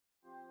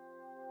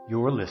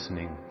You're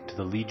listening to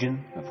the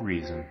Legion of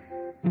Reason.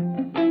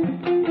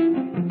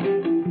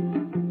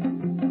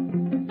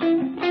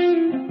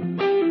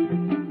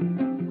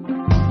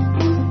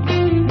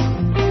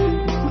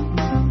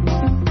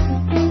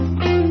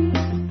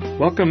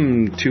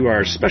 Welcome to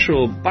our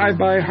special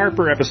Buh-bye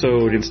Harper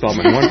episode,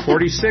 installment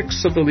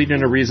 146 of the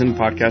Legion of Reason,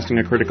 podcasting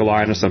a critical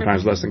eye in a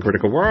sometimes less than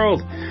critical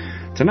world.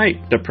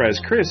 Tonight, the Prez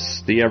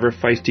Kris, the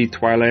Ever-Feisty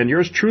Twyla, and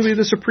yours truly,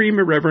 the Supreme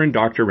Irreverend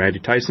Dr. Randy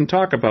Tyson,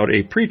 talk about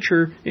a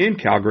preacher in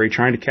Calgary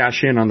trying to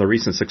cash in on the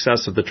recent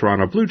success of the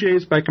Toronto Blue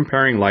Jays by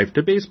comparing life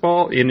to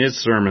baseball in his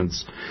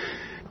sermons.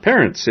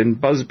 Parents in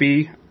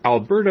Busby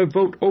Alberta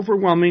vote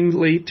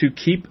overwhelmingly to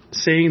keep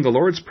saying the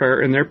Lord's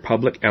Prayer in their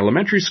public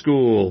elementary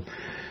school.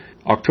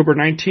 October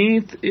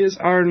 19th is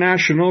our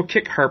National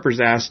Kick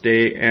Harper's Ass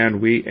Day,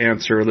 and we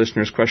answer a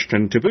listener's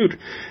question to boot.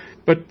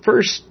 But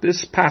first,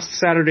 this past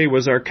Saturday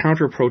was our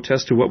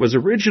counter-protest to what was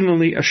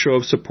originally a show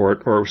of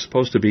support, or was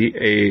supposed to be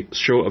a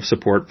show of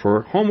support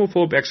for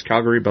homophobe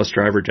ex-Calgary bus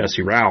driver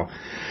Jesse Rao.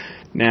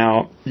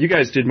 Now, you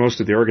guys did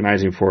most of the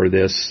organizing for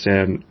this,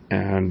 and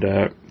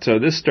so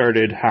this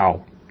started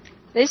how?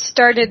 This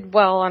started,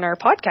 on our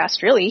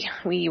podcast, really.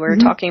 We were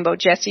talking about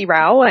Jesse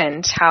Rao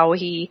and how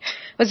he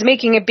was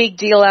making a big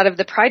deal out of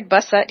the Pride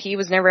bus that he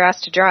was never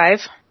asked to drive.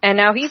 And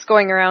now he's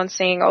going around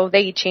saying,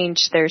 they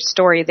changed their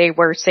story. They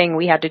were saying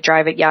we had to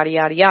drive it, yada,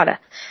 yada, yada.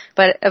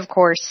 But, of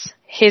course,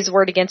 his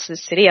word against the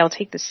city, I'll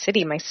take the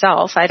city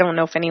myself. I don't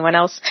know if anyone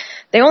else.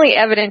 The only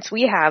evidence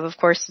we have, of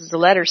course, is the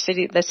letter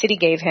the city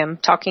gave him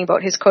talking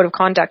about his code of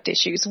conduct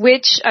issues,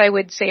 which I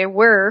would say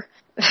were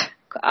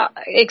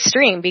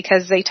extreme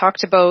because they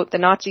talked about the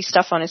Nazi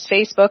stuff on his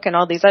Facebook and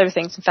all these other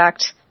things. In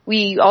fact,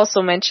 we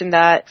also mentioned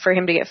that for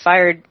him to get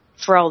fired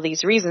for all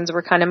these reasons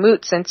were kind of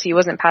moot since he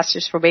wasn't past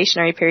his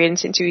probationary period and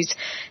since he was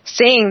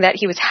saying that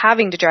he was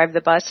having to drive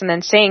the bus and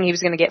then saying he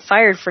was going to get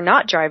fired for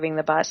not driving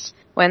the bus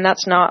when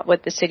that's not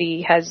what the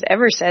city has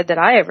ever said that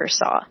I ever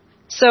saw.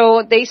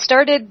 So they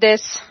started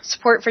this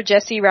support for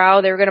Jesse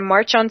Rao. They were going to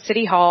march on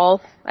City Hall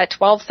at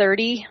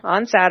 12:30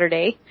 on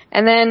Saturday.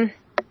 And then,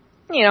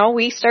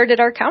 we started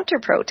our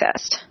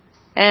counter-protest.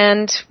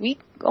 And we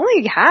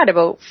only had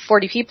about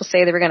 40 people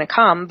say they were going to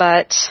come,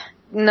 but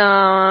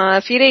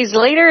a few days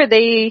later,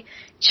 they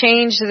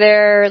changed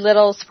their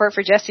little support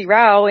for Jesse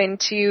Rao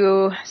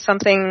into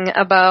something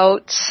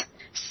about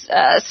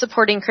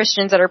supporting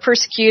Christians that are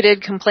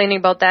persecuted, complaining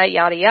about that,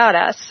 yada,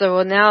 yada.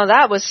 So now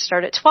that was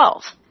started at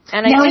 12.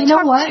 And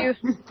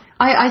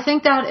I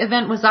think that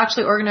event was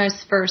actually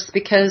organized first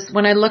because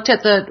when I looked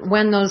at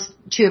when those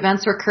two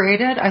events were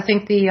created, I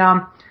think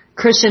the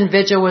Christian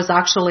Vigil was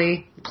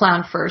actually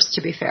planned first,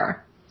 to be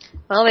fair.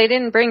 Well, they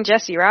didn't bring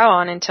Jesse Rao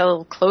on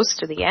until close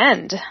to the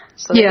end,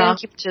 so they didn't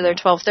keep it to their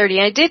 12:30.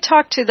 I did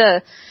talk to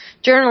the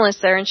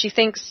journalist there, and she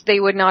thinks they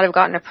would not have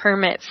gotten a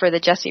permit for the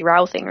Jesse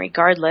Rao thing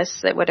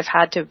regardless. It would have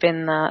had to have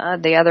been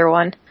the other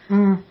one.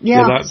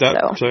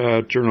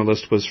 That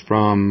journalist was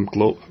from,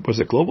 was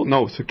it Global?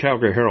 No, it's the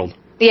Calgary Herald.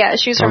 Yeah,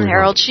 she was from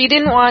Herald. She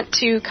didn't want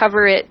to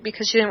cover it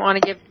because she didn't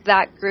want to give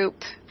that group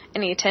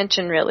any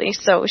attention, really.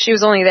 So she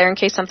was only there in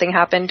case something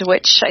happened,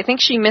 which I think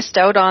she missed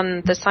out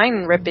on the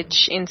sign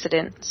rippage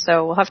incident.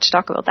 So we'll have to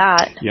talk about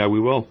that. Yeah, we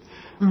will.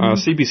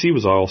 CBC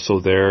was also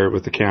there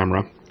with the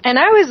camera. And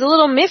I was a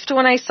little miffed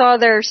when I saw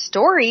their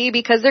story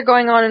because they're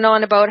going on and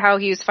on about how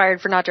he was fired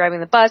for not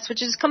driving the bus,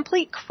 which is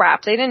complete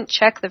crap. They didn't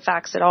check the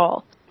facts at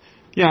all.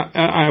 Yeah,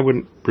 I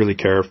wouldn't really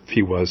care if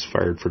he was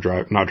fired for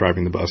not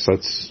driving the bus.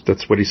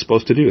 That's what he's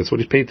supposed to do. That's what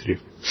he's paid to do.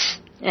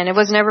 And it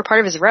was never part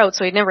of his route,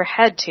 so he never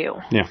had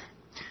to. Yeah.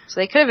 So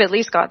they could have at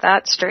least got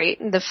that straight.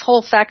 The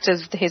whole fact of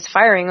his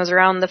firing was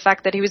around the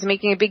fact that he was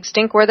making a big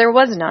stink where there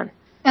was none.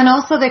 And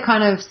also they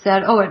kind of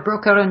said, it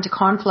broke out into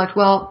conflict.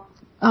 Well,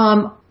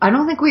 I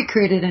don't think we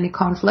created any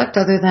conflict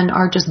other than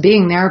our just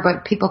being there,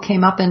 but people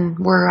came up and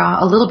were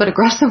a little bit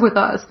aggressive with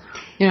us.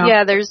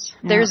 Yeah, there's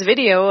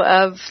video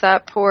of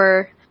that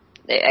poor...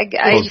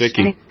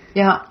 Vicky.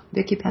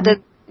 Vicky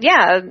Penny.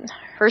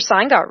 Her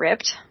sign got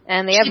ripped,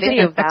 and they have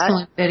video of that.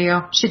 Excellent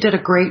video. She did a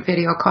great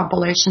video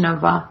compilation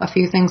of a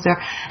few things there.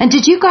 And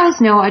did you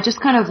guys know, I just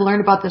kind of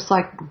learned about this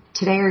like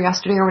today or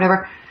yesterday or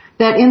whatever,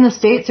 that in the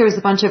States there was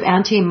a bunch of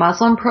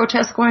anti-Muslim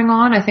protests going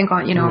on, I think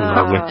on,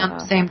 on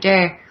the same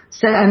day.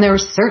 So, and there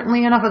was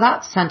certainly enough of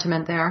that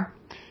sentiment there.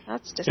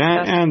 That's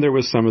disgusting. And there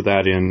was some of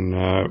that in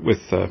with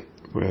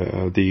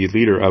the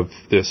leader of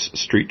this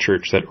street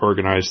church that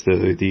organized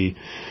the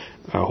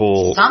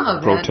whole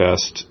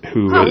protest.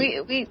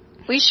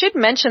 We should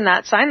mention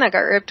that sign that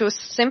got ripped was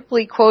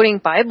simply quoting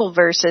Bible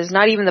verses,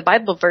 not even the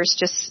Bible verse,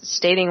 just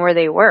stating where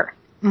they were.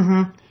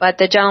 Mm-hmm. But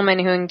the gentleman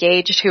who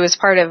engaged, who was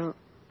part of,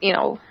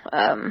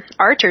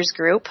 Archer's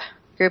group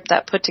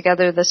that put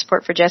together the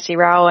support for Jesse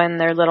Rao and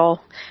their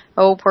little,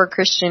 poor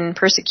Christian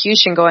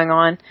persecution going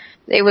on,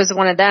 it was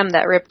one of them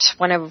that ripped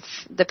one of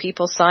the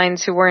people's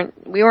signs we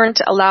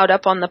weren't allowed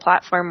up on the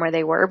platform where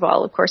they were.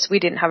 Well, of course, we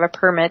didn't have a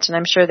permit, and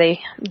I'm sure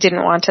they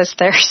didn't want us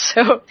there,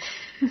 so...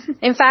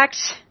 In fact,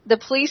 the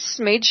police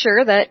made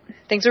sure that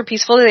things were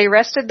peaceful. They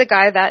arrested the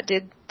guy that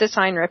did the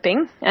sign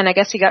ripping, and I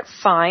guess he got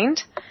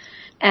fined.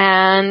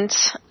 And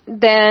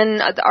then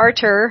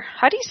Artur,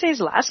 how do you say his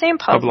last name?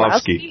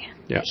 Pawlowski.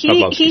 Yeah,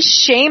 he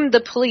shamed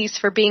the police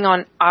for being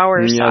on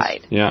our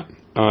side. Yeah.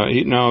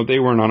 No, they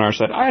weren't on our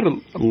side. I had a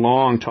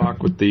long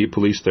talk with the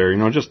police there,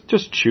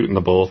 just shooting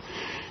the bull.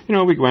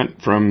 We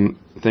went from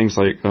things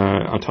like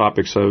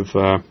topics of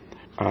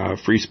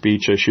free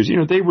speech issues.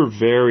 They were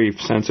very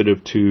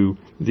sensitive to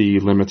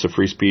the limits of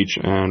free speech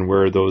and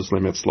where those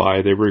limits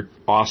lie. They were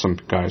awesome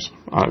guys.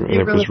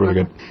 It was really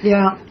good.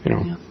 Yeah.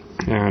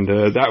 And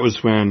that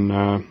was when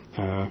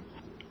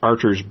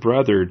Artur's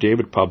brother,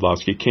 David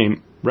Pawlowski,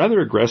 came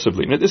rather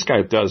aggressively. Now, this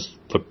guy does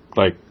look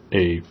like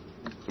a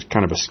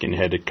kind of a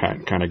skinheaded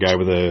kind of guy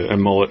with a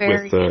mullet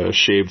with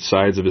shaved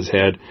sides of his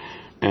head,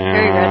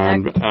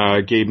 and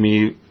gave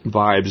me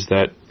vibes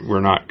that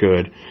were not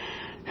good.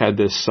 Had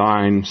this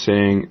sign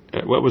saying,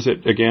 what was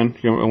it again?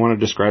 I want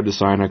to describe the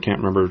sign. I can't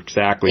remember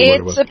exactly what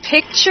it was. It's a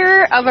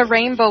picture of a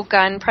rainbow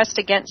gun pressed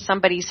against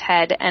somebody's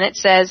head, and it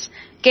says,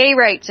 "Gay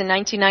rights in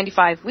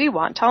 1995, we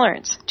want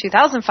tolerance.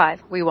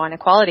 2005, we want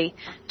equality.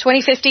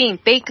 2015,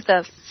 bake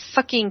the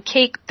fucking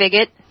cake,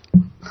 bigot."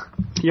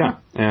 Yeah,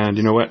 and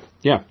you know what?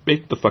 Yeah,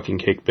 bake the fucking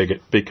cake,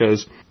 bigot,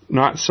 because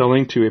not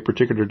selling to a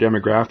particular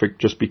demographic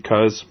just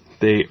because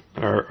they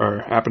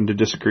are happen to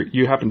disagree.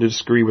 You happen to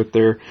disagree with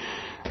their.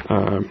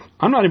 I'm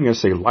not even going to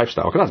say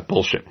lifestyle, because that's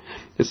bullshit.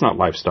 It's not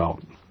lifestyle.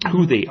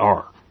 Who they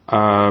are.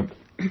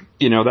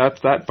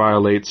 That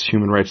violates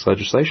human rights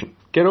legislation.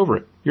 Get over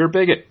it. You're a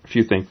bigot if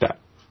you think that.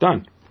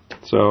 Done.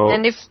 So.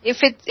 And if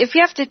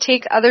you have to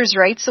take others'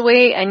 rights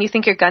away and you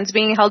think your gun's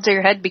being held to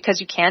your head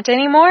because you can't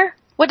anymore,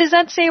 what does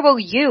that say about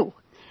you?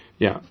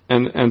 Yeah,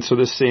 and so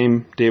this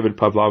same David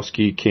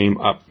Pawlowski came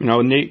up.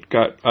 Nate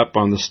got up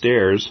on the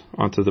stairs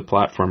onto the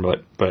platform,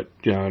 but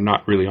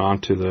not really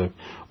onto the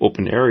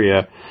open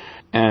area.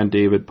 And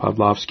David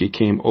Pawlowski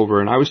came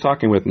over, and I was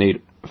talking with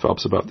Nate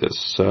Phelps about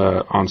this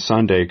on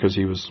Sunday because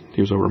he was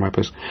over at my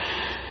place,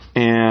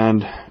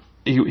 and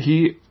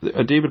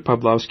David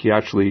Pawlowski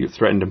actually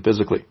threatened him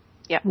physically.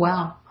 Yeah.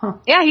 Wow. Huh.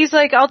 Yeah, he's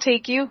like, "I'll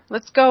take you.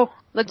 Let's go.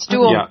 Let's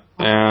do it." Yeah,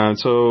 and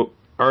so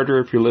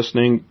Artur, if you're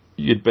listening,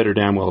 you'd better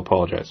damn well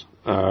apologize.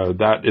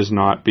 That is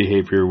not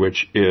behavior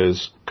which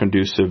is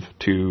conducive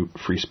to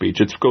free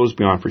speech. It goes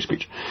beyond free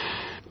speech.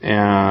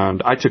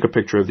 And I took a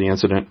picture of the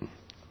incident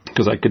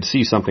because I could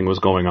see something was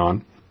going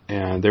on.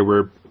 And there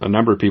were a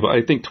number of people.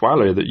 I think,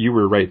 Twyla, that you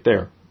were right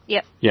there.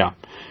 Yep. Yeah.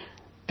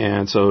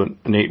 And so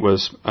Nate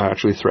was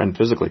actually threatened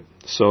physically.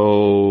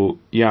 So,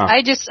 yeah.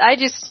 I just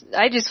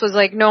was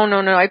like, no.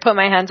 I put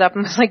my hands up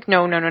and was like,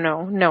 no.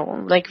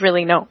 Like,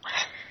 really, no.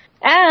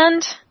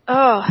 And,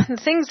 the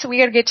things, we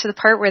gotta get to the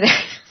part where the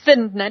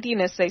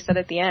nuttiness they said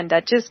at the end,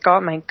 that just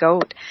got my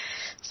goat.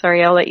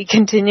 Sorry, I'll let you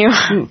continue.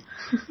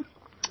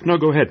 No,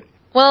 go ahead.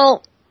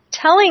 Well,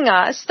 telling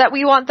us that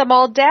we want them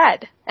all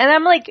dead. And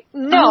I'm like,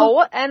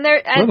 no. And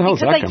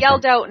because I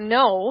yelled out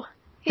no.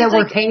 That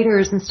we're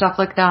haters and stuff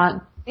like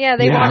that. Yeah,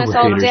 they want us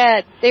all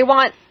dead. They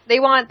want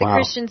the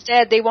Christians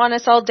dead. They want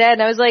us all dead.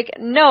 And I was like,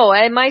 no.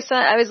 And my son,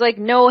 I was like,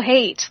 no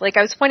hate. Like,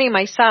 I was pointing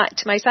my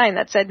sign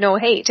that said no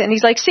hate. And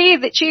he's like, see,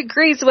 that she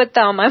agrees with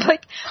them. I'm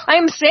like,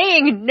 I'm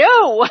saying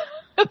no.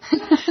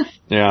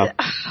 Yeah.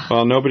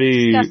 Well,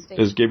 nobody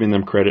is giving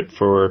them credit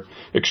for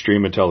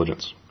extreme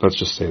intelligence. Let's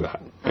just say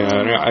that.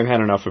 I've had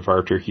enough of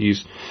Artur.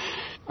 He's,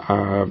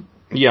 I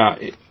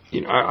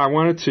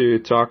wanted to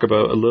talk a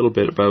little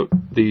bit about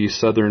the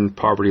Southern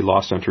Poverty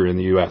Law Center in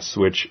the U.S.,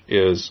 which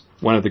is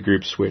one of the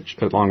groups which,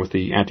 along with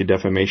the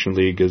Anti-Defamation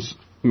League,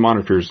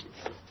 monitors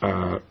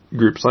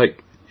groups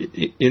like,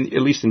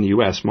 at least in the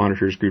U.S.,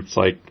 monitors groups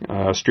like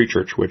Street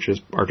Church, which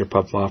is Artur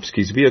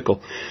Pawlowski's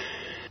vehicle.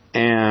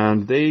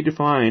 And they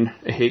define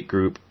a hate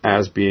group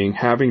as being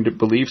having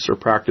beliefs or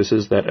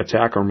practices that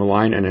attack or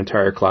malign an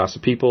entire class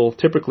of people,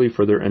 typically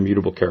for their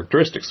immutable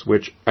characteristics,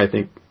 which I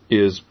think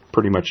is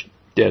pretty much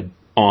dead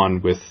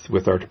on with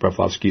Artur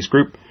Pawlowski's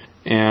group.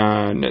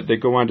 And they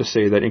go on to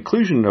say that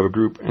inclusion of a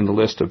group in the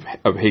list of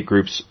hate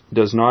groups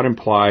does not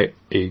imply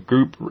a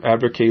group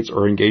advocates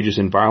or engages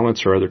in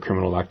violence or other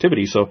criminal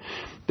activity. So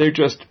they're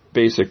just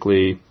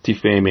basically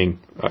defaming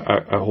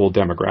a whole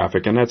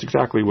demographic, and that's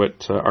exactly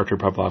what Artur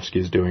Pawlowski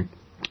is doing.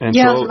 And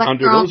so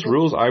under those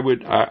rules,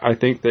 I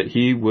think that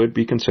he would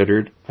be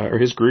considered, or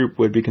his group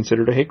would be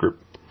considered a hate group.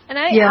 And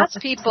I asked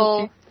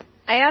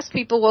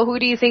people, well, who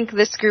do you think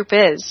this group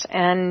is?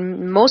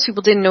 And most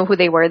people didn't know who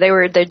they were.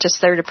 They're just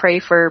there to pray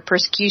for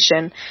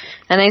persecution.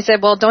 And I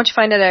said, well, don't you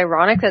find it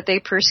ironic that they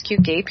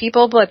persecute gay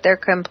people, but they're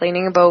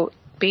complaining about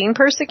being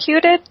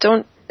persecuted?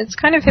 It's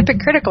kind of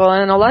hypocritical,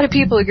 and a lot of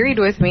people agreed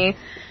with me.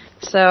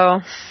 So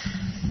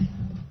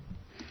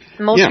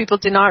most people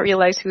did not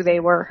realize who they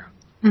were.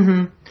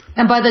 Mm-hmm.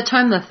 And by the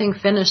time the thing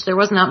finished, there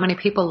wasn't that many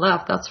people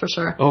left, that's for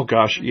sure. Oh,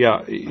 gosh,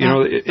 yeah.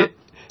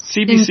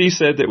 CBC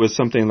said that was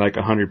something like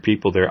 100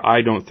 people there.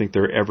 I don't think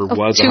there ever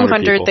was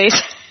 100 people.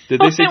 Did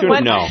they say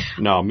 200?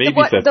 No,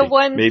 maybe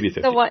 50. Maybe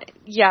 50.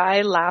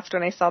 I laughed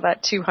when I saw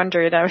that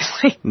 200. I was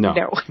like, no,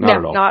 not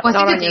at all. Not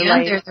on your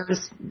life. There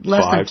was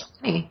less than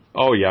 20.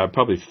 Oh, yeah,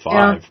 probably 5.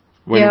 Yeah.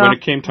 When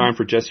it came time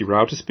for Jesse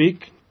Rao to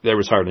speak, there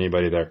was hardly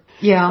anybody there.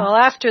 Yeah. Well,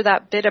 after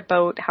that bit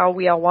about how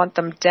we all want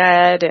them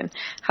dead and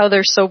how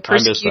they're so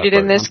persecuted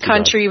in this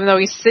country, even though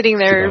he's sitting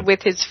there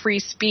with his free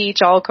speech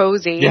all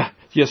cozy. Yeah.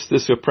 Yes,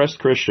 this oppressed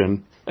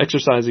Christian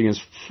exercising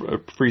his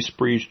free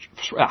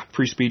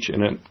speech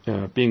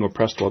and being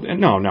oppressed.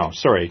 No,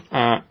 sorry.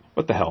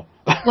 What the hell?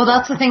 Well,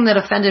 that's the thing that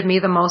offended me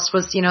the most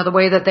was, the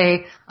way that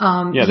they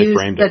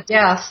used the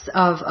deaths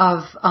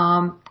of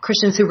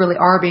Christians who really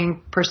are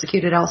being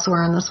persecuted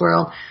elsewhere in this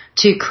world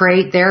to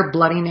create their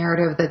bloody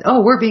narrative that,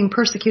 we're being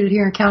persecuted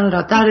here in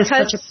Canada. That is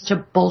such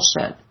a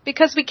bullshit.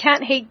 Because we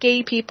can't hate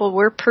gay people.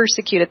 We're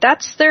persecuted.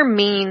 That's their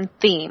main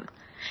theme.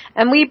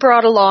 And we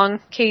brought along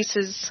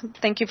cases,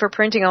 thank you for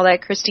printing all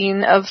that,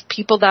 Christine, of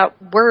people that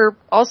were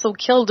also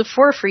killed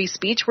for free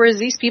speech, whereas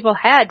these people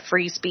had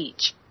free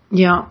speech.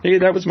 Yeah. Hey,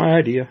 that was my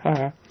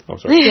idea. Oh,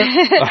 sorry.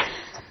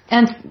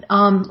 And,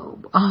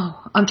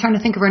 I'm trying to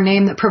think of her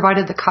name that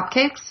provided the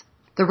cupcakes,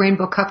 the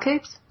rainbow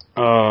cupcakes.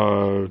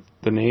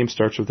 The name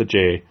starts with a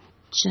J.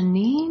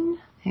 Janine?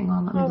 Hang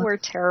on, let me look. We're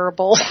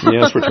terrible.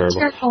 Yes, we're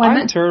terrible.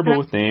 I'm terrible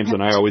with names,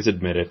 and I always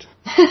admit it.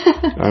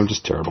 I'm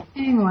just terrible.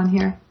 Hang on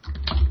here.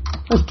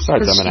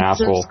 Besides, I'm an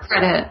asshole.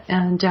 Credit,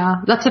 and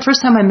that's the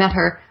first time I met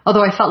her,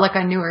 although I felt like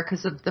I knew her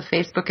because of the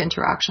Facebook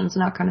interactions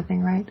and that kind of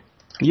thing, right?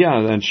 Yeah,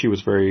 and she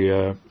was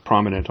very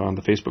prominent on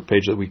the Facebook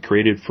page that we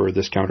created for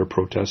this counter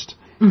protest.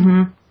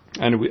 Mm-hmm.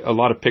 And a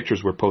lot of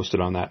pictures were posted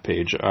on that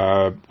page.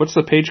 What's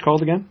the page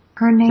called again?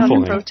 Her name?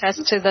 Counter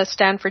protest to the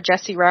stand for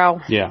Jessie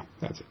Rao. Yeah,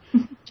 that's it.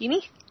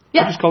 Jeannie?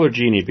 Yeah. I just call her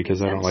Jeannie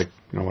because I don't want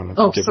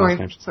to give last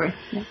names. Sorry.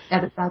 Yeah,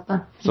 edit that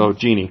then. So,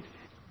 Jeannie.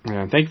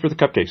 Thank you for the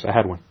cupcakes. I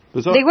had one.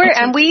 They were,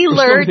 and we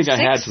learned. I think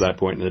I had to that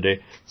point in the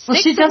day. Well,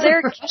 she does it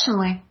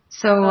professionally,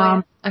 so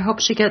I hope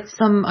she gets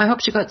some. I hope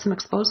she got some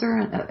exposure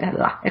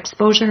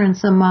and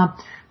some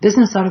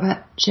business out of it.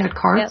 She had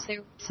cards,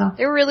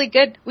 they were really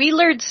good. We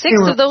lured 6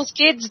 of those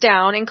kids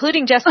down,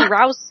 including Jessie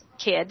Rouse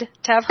kid,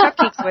 to have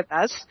cupcakes with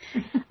us.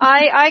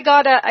 I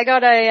got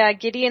a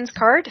Gideon's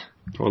card.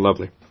 Oh,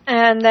 lovely.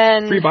 And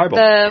then free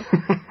Bible.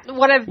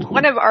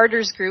 one of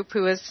Arter's group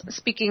who was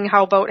speaking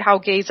about how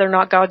gays are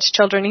not God's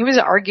children, he was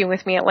arguing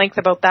with me at length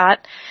about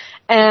that.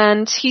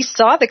 And he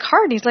saw the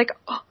card and he's like,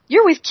 "Oh,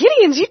 you're with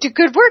Gideon's, you do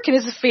good work." And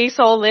his face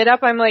all lit up.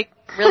 I'm like,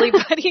 "Really,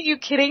 buddy? Are you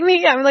kidding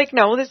me?" I'm like,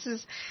 "No, this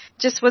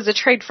was a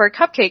trade for a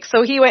cupcake."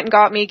 So he went and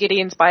got me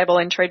Gideon's Bible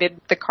and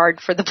traded the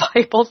card for the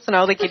Bible. So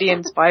now the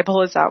Gideon's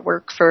Bible is at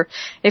work for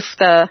if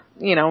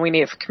we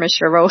need a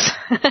commissioner oath.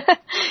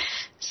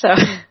 So.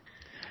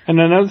 And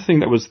another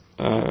thing that was,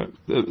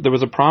 there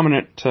was a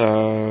prominent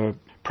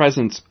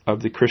presence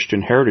of the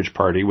Christian Heritage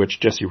Party, which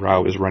Jessie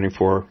Rao is running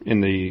for in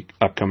the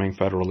upcoming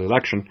federal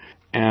election.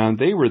 And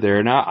they were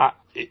there. Now,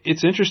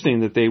 it's interesting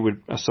that they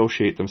would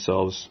associate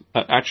themselves,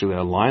 actually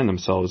align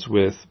themselves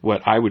with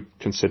what I would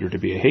consider to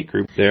be a hate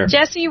group there.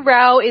 Jessie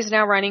Rao is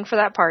now running for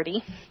that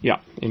party. Yeah,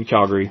 in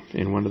Calgary,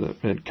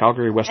 in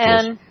Calgary West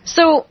Hills. And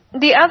so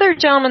the other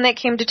gentleman that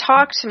came to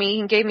talk to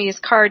me, he gave me his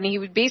card, and he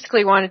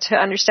basically wanted to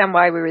understand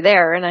why we were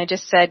there. And I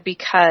just said,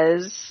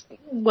 because,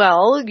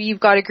 well, you've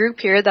got a group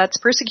here that's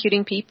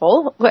persecuting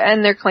people,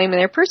 and they're claiming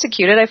they're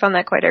persecuted. I found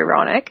that quite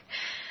ironic.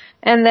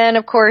 And then,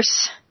 of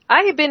course,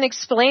 I had been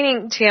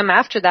explaining to him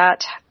after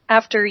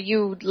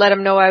you let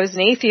him know I was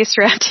an atheist,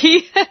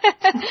 Randy,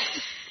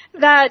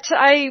 that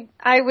I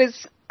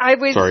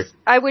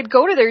would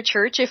go to their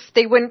church if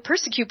they wouldn't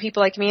persecute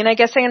people like me. And I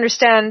guess I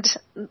understand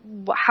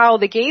how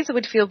the gays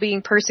would feel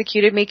being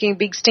persecuted, making a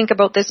big stink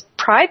about this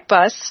pride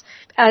bus.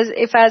 As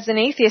an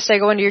atheist, I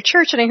go into your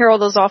church and I hear all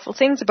those awful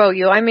things about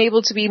you. I'm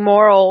able to be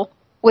moral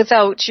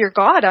without your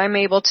God. I'm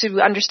able to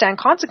understand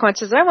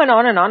consequences. And I went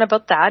on and on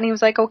about that, and he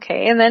was like,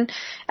 okay. And then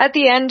at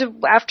the end,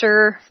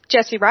 after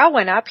Jessie Rao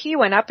went up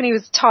and he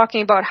was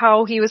talking about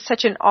how he was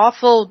such an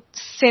awful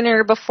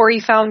sinner before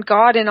he found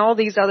God and all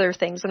these other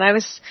things. And I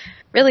was,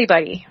 really,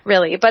 buddy,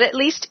 really. But at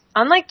least,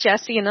 unlike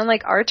Jessie and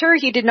unlike Arter,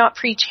 he did not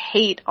preach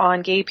hate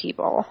on gay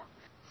people.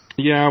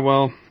 Yeah,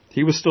 well,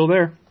 he was still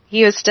there.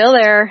 He was still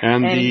there.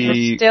 And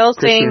the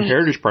Christian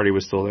Heritage Party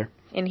was still there.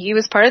 And he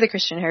was part of the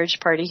Christian Heritage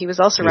Party. He was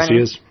also running.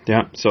 Yes, he is.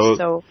 Yeah.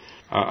 So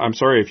I'm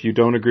sorry, if you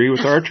don't agree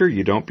with Arter,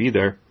 you don't be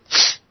there.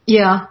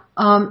 Yeah.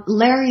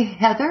 Larry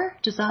Heather,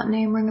 does that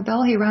name ring a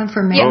bell? He ran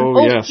for mayor.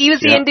 Oh, yes. He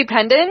was the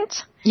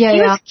independent. Yeah,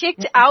 he was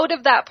kicked out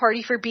of that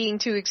party for being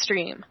too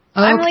extreme.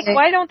 Okay. I'm like,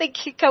 why don't they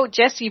kick out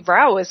Jessie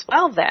Rao as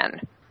well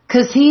then?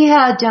 Because he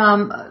had,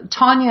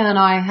 Tanya and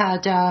I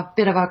had a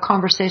bit of a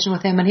conversation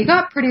with him, and he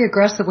got pretty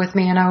aggressive with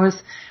me, and I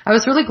was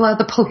really glad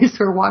the police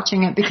were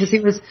watching it, because he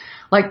was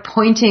like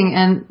pointing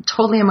and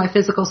totally in my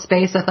physical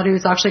space. I thought he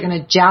was actually going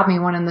to jab me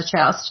one in the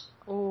chest.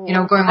 Ooh. Going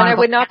on. And I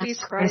would not be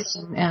surprised.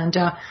 And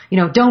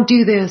don't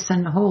do this,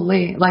 and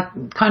holy,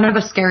 like kind of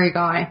a scary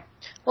guy.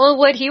 Well,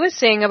 what he was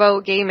saying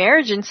about gay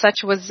marriage and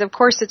such was, of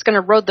course, it's going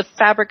to erode the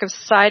fabric of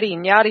society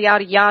and yada,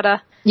 yada,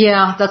 yada.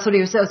 Yeah, that's what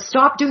he was saying.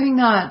 Stop doing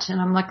that.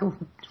 And I'm like,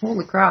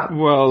 Holy crap.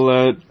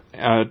 Well,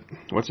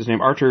 what's his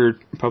name? Artur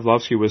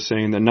Pawlowski was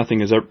saying that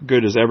nothing as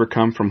good has ever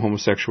come from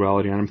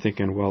homosexuality, and I'm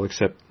thinking, well,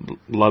 except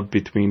love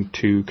between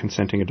two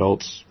consenting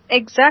adults.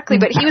 Exactly,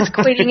 but he was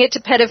equating it to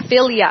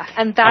pedophilia,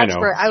 and that's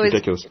where I was.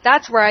 Ridiculous.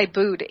 That's where I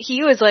booed.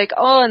 He was like,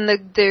 "Oh, and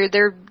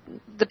the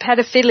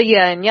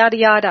pedophilia and yada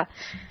yada."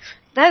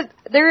 That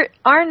there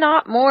are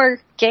not more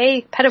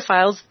gay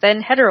pedophiles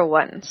than hetero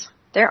ones.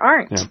 There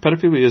aren't. Yeah,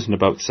 pedophilia isn't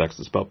about sex;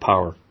 it's about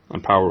power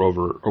and power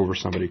over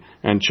somebody,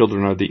 and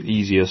children are the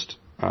easiest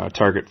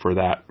target for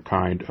that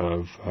kind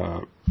of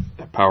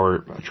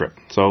power trip.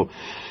 So,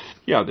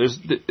 yeah,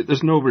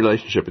 there's no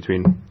relationship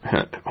between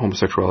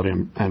homosexuality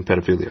and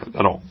pedophilia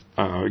at all.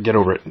 Get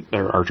over it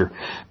there, Archer.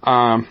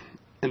 And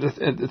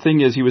the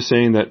thing is, he was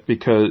saying that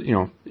because,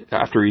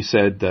 after he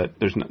said that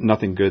there's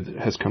nothing good that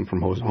has come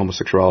from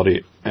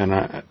homosexuality, and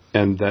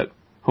that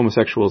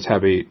homosexuals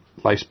have a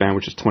lifespan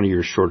which is 20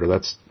 years shorter.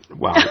 That's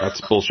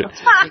bullshit.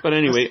 But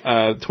anyway,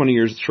 20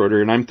 years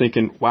shorter, and I'm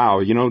thinking,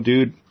 wow,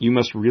 dude, you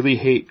must really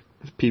hate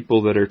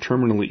people that are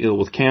terminally ill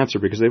with cancer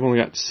because they've only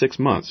got 6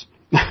 months.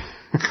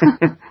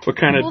 What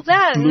kind of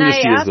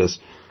lunacy is this?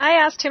 I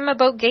asked him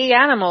about gay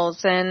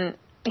animals, and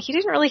he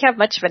didn't really have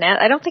much of an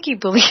answer. I don't think he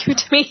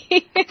believed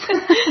me.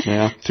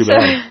 Yeah, too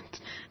bad.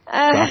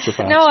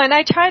 No, and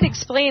I tried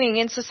explaining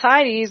in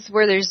societies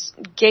where there's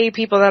gay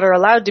people that are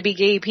allowed to be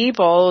gay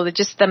people,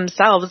 just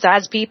themselves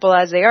as people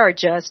as they are,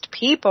 just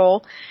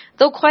people,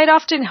 they'll quite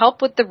often help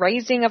with the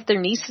raising of their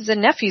nieces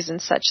and nephews and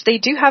such. They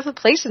do have a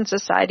place in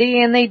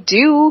society, and they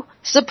do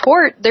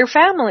support their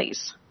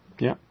families.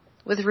 Yeah.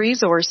 With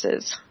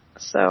resources.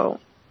 So...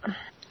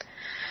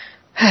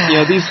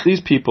 Yeah,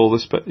 these people,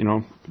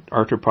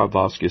 Artur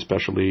Pawlowski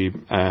especially,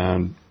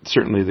 and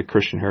certainly the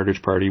Christian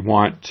Heritage Party,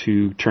 want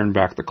to turn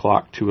back the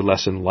clock to a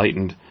less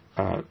enlightened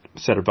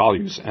set of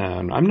values,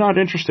 and I'm not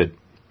interested.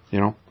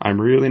 I'm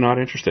really not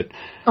interested.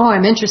 Oh,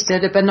 I'm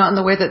interested, but not in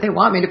the way that they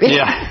want me to be.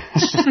 Yeah,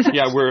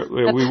 yeah,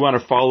 we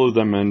want to follow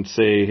them and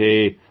say,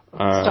 hey,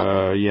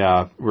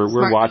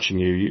 we're watching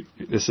you.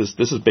 This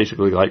is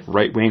basically like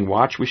right-wing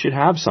watch. We should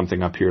have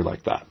something up here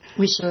like that.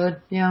 We should,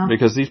 yeah.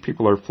 Because these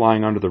people are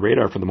flying under the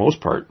radar for the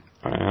most part.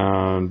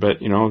 But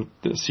the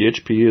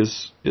CHP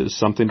is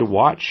something to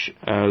watch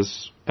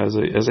as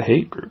a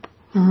hate group.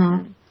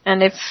 Mm-hmm.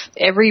 And if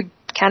every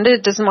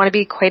candidate doesn't want to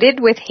be equated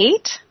with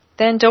hate,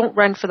 then don't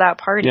run for that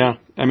party. Yeah,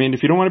 I mean,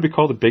 if you don't want to be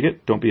called a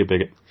bigot, don't be a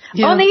bigot.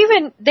 Yeah. Oh,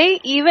 they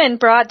even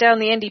brought down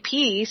the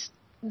NDPs.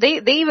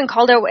 They even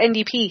called out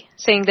NDP,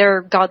 saying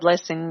they're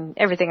godless and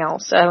everything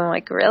else. I'm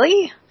like,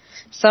 really?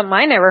 Something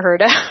I never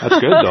heard of. That's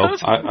good, though.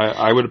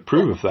 I would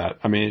approve of that.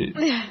 I mean,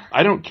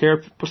 I don't care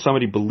if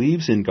somebody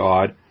believes in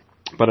God,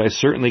 but I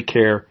certainly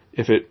care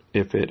if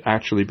it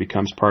actually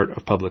becomes part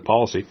of public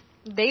policy.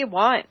 They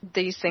want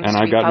these things and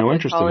to I be got public no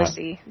interest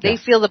policy. in that. They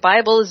feel the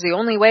Bible is the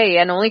only way,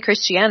 and only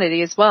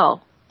Christianity as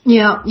well.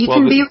 Yeah, you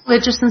can be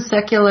religious and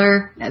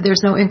secular.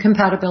 There's no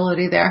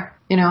incompatibility there.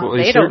 Well,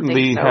 they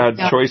certainly had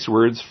choice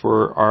words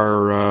for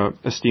our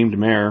esteemed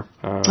mayor,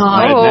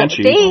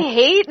 Nancy. They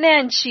hate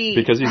Nancy.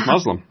 Because he's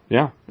Muslim,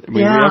 yeah.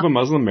 We have a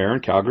Muslim mayor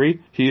in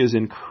Calgary. He is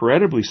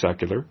incredibly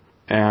secular,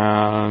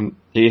 and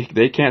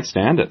they can't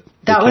stand it.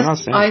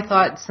 I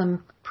thought,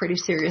 some pretty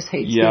serious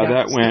hate speech. Yeah,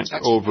 that went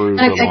over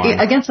the line.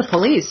 Against the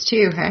police,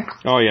 too, hey?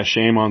 Oh, yeah,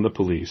 shame on the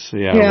police.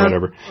 Yeah.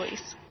 Whatever.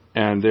 Police.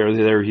 And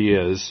there he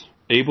is,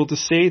 able to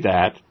say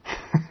that.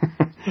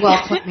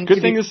 Well,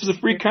 good thing this is a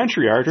free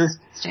country, Artur.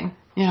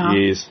 Yeah.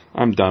 Jeez,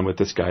 I'm done with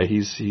this guy.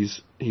 He's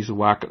a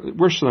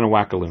worse than a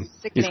wackaloon.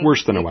 He's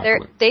worse than a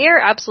wackaloon. They are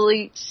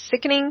absolutely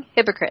sickening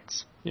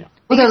hypocrites. Yeah.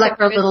 Well, they're like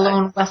our little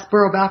own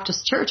Westboro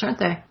Baptist Church, aren't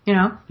they?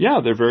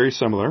 Yeah, they're very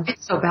similar.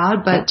 It's so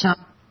bad, but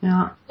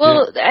yeah.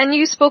 Well, and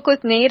you spoke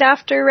with Nate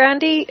after,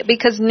 Randy,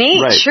 because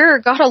Nate sure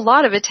got a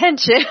lot of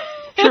attention.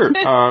 Sure.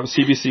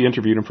 CBC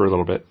interviewed him for a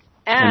little bit.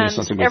 And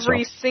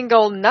every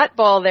single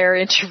nutball there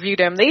interviewed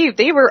him.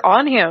 They were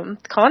on him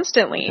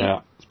constantly.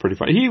 Yeah, it's pretty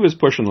funny. He was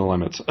pushing the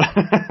limits.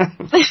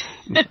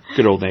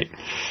 Good old Nate.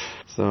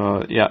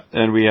 So, yeah,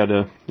 and we had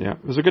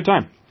it was a good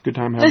time. Good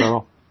time having it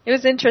all. It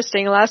was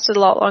interesting. It lasted a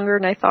lot longer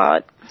than I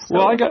thought. So.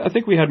 Well, I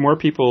think we had more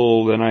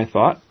people than I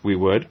thought we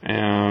would,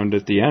 and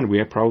at the end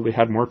we probably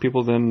had more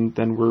people than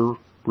were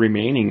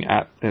remaining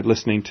at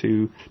listening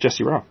to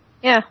Jesse Rao.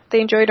 Yeah,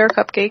 they enjoyed our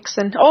cupcakes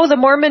and the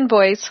Mormon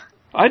boys.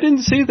 I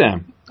didn't see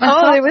them.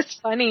 Oh, it was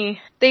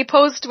funny. They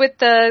posed with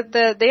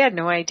they had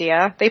no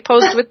idea. They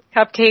posed with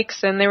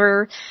cupcakes and they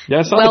were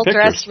well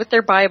dressed with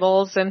their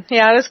Bibles and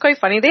it was quite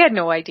funny. They had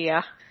no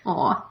idea.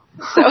 Aw.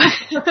 So,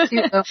 it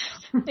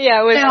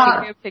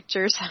was cute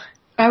pictures.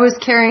 I was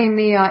carrying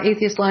the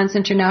Atheist Alliance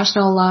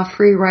International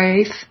Free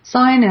Rife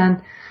sign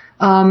and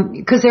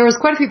because there was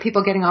quite a few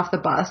people getting off the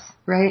bus,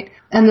 right?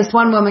 And this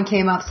one woman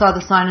came up, saw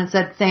the sign and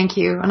said, "Thank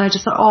you." And I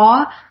just thought,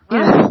 aw.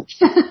 Yeah.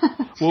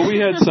 Well, we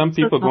had some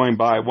people going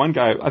by. One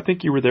guy, I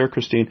think you were there,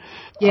 Christine,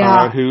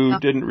 who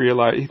didn't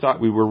realize, he thought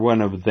we were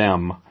one of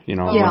them, one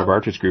of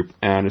Archer's group.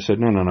 And I said,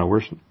 no,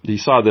 he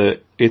saw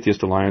the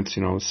Atheist Alliance,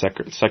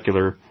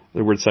 secular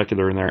the word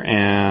secular in there.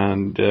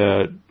 And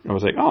I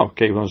was like, oh,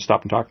 okay, we'll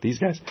stop and talk to these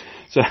guys.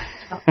 So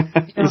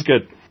it was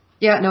good.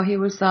 Yeah, no, he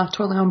was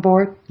totally on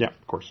board. Yeah,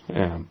 of course.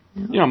 You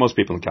know, most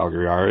people in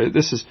Calgary are.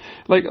 This is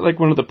like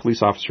one of the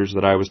police officers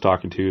that I was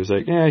talking to is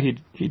like, yeah,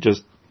 he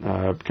just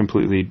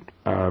completely,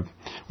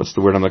 what's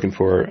the word I'm looking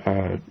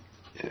for?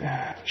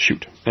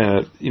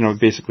 You know,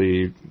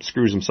 basically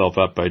screws himself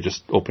up by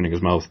just opening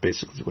his mouth,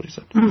 basically is what he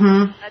said.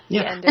 Mm-hmm.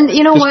 Yeah. And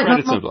you know what?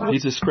 He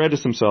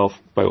discredits himself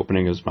by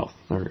opening his mouth.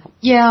 There we go.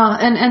 Yeah,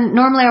 and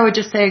normally I would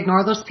just say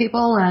ignore those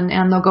people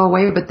and they'll go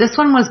away, but this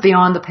one was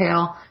beyond the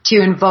pale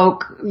to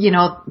invoke, you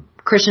know,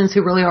 Christians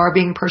who really are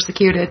being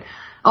persecuted.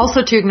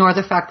 Also to ignore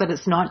the fact that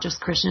it's not just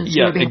Christians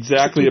who are being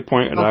exactly a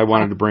point that I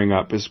wanted to bring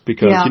up is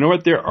because, you know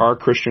what, there are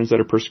Christians that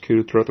are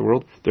persecuted throughout the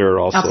world. There are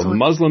also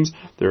Muslims,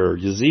 there are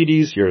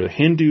Yazidis, there are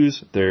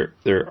Hindus, there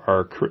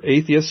are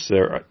atheists,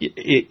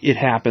 it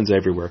happens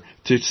everywhere.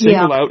 To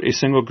single out a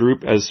single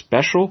group as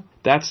special,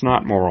 that's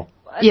not moral.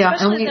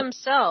 Especially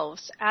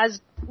themselves,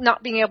 as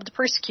not being able to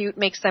persecute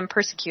makes them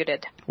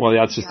persecuted. Well,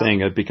 that's the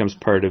thing. It becomes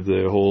part of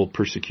the whole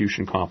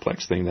persecution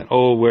complex thing that,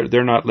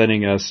 they're not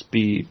letting us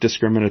be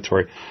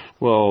discriminatory.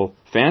 Well,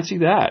 fancy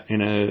that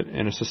in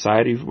a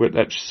society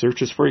that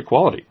searches for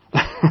equality.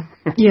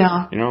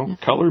 Yeah. You know,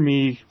 color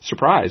me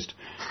surprised.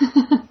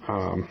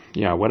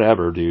 Yeah,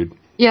 whatever, dude.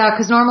 Yeah,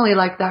 because normally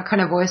like that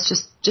kind of voice,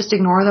 just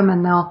ignore them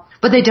and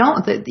but they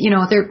don't. You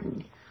know,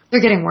 they're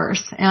getting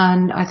worse,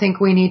 and I think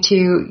we need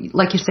to,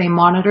 like you say,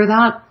 monitor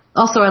that.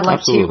 Also, I'd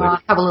like to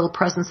have a little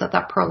presence at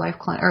that pro-life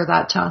clinic, or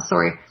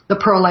the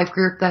pro-life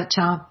group that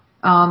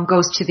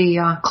goes to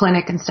the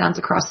clinic and stands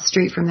across the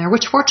street from there.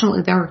 Which,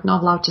 fortunately, they're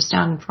not allowed to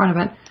stand in front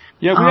of it.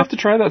 Yeah, we have to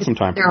try that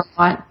sometime.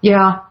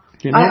 Yeah,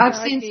 you know? I've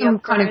seen some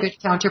kind of good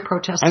counter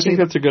protests. I think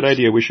that's a good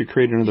idea. We should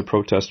create another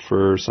protest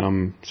for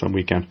some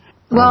weekend.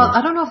 Well,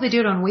 I don't know if they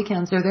do it on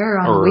weekends. They're there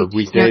on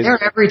weekdays. They're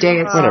there every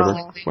day.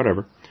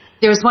 Whatever.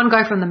 There was one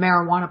guy from the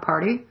marijuana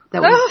party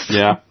that was,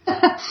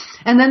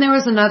 and then there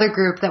was another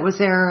group that was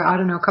there, I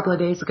don't know, a couple of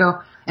days ago,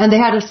 and they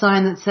had a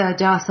sign that said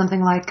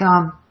something like,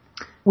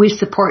 "We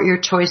support your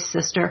choice,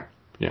 sister."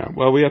 Yeah,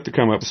 well, we have to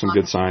come up with some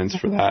good signs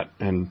for that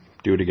and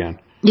do it again.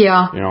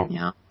 Yeah, you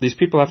know, these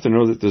people have to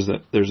know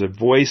that there's a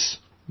voice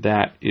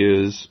that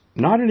is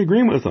not in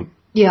agreement with them.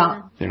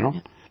 Yeah, you know.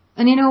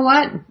 And you know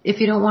what?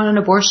 If you don't want an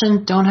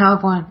abortion, don't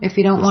have one. If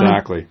you don't want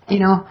to, you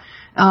know,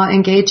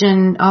 engage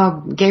in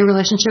a gay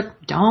relationship,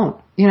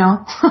 don't, you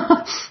know.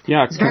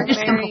 Yeah. It's very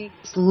simple.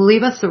 Just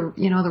leave us,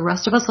 the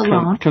rest of us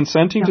alone.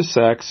 Consenting to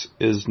sex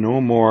is no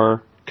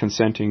more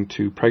consenting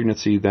to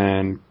pregnancy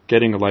than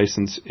getting a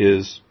license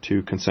is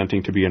to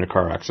consenting to be in a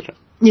car accident.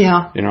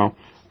 Yeah. You know,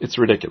 it's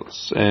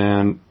ridiculous.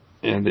 And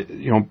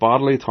you know,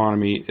 bodily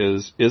autonomy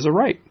is a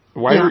right.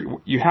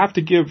 You have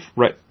to give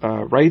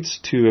rights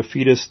to a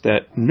fetus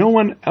that no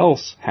one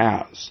else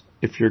has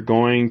if you're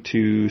going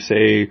to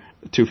say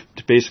to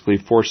basically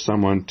force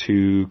someone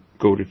to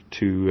go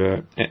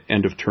to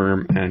end of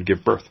term and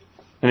give birth.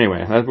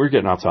 Anyway, we're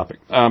getting off topic.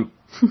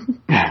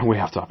 Way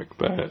off topic,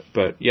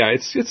 but yeah,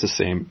 it's the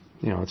same.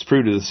 You know, it's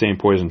fruit of the same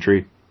poison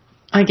tree.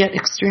 I get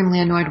extremely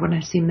annoyed when I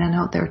see men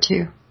out there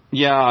too.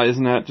 Yeah,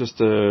 isn't that just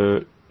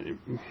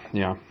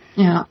yeah.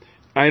 Yeah.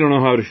 I don't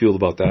know how to feel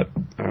about that.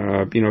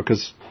 You know,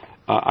 because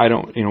I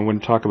don't, you know, when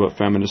we talk about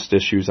feminist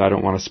issues, I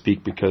don't want to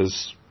speak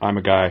because I'm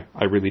a guy.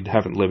 I really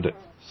haven't lived it.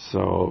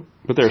 So,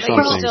 but there are some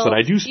things that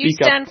I do speak up. You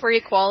stand for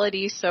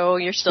equality, so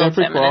you're still a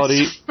feminist.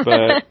 Equality,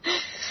 but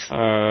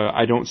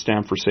I don't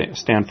stand for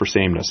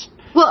sameness.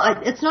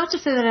 Well, it's not to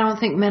say that I don't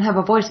think men have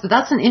a voice, but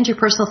that's an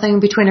interpersonal thing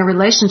between a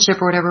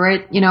relationship or whatever,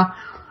 right? You know,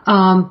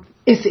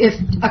 if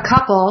a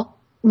couple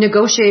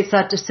negotiates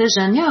that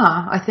decision,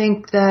 I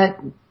think that,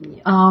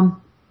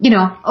 you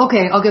know,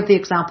 okay, I'll give the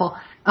example.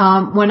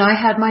 When I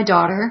had my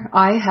daughter,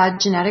 I had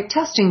genetic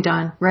testing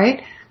done,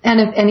 right? And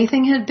if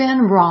anything had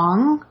been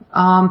wrong,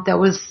 that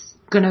was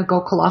going to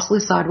go colossally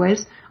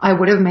sideways, I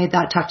would have made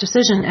that tough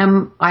decision.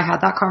 And I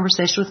had that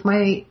conversation with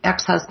my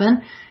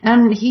ex-husband,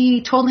 and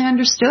he totally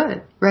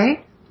understood,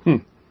 right?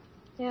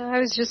 Yeah, I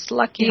was just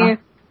lucky. Yeah.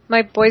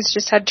 My boys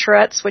just had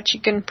Tourette's, which you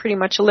can pretty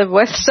much live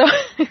with, so.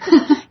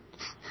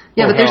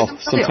 Yeah, but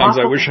there's sometimes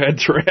I wish I had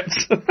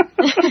Tourette's.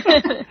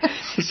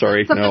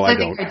 Sorry, no, I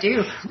don't. I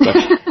do.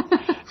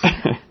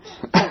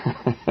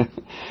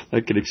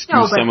 That could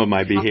excuse some of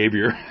my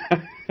behavior.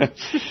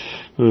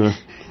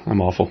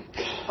 I'm awful.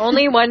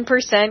 Only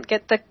 1%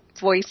 get the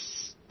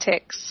voice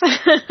tics.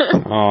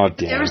 Oh,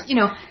 damn. You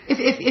know,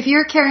 if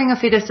you're carrying a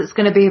fetus that's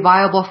going to be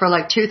viable for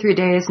like 2 or 3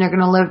 days, and they're going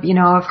to live, you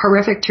know, a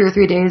horrific 2 or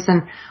 3 days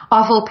and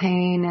awful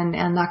pain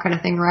and that kind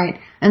of thing, right?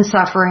 And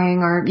suffering,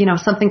 or, you know,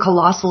 something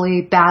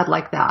colossally bad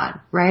like that,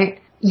 right?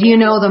 You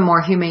know, the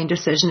more humane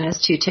decision is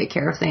to take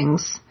care of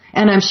things.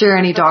 And I'm sure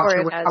any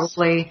doctor would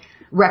probably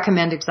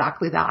recommend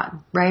exactly that,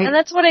 right? And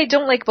that's what I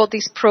don't like about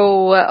these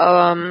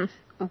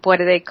what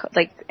do they call,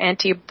 like,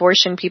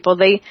 anti-abortion people?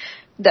 The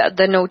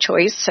no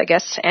choice, I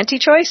guess,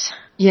 anti-choice?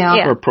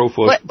 Yeah. Or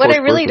what I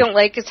really don't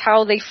like is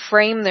how they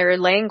frame their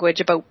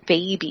language about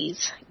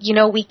babies. You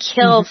know, we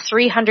kill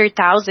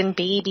 300,000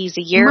 babies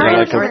a year in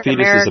North America.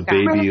 Is a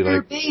baby,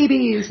 like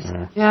babies.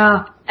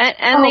 Yeah.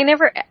 And they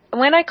never,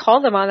 when I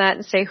call them on that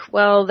and say,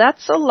 well,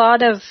 that's a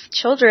lot of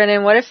children,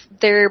 and what if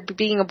they're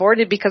being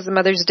aborted because the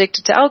mother's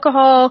addicted to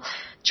alcohol,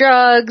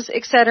 drugs,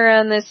 etc.,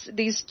 and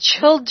these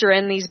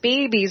children, these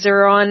babies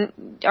are on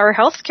our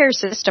healthcare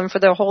system for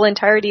the whole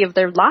entirety of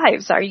their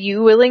lives. Are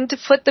you willing to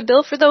foot the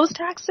bill for those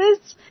taxes?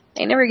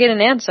 They never get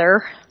an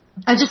answer.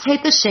 I just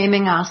hate the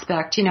shaming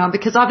aspect, you know,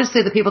 because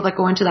obviously the people that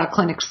go into that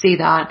clinic see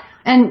that,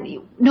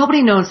 and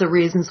nobody knows the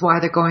reasons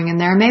why they're going in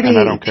there. Maybe and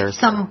I don't care.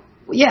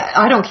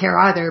 I don't care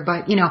either,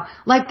 but, you know,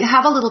 like,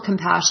 have a little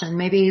compassion.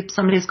 Maybe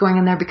somebody's going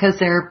in there because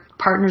their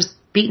partner's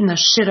beating the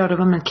shit out of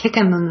them and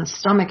kicking them in the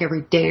stomach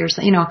every day or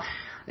something, you know.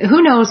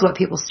 Who knows what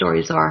people's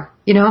stories are,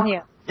 you know?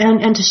 Yeah.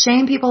 And to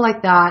shame people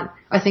like that,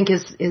 I think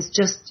is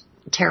just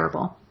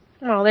terrible.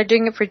 Well, they're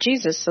doing it for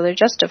Jesus, so they're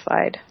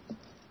justified.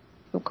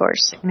 Of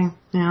course. I mean,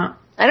 yeah.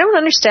 I don't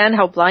understand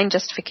how blind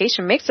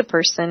justification makes a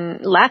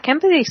person lack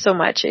empathy so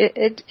much.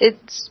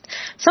 It's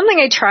something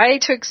I try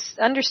to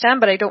understand,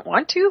 but I don't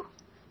want to.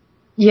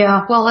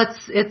 Yeah, well,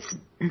 it's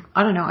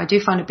I don't know. I do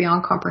find it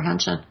beyond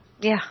comprehension.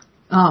 Yeah.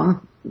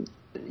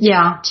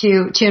 Yeah,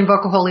 to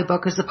invoke a holy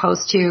book as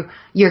opposed to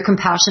your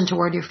compassion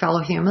toward your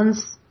fellow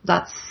humans.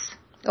 That's...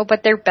 Oh,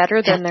 but they're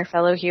better than their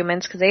fellow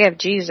humans because they have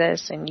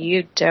Jesus and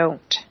you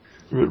don't.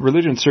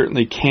 Religion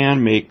certainly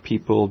can make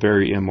people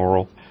very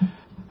immoral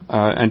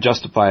and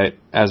justify it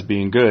as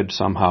being good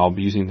somehow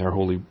using their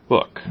holy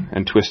book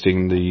and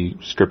twisting the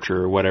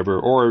scripture or whatever,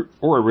 or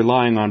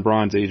relying on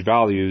Bronze Age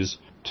values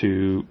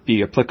to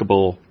be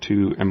applicable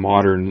to a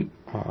modern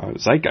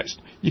zeitgeist.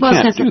 You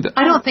can't do that.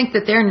 I don't think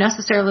that they're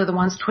necessarily the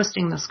ones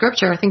twisting the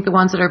scripture. I think the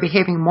ones that are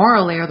behaving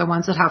morally are the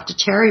ones that have to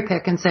cherry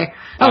pick and say,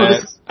 oh,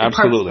 this is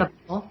absolutely part of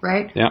the Bible,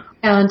 right? Yeah.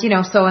 And, you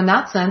know, so in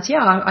that sense,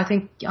 yeah, I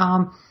think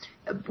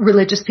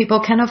religious people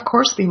can, of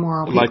course, be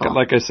moral people.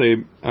 Like I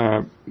say,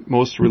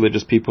 most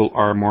religious people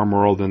are more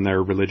moral than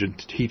their religion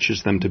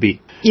teaches them to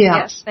be.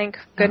 Yeah. Yes, thank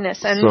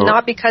goodness. And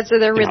not because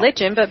of their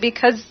religion, but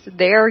because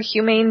they're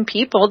humane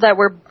people that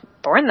were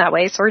born that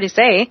way, sorry to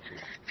say.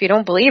 If you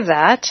don't believe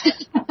that.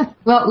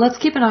 Well, let's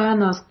keep an eye on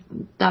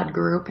that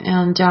group.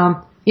 And,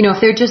 you know, if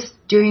they're just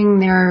doing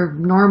their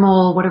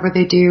normal, whatever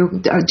they do,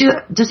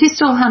 does he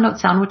still hand out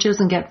sandwiches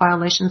and get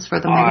violations for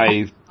the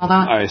medical? All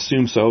that? I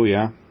assume so,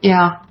 yeah.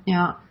 Yeah,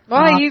 yeah.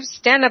 Well, you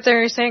stand up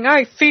there and saying,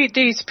 I feed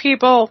these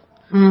people.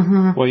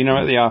 Mm-hmm. Well, you know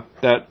what, yeah,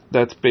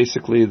 that's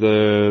basically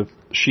the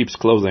sheep's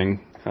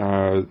clothing.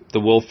 The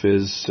wolf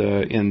is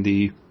in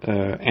the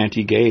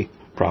anti-gay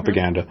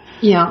propaganda.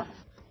 Yeah.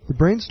 The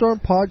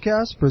Brainstorm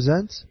Podcast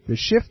presents The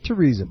Shift to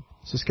Reason,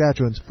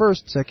 Saskatchewan's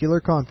first secular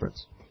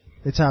conference.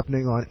 It's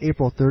happening on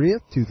April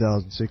 30th,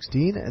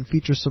 2016, and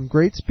features some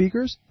great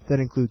speakers that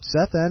include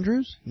Seth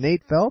Andrews,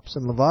 Nate Phelps,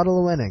 and Levada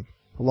Lewenning,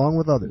 along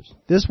with others.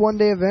 This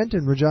one-day event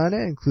in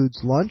Regina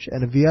includes lunch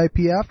and a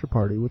VIP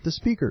after-party with the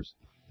speakers.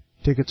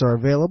 Tickets are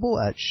available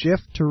at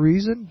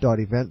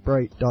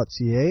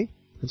shifttoreason.eventbrite.ca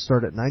and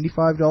start at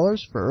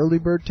 $95 for early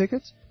bird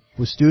tickets,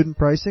 with student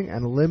pricing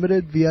and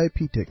limited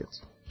VIP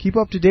tickets. Keep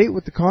up to date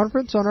with the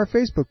conference on our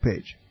Facebook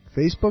page,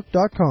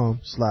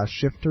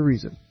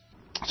 facebook.com/shifttoreason.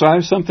 So I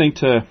have something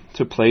to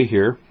play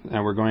here,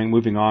 and we're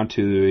moving on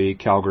to the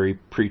Calgary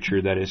preacher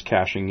that is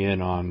cashing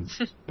in on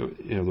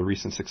the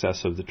recent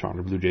success of the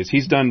Toronto Blue Jays.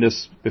 He's done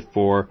this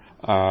before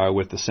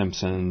with The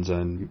Simpsons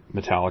and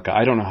Metallica.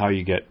 I don't know how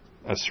you get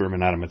a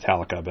sermon out of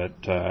Metallica, but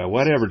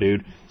whatever,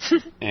 dude.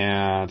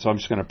 And so I'm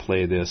just going to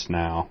play this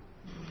now.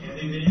 And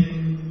they've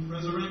been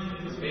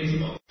resurrected as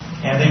baseball.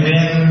 And they've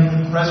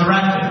been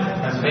resurrected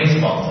as a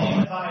baseball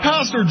team.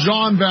 Pastor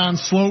John Van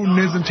Sloten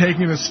isn't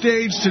taking the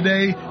stage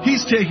today.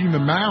 He's taking the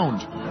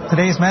mound.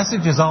 Today's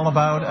message is all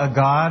about a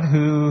God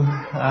who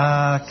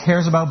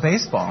cares about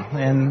baseball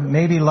and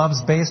maybe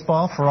loves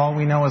baseball for all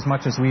we know as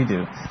much as we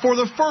do. For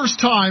the first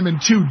time in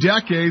 2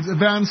 decades,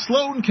 Van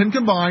Sloten can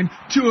combine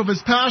 2 of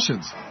his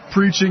passions,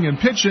 preaching and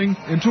pitching,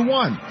 into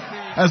one.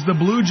 As the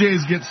Blue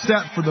Jays get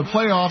set for the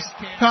playoffs,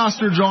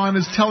 Pastor John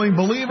is telling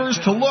believers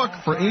to look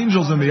for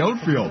angels in the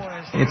outfield.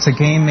 It's a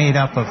game made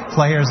up of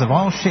players of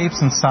all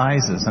shapes and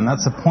sizes, and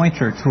that's a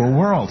pointer to a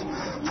world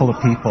full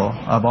of people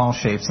of all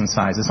shapes and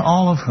sizes,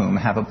 all of whom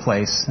have a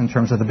place in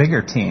terms of the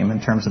bigger team, in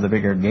terms of the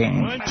bigger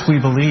game. We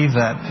believe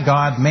that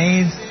God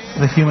made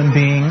the human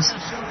beings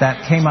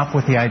that came up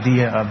with the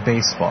idea of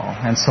baseball.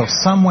 And so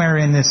somewhere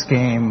in this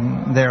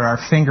game, there are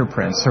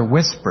fingerprints or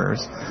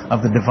whispers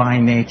of the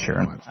divine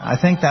nature. I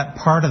think that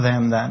part of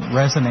them that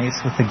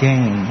resonates with the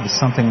game is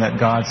something that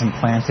God's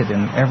implanted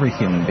in every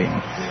human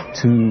being.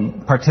 To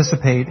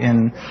participate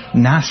in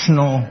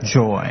national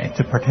joy,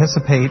 to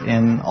participate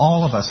in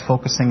all of us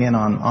focusing in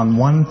on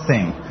one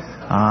thing,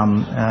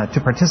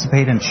 to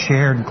participate in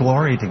shared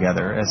glory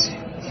together as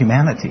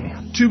humanity.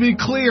 To be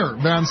clear,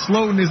 Van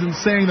Sloten isn't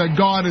saying that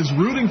God is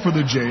rooting for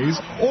the Jays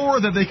or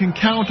that they can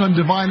count on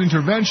divine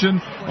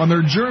intervention on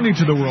their journey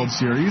to the World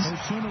Series,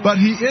 but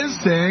he is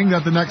saying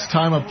that the next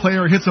time a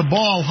player hits a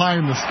ball high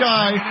in the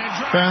sky,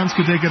 fans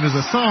could take it as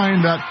a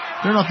sign that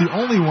they're not the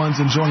only ones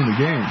enjoying the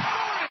game.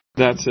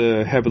 That's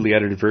a heavily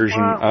edited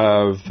version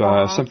of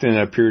something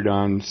that appeared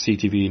on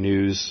CTV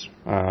News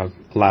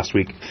last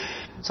week.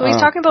 So he's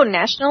talking about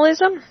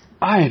nationalism?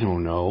 I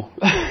don't know.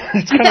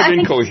 It's kind of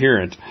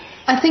incoherent.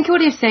 I think what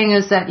he's saying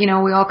is that, we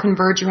all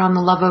converge around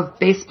the love of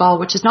baseball,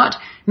 which is not,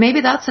 maybe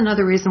that's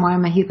another reason why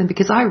I'm a heathen,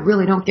 because I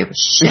really don't give a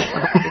shit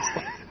about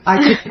baseball. I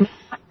could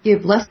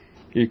give less.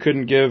 You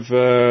couldn't give 2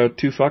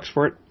 fucks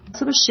for it?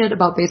 Less of a shit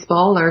about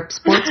baseball or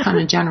sports kind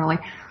of generally.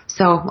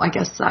 So I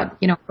guess,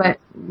 but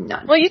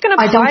well, you can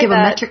apply I don't give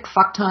that. a metric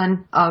fuck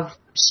ton of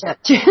shit.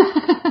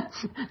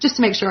 Just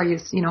to make sure I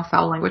use,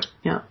 foul language.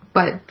 Yeah.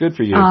 But good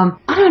for you. I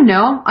don't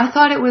know. I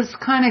thought it was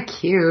kind of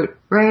cute,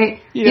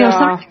 right? Yeah.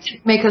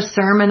 Somebody make a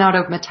sermon out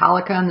of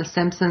Metallica and The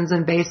Simpsons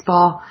and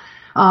baseball.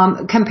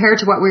 Compared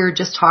to what we were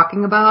just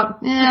talking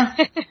about,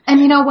 And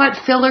you know what?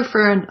 Filler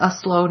for a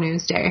slow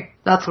news day.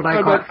 That's what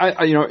I got. But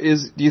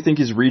do you think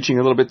he's reaching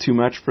a little bit too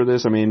much for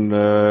this? I mean,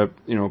 the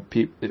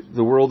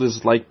world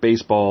is like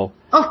baseball.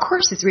 Of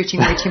course he's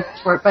reaching way too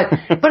much for it.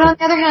 But on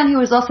the other hand, he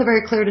was also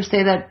very clear to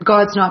say that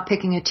God's not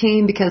picking a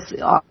team because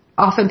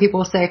often people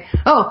will say,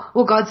 oh,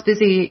 well, God's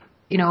busy,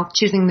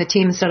 choosing the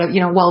team instead of,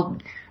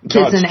 kids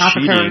God's in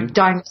Africa cheating. are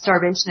dying of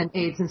starvation and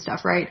AIDS and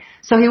stuff, right?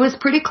 So he was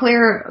pretty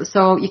clear.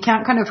 So you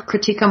can't kind of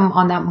critique him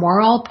on that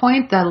moral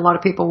point that a lot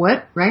of people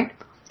would, right?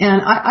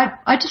 And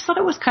I just thought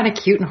it was kind of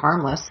cute and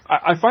harmless.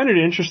 I find it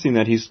interesting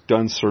that he's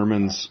done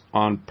sermons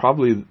on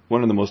probably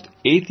one of the most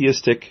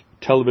atheistic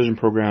television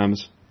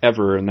programs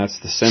ever, and that's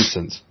The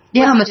Simpsons.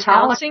 Yeah, was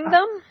he Metallica. denouncing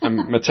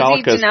them?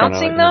 Metallica's Was he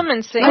denouncing them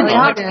and saying,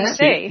 what did he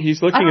say?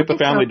 He's looking at the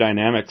family so.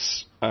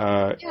 dynamics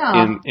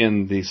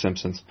in The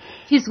Simpsons.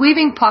 He's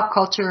weaving pop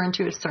culture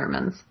into his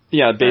sermons.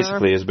 Yeah,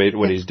 basically is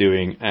what he's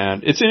doing.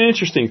 And it's an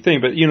interesting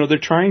thing, but, they're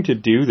trying to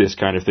do this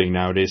kind of thing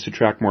nowadays to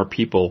attract more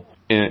people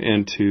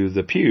into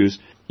the pews.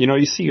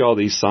 You see all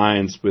these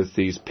signs with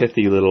these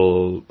pithy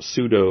little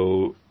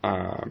pseudo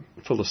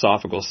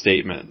philosophical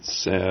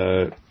statements,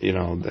 that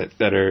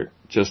are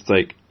just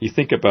like, you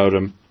think about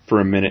them for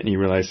a minute and you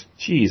realize,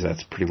 geez,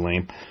 that's pretty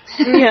lame.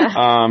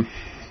 Yeah.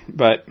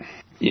 But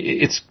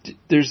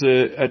there's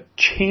a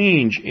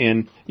change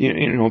in,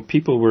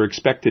 people were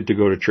expected to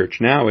go to church.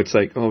 Now it's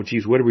like, oh,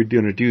 geez, what are we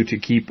going to do to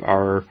keep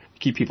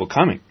people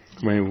coming?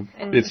 I mean,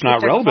 it's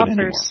not relevant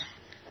anymore.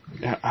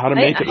 How to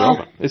make it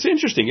relevant. It's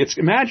interesting. It's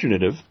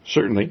imaginative,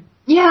 certainly.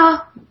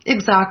 Yeah,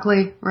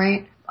 exactly,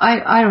 right?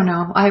 I don't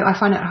know. I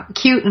find it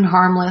cute and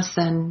harmless,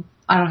 and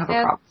I don't have a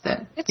problem with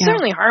it. It's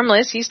certainly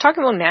harmless. He's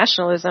talking about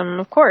nationalism,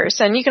 of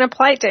course, and you can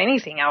apply it to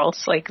anything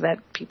else like that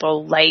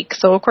people like.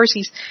 So, of course,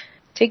 he's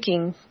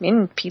taking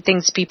in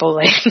things people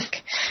like.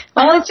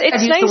 Well, it's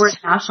nice. Use the word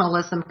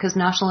nationalism because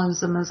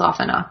nationalism is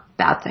often a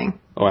bad thing.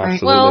 Oh,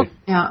 absolutely. Well,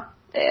 yeah.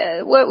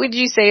 What would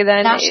you say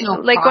then?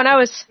 National like when I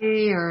was,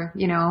 or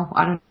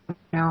I don't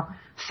know,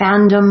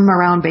 fandom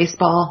around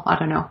baseball. I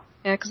don't know.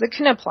 Yeah, because it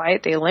can apply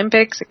at the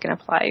Olympics. It can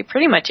apply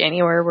pretty much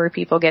anywhere where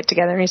people get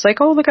together. And he's like,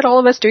 "Oh, look at all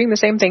of us doing the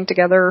same thing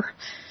together."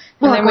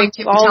 Well, and then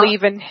we all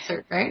leave and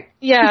right?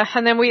 Yeah,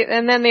 and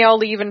then they all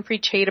leave and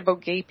preach hate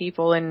about gay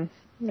people and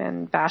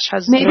bash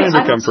husbands. Maybe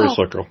I come for a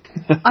circle.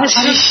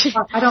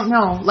 I don't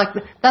know. Like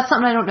that's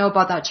something I don't know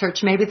about that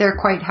church. Maybe they're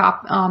quite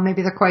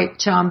maybe they're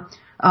quite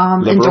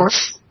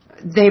endorsed.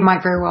 They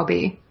might very well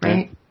be,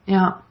 right?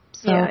 Yeah.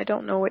 So. Yeah, I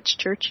don't know which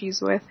church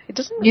he's with. It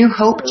doesn't. New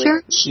Hope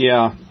Church?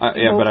 Yeah,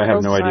 but I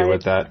have no idea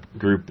what that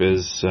group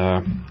is.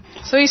 So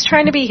he's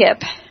trying to be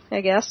hip,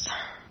 I guess.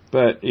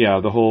 But yeah,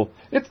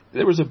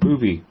 there was a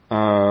movie.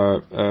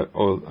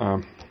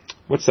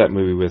 What's that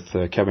movie with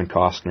Kevin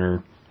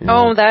Costner?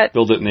 That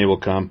Build It and They Will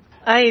Come.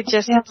 I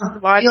just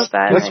watched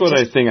that. That's what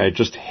I think I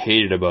just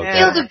hated about that.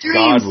 Field of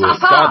Dreams.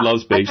 God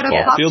loves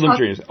baseball. Field of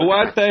Dreams.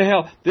 What the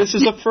hell? This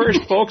is the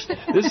first, folks.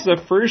 This is the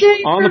first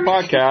on the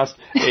podcast,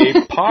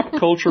 a pop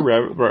culture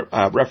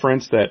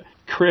reference that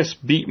Chris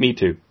beat me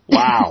to.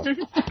 Wow.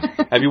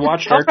 Have you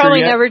watched Archer yet? I'll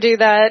probably never do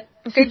that.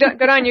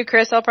 Good on you,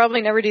 Chris. I'll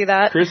probably never do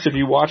that. Chris, have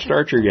you watched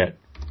Archer yet?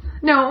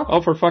 No.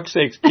 Oh, for fuck's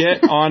sakes.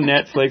 Get on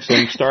Netflix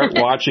and start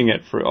watching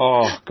it.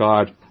 Oh,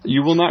 God.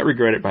 You will not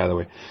regret it, by the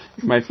way.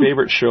 My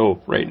favorite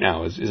show right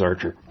now is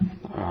Archer.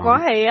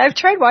 Why? I've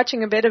tried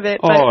watching a bit of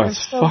it. But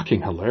it's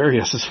fucking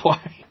hilarious is why.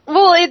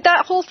 Well,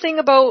 that whole thing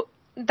about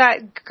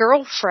that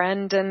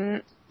girlfriend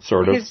and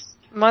sort of. His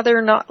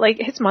mother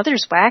his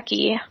mother's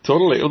wacky.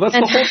 Totally. Well, that's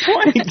the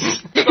whole point.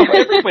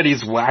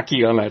 Everybody's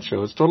wacky on that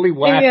show. It's totally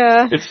wacky.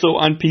 Yeah. It's so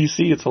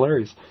un-PC. It's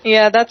hilarious.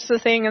 Yeah, that's the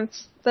thing.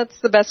 That's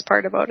the best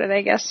part about it,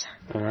 I guess.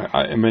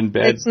 I'm in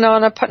bed. It's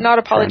not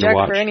apologetic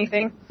for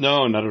anything.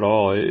 No, not at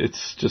all.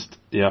 It's just,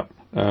 yeah.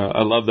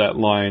 I love that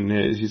line.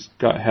 He's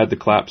had the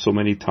clap so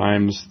many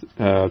times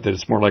that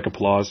it's more like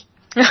applause.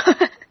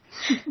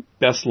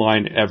 Best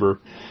line ever.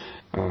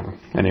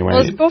 Anyway.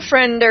 Well, his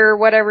girlfriend or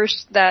whatever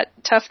that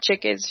tough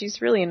chick is,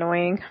 she's really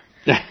annoying.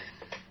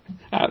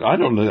 I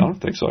don't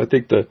think so. I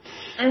think the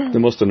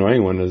most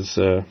annoying one is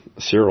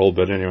Cyril,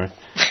 but anyway.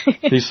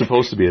 He's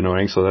supposed to be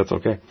annoying, so that's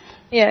okay.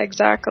 Yeah,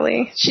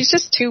 exactly. She's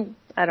just too,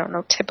 I don't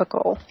know,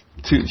 typical.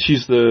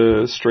 She's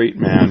the straight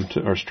man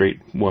or straight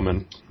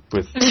woman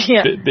with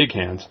big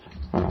hands.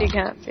 Big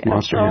hands, yeah.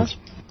 Monster hands.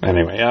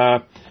 Anyway,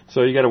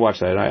 so you got to watch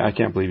that. I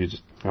can't believe you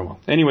just... Oh, well.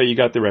 Anyway, you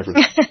got the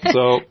reference.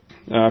 So,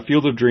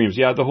 Field of Dreams.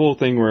 Yeah, the whole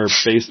thing where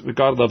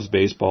God loves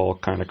baseball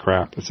kind of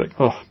crap. It's like,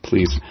 oh,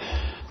 please.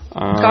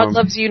 God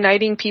loves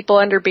uniting people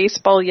under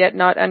baseball, yet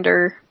not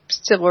under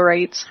civil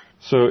rights.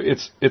 So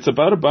it's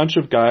about a bunch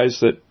of guys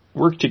that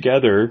work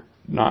together,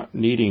 not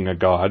needing a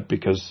God,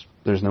 because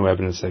there's no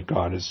evidence that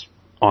God is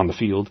on the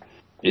field.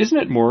 Isn't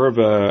it more of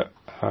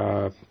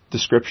a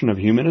description of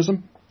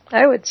humanism?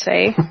 I would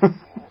say.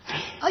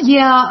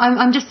 Yeah,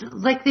 I'm just,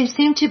 like, they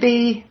seem to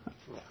be...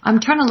 I'm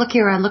trying to look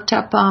here. I looked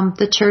up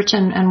the church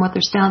and what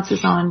their stance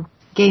is on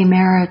gay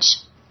marriage.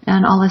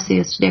 And all I see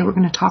is today we're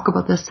going to talk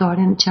about this, so I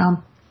didn't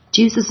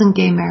Jesus and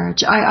gay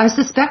marriage. I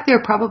suspect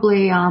they're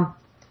probably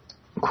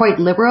quite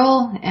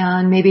liberal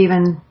and maybe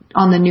even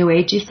on the new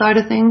agey side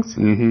of things.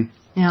 Mm-hmm.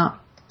 Yeah.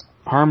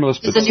 Harmless,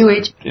 but the new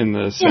age. In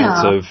the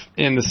sense of,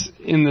 in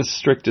the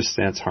strictest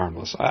sense,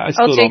 harmless.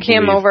 I'll take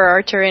him over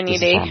Archer any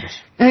day.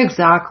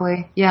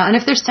 Exactly. Yeah, and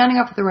if they're standing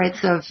up for the rights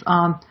of,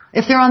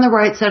 if they're on the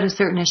right side of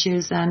certain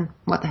issues, then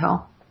what the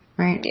hell,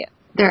 right? Yeah.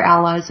 They're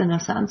allies in a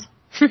sense.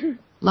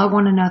 Love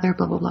one another,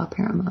 blah, blah, blah,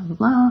 parent, blah, blah,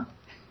 blah.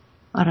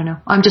 I don't know.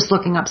 I'm just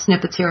looking up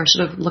snippets here. I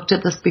should have looked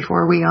at this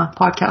before we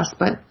podcast,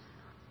 but...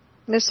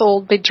 This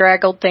old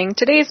bedraggled thing.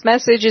 Today's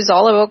message is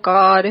all about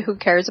God who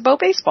cares about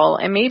baseball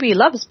and maybe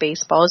loves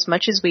baseball as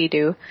much as we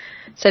do,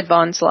 said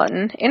Von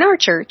Slotin. In our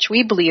church,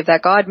 we believe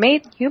that God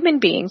made human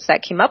beings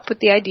that came up with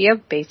the idea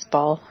of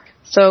baseball.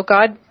 So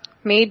God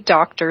made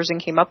doctors and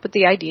came up with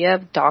the idea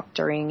of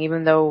doctoring,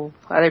 even though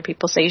other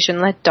people say you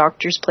shouldn't let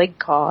doctors play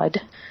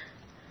God.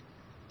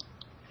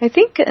 I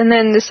think, and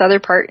then this other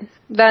part,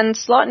 Van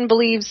Slotin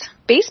believes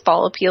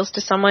baseball appeals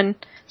to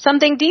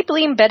something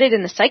deeply embedded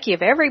in the psyche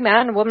of every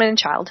man, woman, and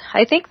child.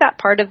 I think that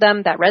part of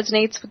them that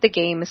resonates with the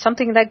game is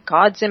something that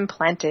God's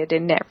implanted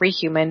in every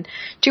human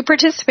to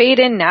participate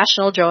in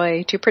national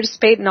joy, to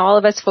participate in all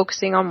of us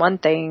focusing on one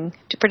thing,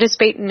 to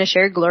participate in a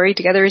shared glory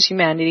together as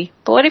humanity.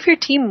 But what if your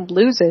team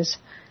loses?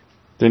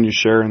 Then you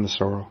share in the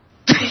sorrow.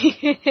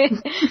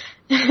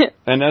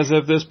 And as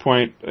of this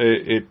point,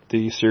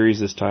 the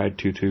series is tied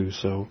 2-2,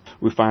 so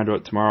we find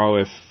out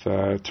tomorrow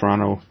if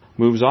Toronto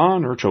moves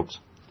on or chokes.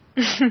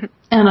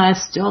 And I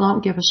still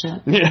don't give a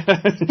shit.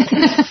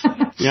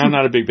 Yeah, I'm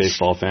not a big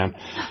baseball fan.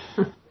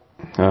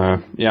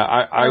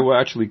 I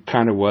actually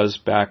kind of was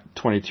back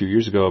 22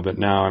 years ago, but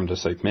now I'm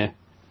just like, meh.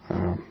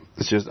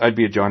 It's just, I'd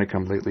be a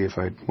Johnny-come-lately if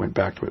I went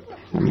back to it.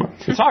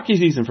 It's hockey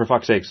season, for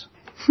fuck's sakes.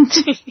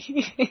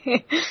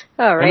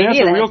 All right, it's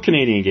a real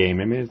Canadian game.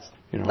 I mean, it's,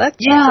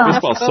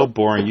 baseball's so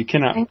boring. You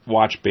cannot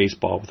watch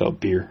baseball without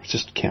beer. It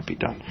just can't be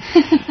done.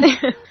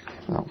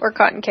 Or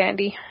cotton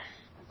candy.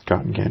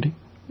 Cotton candy?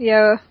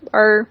 Yeah,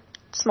 our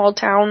small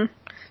town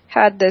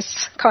had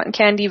this cotton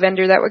candy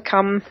vendor that would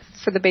come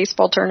for the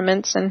baseball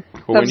tournaments, and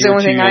that was the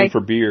only thing I...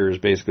 for beer is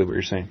basically what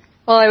you're saying.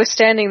 Well, I was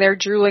standing there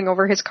drooling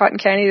over his cotton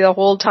candy the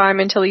whole time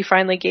until he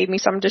finally gave me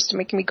some just to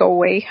make me go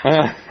away.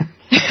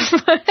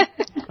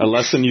 A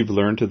lesson you've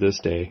learned to this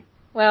day.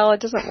 Well,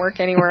 it doesn't work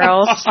anywhere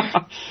else.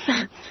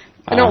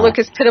 I don't look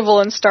as pitiful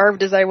and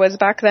starved as I was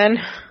back then.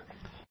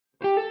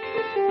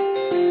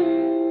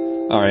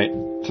 All right.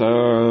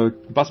 So,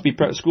 Busby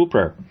school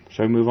prayer.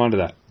 Shall we move on to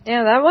that?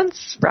 Yeah, that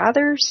one's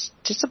rather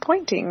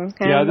disappointing.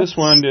 Yeah, this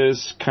one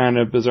is kind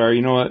of bizarre.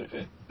 You know what?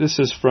 This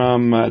is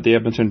from the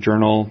Edmonton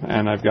Journal,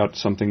 and I've got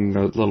something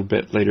a little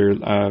bit later.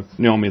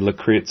 Naomi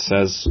Lakritz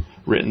has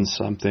written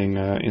something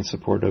in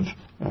support of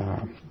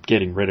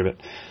getting rid of it.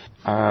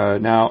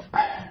 Now,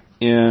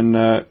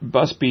 in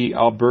Busby,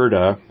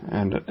 Alberta,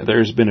 and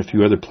there's been a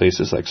few other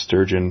places like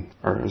Sturgeon,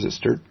 or is it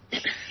Sturgeon?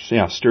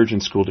 Yeah,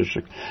 Sturgeon School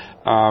District.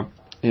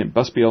 In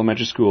Busby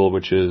Elementary School,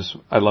 which is,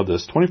 I love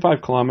this,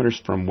 25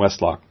 kilometers from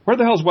Westlock. Where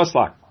the hell's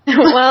Westlock?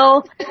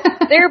 Well,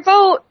 they're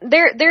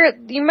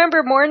you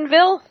remember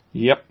Morinville?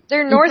 Yep.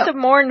 They're north of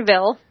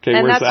Morinville. Okay,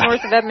 and where's that's that?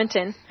 north of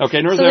Edmonton.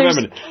 Okay, north of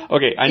Edmonton.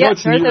 Okay, I know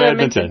it's New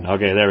Edmonton.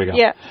 Okay, there we go.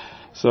 Yeah.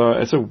 So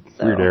it's a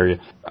weird area.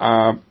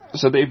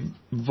 So they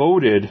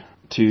voted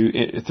to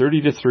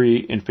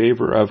 30-3 in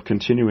favor of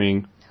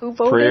continuing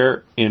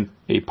prayer in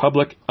a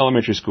public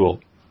elementary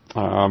school.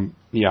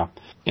 Yeah.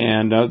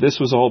 And this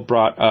was all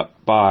brought up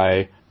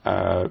by,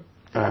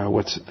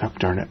 what's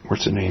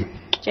the name?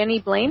 Jenny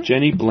Blaine?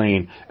 Jenny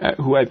Blaine,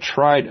 who I've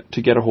tried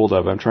to get a hold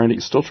of. I'm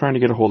still trying to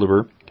get a hold of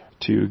her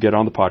to get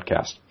on the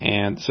podcast.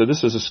 And so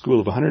this is a school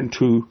of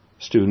 102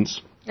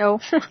 students. Oh.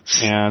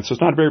 And so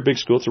it's not a very big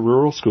school. It's a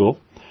rural school.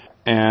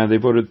 And they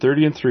voted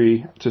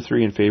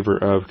 30-3 in favor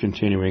of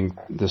continuing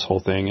this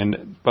whole thing.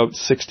 And about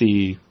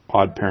 60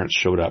 odd parents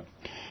showed up.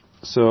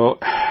 So,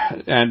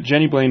 and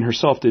Jenny Blaine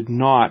herself did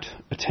not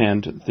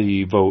attend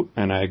the vote,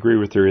 and I agree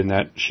with her in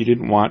that she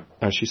didn't want,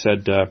 she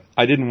said,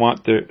 I didn't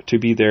want to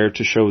be there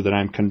to show that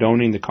I'm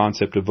condoning the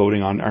concept of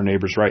voting on our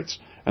neighbors' rights.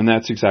 And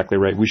that's exactly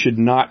right. We should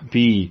not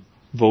be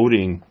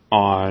voting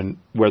on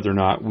whether or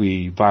not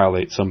we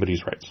violate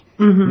somebody's rights.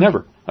 Mm-hmm.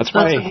 Never. That's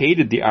why I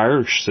hated the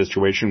Irish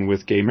situation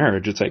with gay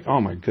marriage. It's like,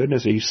 oh my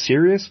goodness, are you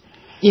serious?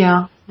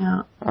 Yeah.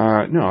 No,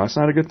 that's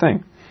not a good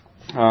thing.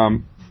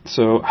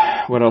 So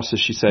what else has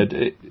she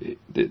said?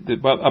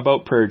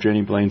 About prayer,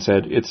 Jenny Blaine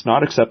said, it's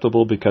not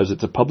acceptable because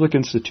it's a public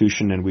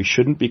institution and we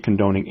shouldn't be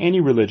condoning any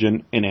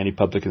religion in any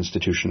public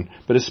institution,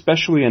 but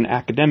especially an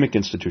academic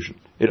institution.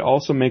 It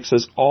also makes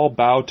us all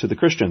bow to the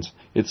Christians.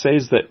 It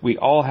says that we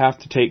all have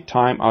to take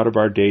time out of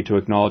our day to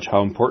acknowledge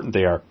how important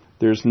they are.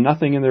 There's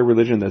nothing in their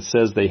religion that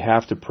says they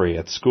have to pray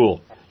at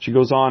school. She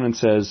goes on and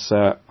says,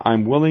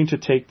 I'm willing to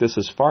take this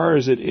as far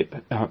as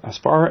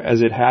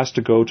it has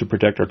to go to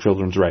protect our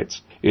children's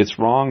rights. It's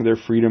wrong their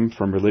freedom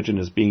from religion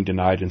is being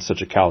denied in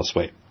such a callous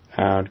way.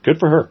 Good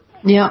for her.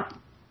 Yeah.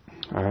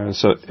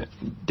 So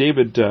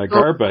David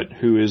Garbutt,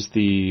 who is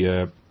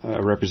the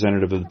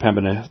representative of the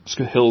Pembina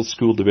Hills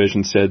School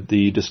Division, said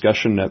the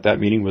discussion at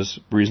that meeting was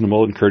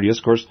reasonable and courteous.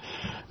 Of course,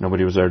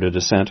 nobody was there to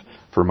dissent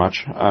for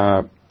much.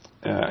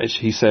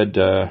 He said...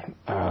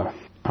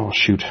 oh,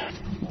 shoot.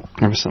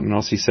 There was something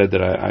else he said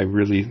that I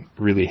really,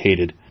 really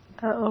hated.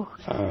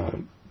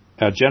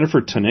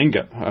 Jennifer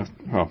Tuininga,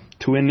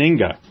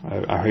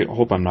 I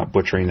hope I'm not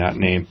butchering that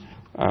name,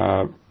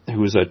 who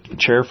was a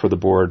chair for the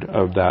board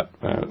of that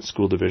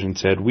school division,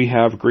 said, we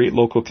have great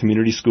local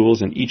community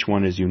schools and each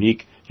one is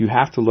unique. You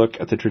have to look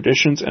at the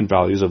traditions and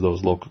values of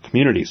those local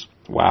communities.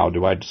 Wow,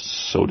 do I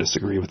so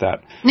disagree with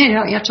that? No,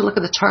 you have to look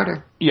at the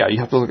charter. Yeah, you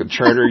have to look at the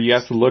charter. You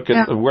have to look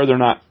at whether or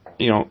not,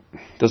 it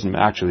doesn't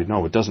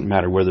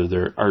matter whether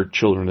there are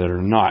children that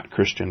are not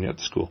Christian at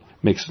the school.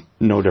 Makes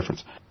no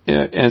difference.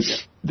 And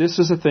this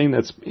is a thing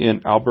that's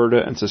in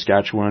Alberta and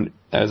Saskatchewan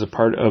as a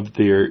part of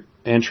their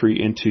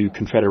entry into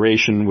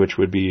Confederation, which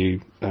would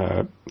be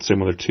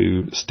similar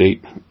to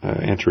state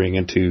entering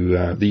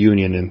into the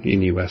Union in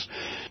the U.S.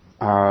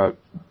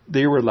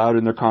 They were allowed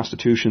in their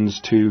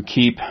constitutions to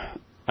keep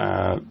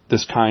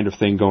this kind of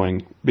thing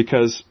going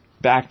because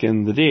back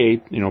in the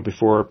day,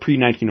 before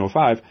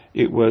pre-1905,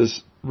 it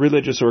was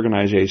religious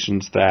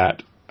organizations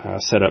that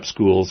set up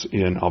schools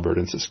in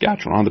Alberta and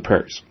Saskatchewan on the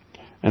prairies.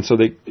 And so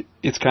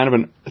it's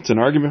an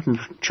argument from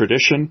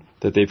tradition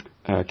that they've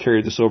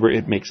carried this over.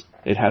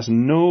 It has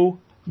no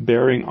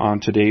bearing on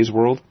today's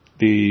world.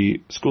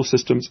 The school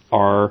systems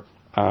are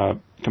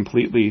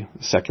completely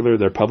secular.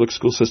 They're public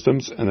school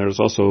systems, and there's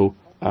also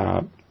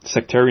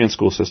sectarian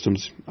school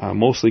systems,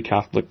 mostly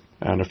Catholic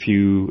and a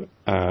few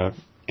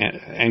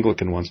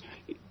Anglican ones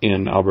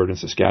in Alberta and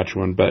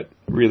Saskatchewan, but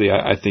really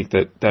I think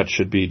that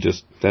should be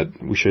just that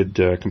we should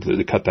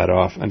completely cut that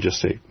off and just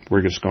say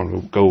we're just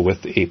going to go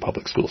with a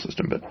public school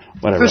system, but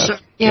whatever. For sure.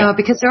 Yeah,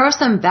 because there are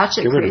some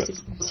batshit crazy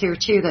schools here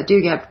too that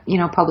do get,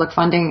 public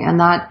funding, and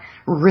that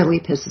really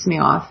pisses me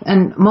off.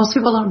 And most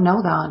people don't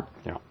know that.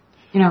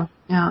 Yeah.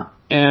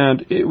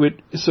 And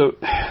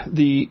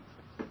the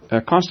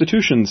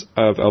constitutions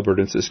of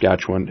Alberta and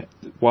Saskatchewan,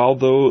 while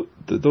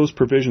those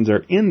provisions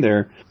are in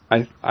there,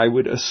 I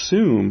would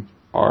assume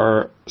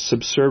are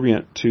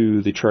subservient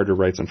to the Charter of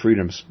Rights and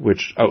Freedoms,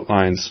 which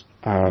outlines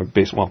our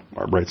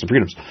rights and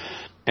freedoms.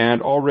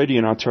 And already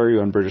in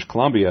Ontario and British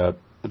Columbia,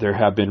 there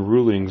have been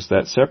rulings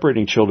that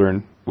separating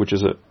children, which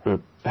is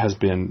has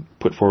been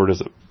put forward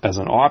as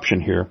an option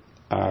here,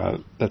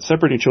 that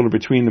separating children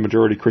between the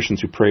majority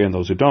Christians who pray and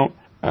those who don't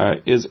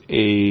is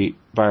a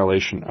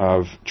violation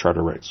of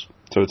Charter rights.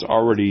 So it's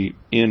already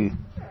in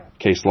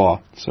case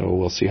law. So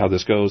we'll see how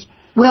this goes.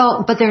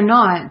 Well, but they're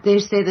not. They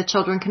say the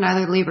children can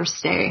either leave or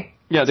stay.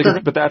 Yeah,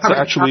 but that's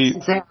actually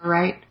there,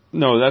 right?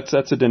 No, that's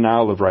a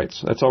denial of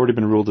rights. That's already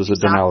been ruled as a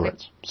denial of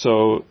rights.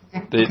 So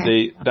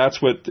that's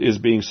what is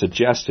being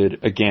suggested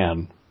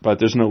again, but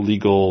there's no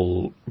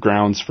legal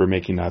grounds for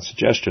making that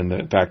suggestion.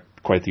 In fact,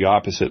 quite the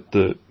opposite.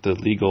 The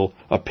legal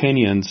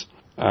opinions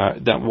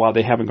that while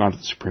they haven't gone to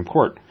the Supreme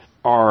Court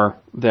are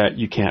that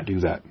you can't do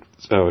that.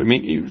 So I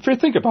mean, if you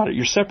think about it,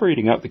 you're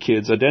separating out the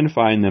kids,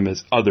 identifying them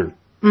as other.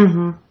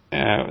 Mm-hmm.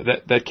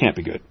 That can't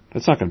be good.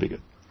 That's not going to be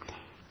good.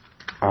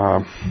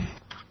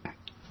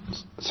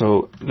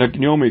 So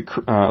Naomi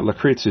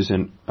Lakritz, who's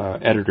an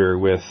editor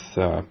with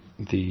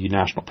the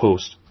National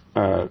Post,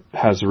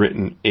 has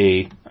written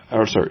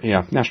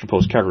National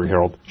Post, Calgary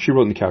Herald. She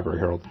wrote in the Calgary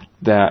Herald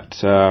that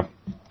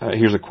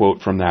here's a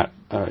quote from that,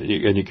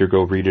 and you could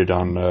go read it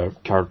on the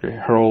Calgary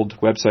Herald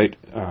website.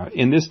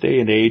 In this day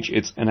and age,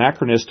 it's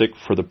anachronistic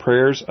for the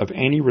prayers of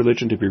any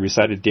religion to be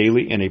recited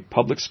daily in a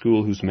public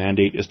school whose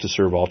mandate is to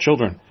serve all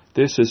children.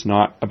 This is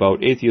not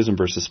about atheism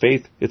versus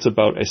faith. It's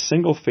about a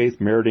single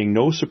faith meriting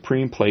no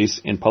supreme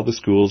place in public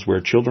schools where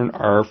children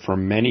are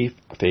from many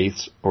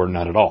faiths or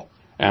none at all.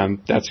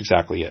 And that's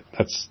exactly it.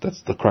 That's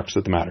the crux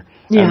of the matter.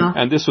 Yeah.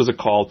 And this was a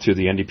call to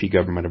the NDP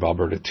government of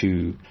Alberta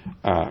to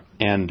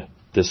end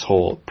this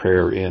whole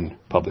prayer in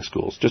public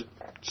schools. Just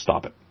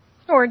stop it.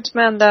 Or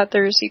demand that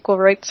there's equal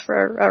rights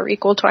for or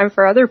equal time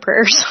for other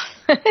prayers.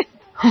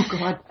 Oh,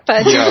 God.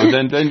 But Yeah,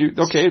 then you,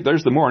 okay,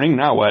 there's the morning,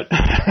 now what?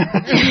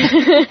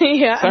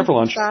 yeah, Time for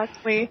lunch.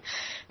 Exactly.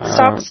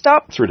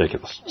 Stop. It's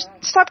ridiculous.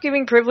 Stop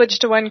giving privilege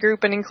to one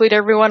group and include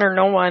everyone or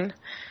no one.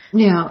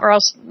 Yeah. Or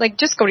else, like,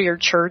 just go to your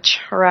church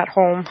or at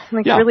home.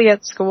 Like, Yeah. really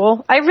at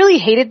school. I really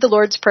hated the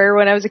Lord's Prayer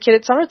when I was a kid.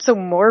 It sounded so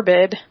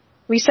morbid.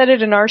 We said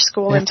it in our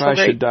school If until I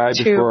should grade die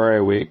 2. before I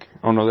wake.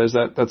 Oh no,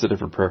 that's a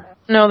different prayer.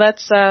 No,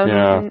 that's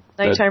Yeah,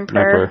 nighttime that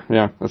prayer.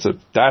 Yeah,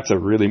 that's a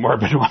really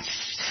morbid one.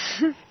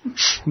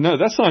 No,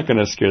 that's not going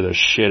to scare the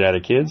shit out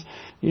of kids.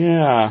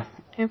 Yeah.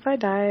 If I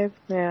die,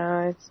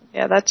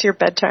 that's your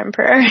bedtime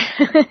prayer.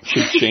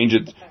 Should change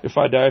it. If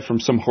I die from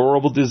some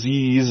horrible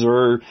disease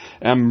or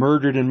am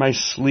murdered in my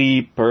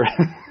sleep or...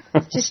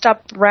 Just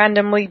stop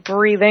randomly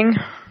breathing.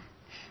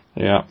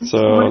 Yeah,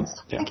 so...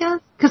 Yeah. Again?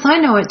 Because I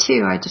know it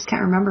too, I just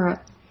can't remember it.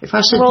 If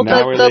I should... Well,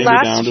 Now I the lay me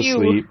last down to few...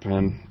 sleep,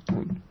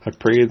 and I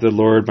pray the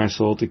Lord my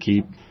soul to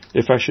keep.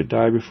 If I should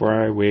die before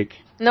I wake,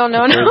 No.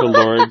 I pray the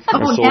Lord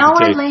my soul now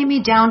to I take. lay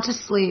me down to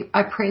sleep.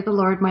 I pray the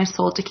Lord my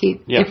soul to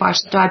keep. Yeah. If I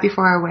should die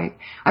before I wake,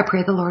 I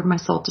pray the Lord my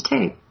soul to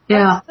take.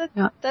 Yeah.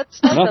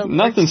 That's not the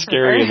Nothing Lord's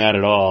scary Prayer. in that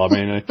at all. I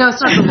mean, No,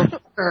 it's not the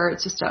Lord's Prayer.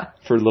 It's just a...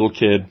 for a little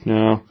kid,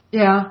 no.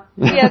 Yeah.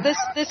 Yeah,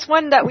 this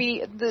one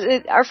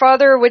that our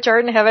Father which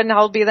art in heaven,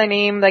 hallowed be thy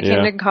name, thy Yeah.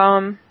 kingdom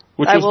come.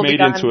 Which thy was will be made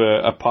done. into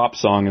a pop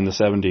song in the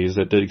 70s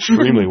that did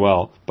extremely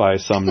well by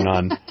some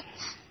nun.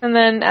 And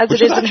then as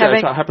Which it is in actually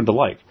heaven. I happen to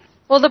like.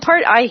 Well, the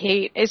part I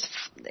hate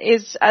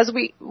is as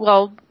we,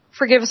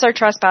 forgive us our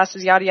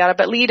trespasses, yada yada,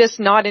 but lead us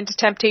not into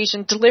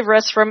temptation, deliver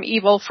us from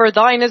evil, for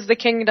thine is the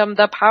kingdom,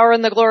 the power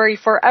and the glory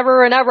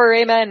forever and ever,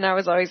 amen. And I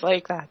was always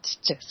like, that's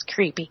just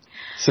creepy.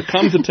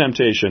 Succumb to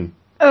temptation.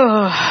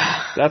 Oh.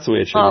 That's the way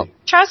it should Well, be.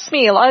 trust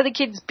me, a lot of the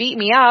kids beat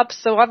me up,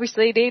 so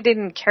obviously they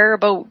didn't care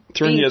about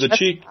Turn being the other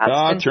cheek.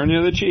 trespassed and- Turn the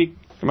other cheek.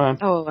 Come on.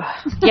 Oh,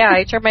 yeah,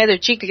 I turned my other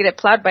cheek to get it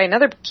plowed by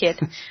another kid.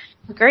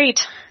 Great.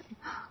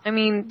 I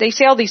mean, they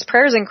say all these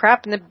prayers and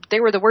crap, and they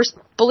were the worst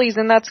bullies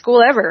in that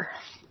school ever.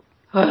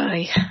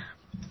 Oy.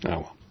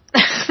 Oh.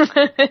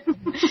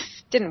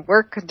 Didn't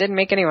work. Didn't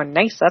make anyone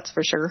nice, that's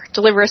for sure.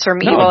 Deliver us from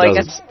No, evil, it I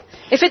doesn't.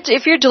 guess.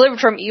 If you're delivered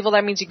from evil,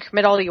 that means you can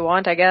commit all you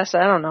want, I guess.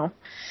 I don't know.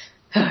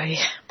 Oy.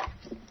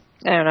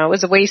 I don't know. It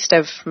was a waste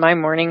of my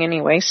morning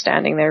anyway,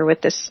 standing there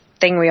with this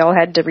thing we all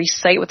had to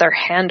recite with our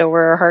hand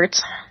over our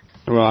hearts.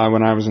 Well,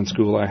 when I was in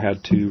school, I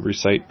had to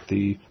recite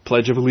the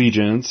Pledge of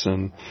Allegiance,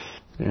 and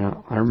yeah,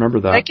 I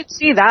remember that. I could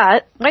see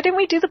that. Why didn't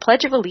we do the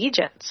Pledge of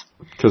Allegiance?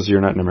 Because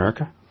you're not in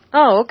America?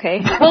 Oh, okay.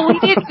 Well, we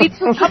did.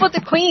 How about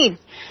the Queen?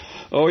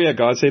 Oh, yeah,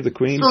 God Save the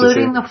Queen.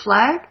 Saluting the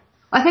flag?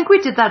 I think we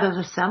did that at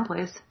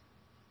assemblies.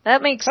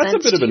 That makes That's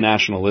sense. a bit of a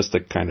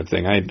nationalistic kind of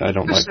thing. I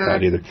don't like sure.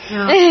 that either.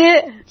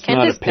 Yeah.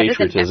 not a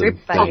patriotism.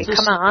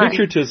 Come on.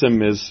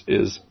 Patriotism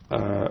is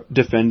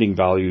defending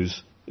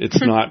values. It's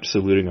not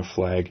saluting a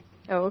flag.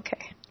 Oh, okay.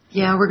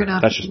 Yeah, we're gonna...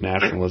 That's just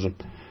nationalism.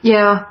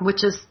 Yeah,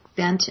 which is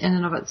bent in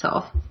and of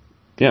itself.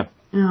 Yeah.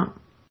 Yeah.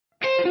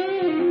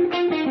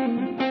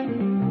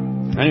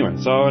 Anyway,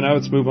 so now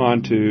let's move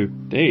on to,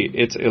 hey,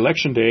 it's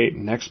election day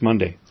next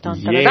Monday.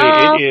 Dun, dun, Yay, dun,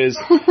 dun. it is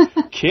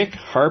Kick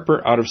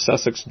Harper Out of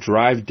Sussex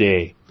Drive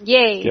Day.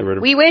 Yay. Get rid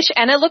of- We wish,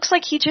 and it looks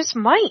like he just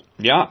might.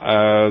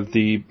 Yeah,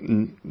 the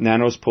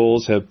Nanos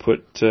polls have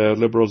put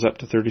Liberals up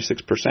to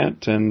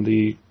 36% and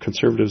the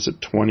Conservatives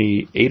at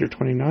 28 or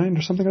 29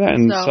 or something like that.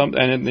 And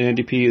and the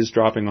NDP is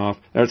dropping off.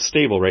 It's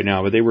stable right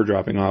now, but they were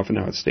dropping off and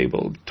now it's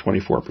stable,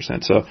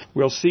 24%. So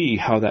we'll see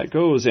how that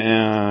goes.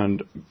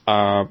 And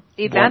The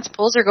advanced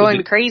polls are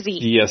going crazy.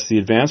 Yes, the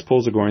advanced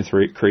polls are going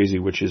crazy,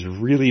 which is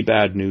really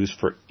bad news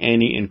for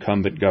any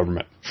incumbent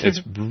government.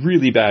 It's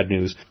really bad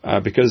news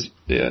because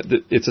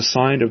it's a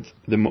sign of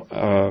the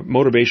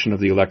motivation of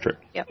the electorate.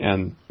 Yep.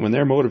 And when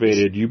they're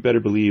motivated, you better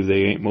believe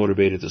they ain't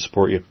motivated to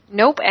support you.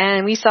 Nope,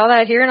 and we saw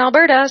that here in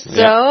Alberta, so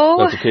Yeah,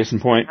 that's a case in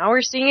point. now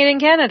we're seeing it in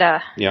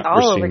Canada. Yeah, all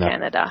we're over seeing that.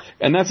 Canada.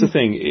 And that's the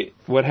thing.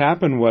 What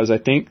happened was I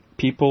think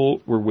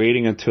people were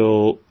waiting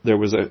until there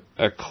was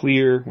a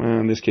clear, well,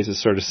 in this case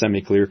it's sort of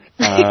semi-clear,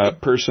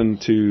 person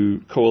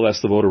to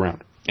coalesce the vote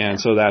around.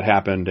 And so that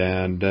happened,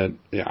 and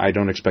I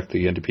don't expect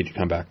the NDP to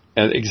come back.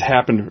 And it's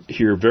happened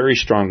here very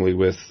strongly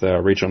with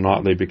Rachel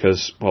Notley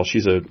because, well,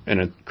 she's an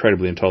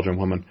incredibly intelligent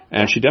woman,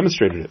 and she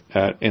demonstrated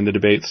it in the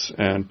debates,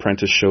 and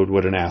Prentice showed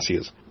what an ass he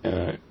is.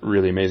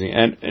 Really amazing.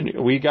 And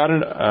we got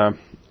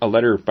a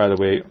letter, by the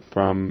way,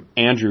 from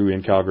Andrew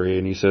in Calgary,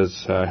 and he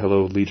says,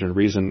 hello, Legion of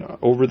Reason.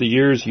 Over the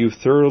years, you've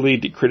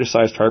thoroughly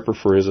criticized Harper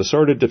for his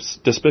assorted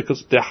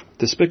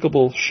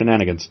despicable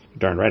shenanigans.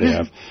 Darn right I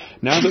have.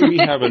 Now that we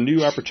have a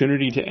new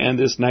opportunity to end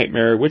this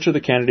nightmare, which of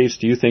the candidates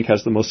do you think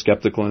has the most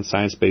skeptical and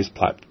science-based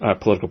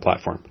political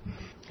platform?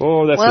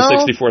 Oh, that's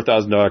the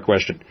 $64,000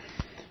 question.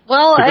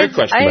 Well, It's a great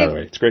question, by the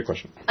way. It's a great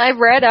question. I've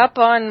read up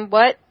on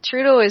what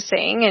Trudeau is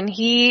saying, and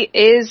he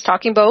is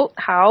talking about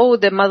how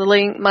the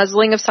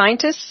muzzling of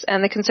scientists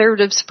and the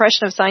conservative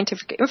suppression of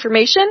scientific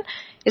information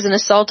is an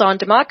assault on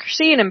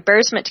democracy, an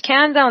embarrassment to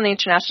Canada on the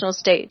international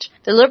stage.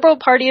 The Liberal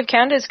Party of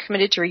Canada is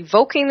committed to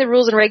revoking the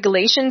rules and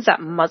regulations that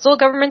muzzle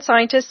government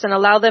scientists and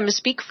allow them to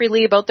speak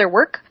freely about their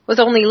work with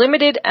only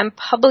limited and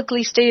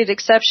publicly stated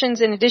exceptions.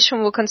 In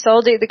addition, will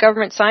consolidate the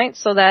government science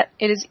so that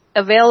it is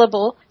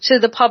available to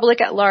the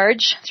public at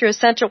large through a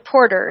central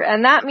portal.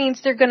 And that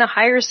means they're going to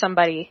hire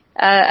somebody.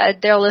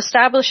 They'll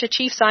establish a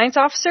chief science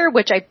officer,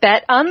 which I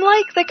bet,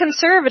 unlike the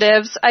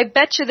Conservatives, I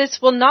bet you this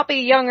will not be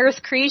a young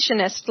Earth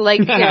creationist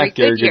like Gary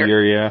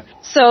Goodyear. Yeah.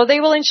 So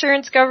they will ensure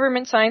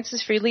government science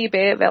is freely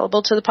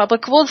available to the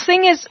public. Well, the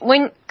thing is,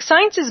 when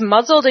science is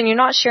muzzled and you're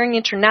not sharing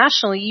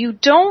internationally, you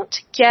don't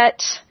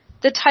get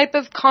the type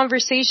of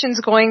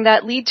conversations going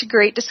that lead to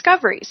great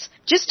discoveries.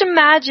 Just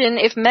imagine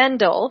if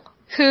Mendel,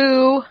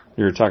 who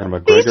you're talking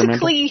about Gregor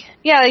Mendel?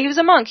 Yeah, he was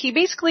a monk. He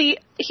basically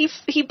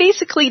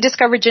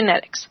discovered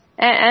genetics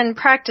and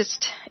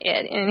practiced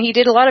it, and he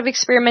did a lot of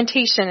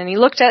experimentation, and he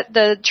looked at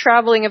the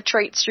traveling of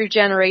traits through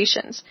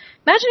generations.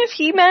 Imagine if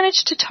he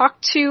managed to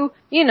talk to,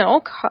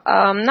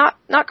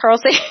 not Carl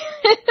Sagan.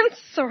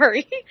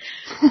 Sorry,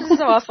 this is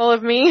awful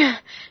of me.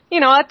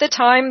 At the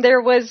time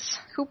there was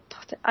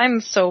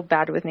I'm so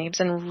bad with names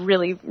and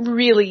really,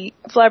 really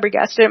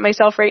flabbergasted at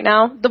myself right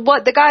now.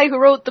 The guy who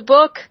wrote the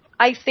book,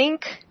 I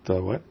think. The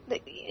what?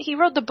 He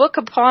wrote the book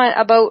about,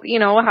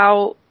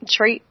 how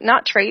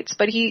not traits,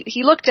 but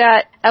he looked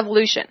at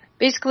evolution.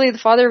 Basically, the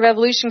father of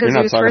evolution, because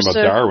he was first to...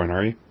 You're not talking about Darwin,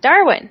 are you?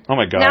 Darwin. Oh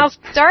my God. Now,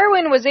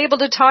 Darwin was able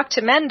to talk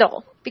to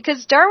Mendel,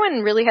 because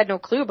Darwin really had no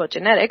clue about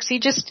genetics. He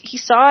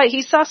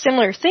saw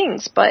similar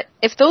things, but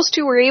if those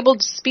two were able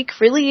to speak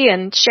freely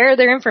and share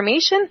their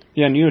information...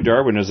 Yeah,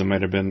 Darwinism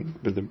might have been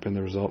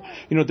the result.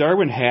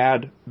 Darwin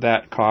had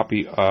that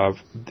copy of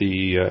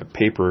the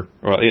paper,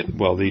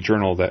 the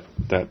journal that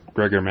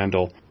Gregor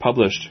Mendel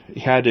published. He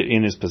had it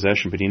in his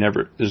possession, but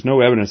there's no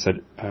evidence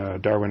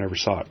that Darwin ever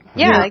saw it.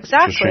 Yeah,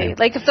 exactly.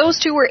 Like, if those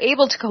two were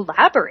able to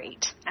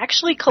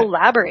actually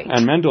collaborate.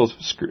 And Mendel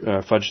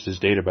fudged his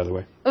data, by the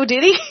way. Oh,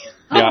 did he?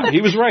 Yeah,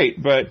 he was right,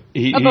 but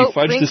he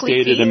fudged his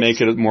data to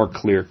make it more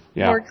clear.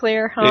 Yeah. More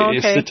clear. Oh,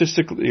 okay.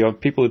 Statistically,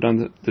 people have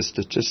done the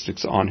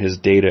statistics on his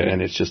data,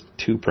 and it's just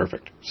too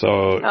perfect.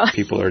 So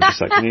people are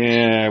just like,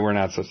 yeah, we're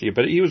not supposed to.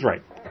 But he was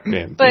right.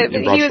 Okay, but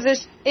he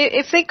was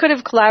if they could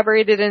have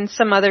collaborated, and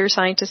some other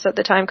scientists at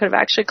the time could have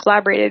actually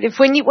collaborated. If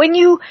when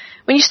you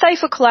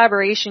stifle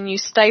collaboration, you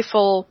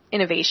stifle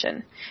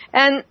innovation.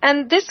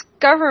 And this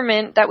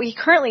government that we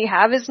currently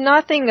have is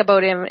nothing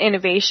about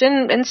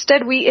innovation.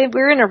 Instead,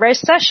 we're in a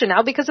recession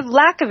now because of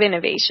lack of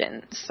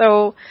innovation.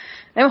 So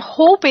I'm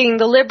hoping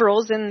the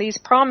Liberals in these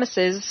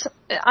promises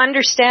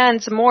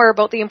understands more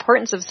about the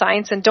importance of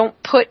science and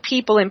don't put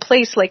people in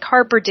place like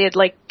Harper did,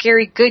 like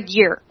Gary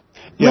Goodyear.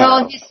 Yeah.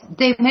 Well,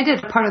 they've made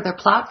it part of their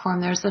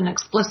platform. There's an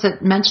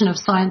explicit mention of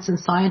science and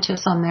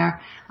scientists on there.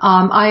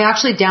 I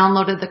actually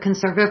downloaded the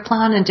Conservative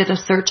plan and did a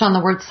search on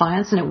the word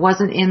science, and it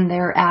wasn't in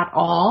there at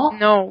all.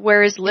 No,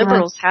 whereas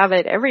Liberals have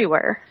it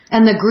everywhere.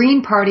 And the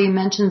Green Party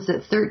mentions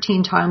it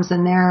 13 times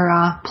in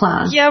their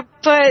plan. Yeah,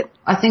 but...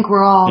 I think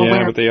we're all aware.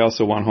 Yeah, but they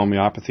also want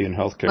homeopathy and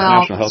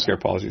national healthcare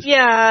policies.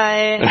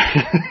 Yeah.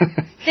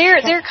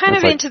 They're kind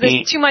of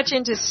too much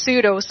into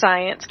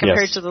pseudoscience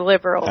compared to the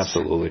Liberals.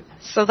 Absolutely.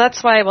 So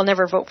that's why I will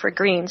never vote for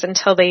Greens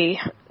until they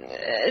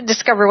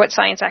discover what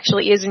science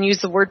actually is and use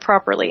the word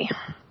properly.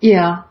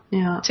 Yeah.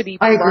 To be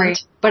I agree.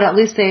 But at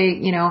least they,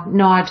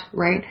 nod,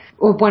 right?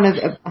 Or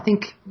I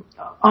think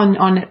on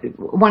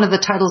one of the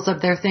titles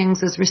of their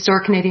things is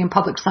Restore Canadian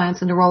Public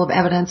Science and the Role of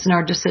Evidence in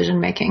Our Decision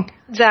Making.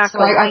 Exactly.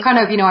 So I kind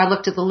of, I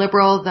looked at the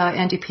Liberal, the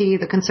NDP,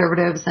 the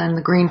Conservatives, and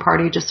the Green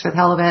Party just for the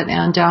hell of it.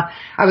 And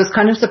I was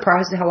kind of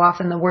surprised at how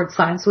often the word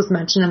science was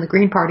mentioned in the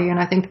Green Party. And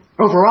I think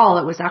overall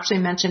it was actually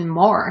mentioned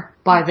more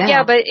by them.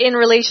 Yeah, but in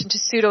relation to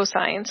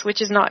pseudoscience,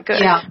 which is not good.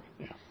 Yeah.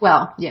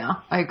 Well, yeah,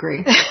 I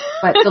agree.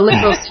 But the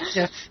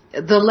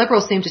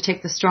Liberals seem to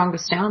take the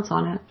strongest stance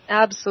on it.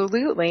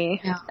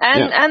 Absolutely. Yeah.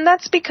 And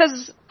that's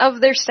because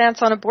of their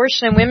stance on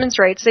abortion and women's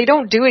rights. They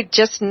don't do it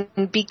just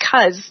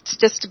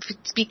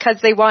because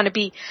they want to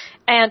be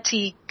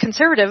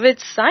anti-conservative.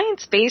 It's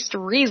science-based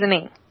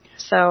reasoning.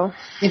 So.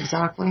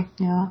 Exactly.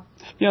 Yeah.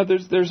 Yeah,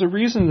 there's a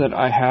reason that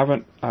I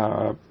haven't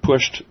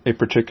pushed a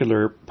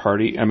particular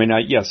party. I mean,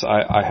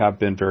 I have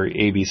been very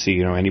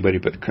ABC, anybody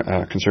but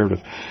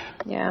conservative.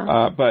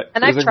 Yeah. But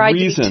and there's I've tried a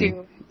reason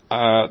to.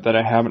 That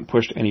I haven't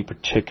pushed any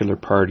particular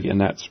party, and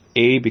that's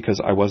A,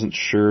 because I wasn't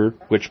sure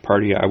which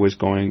party I was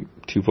going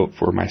to vote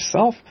for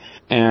myself,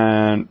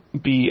 and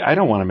B, I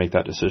don't want to make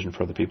that decision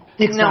for other people.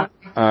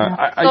 Exactly.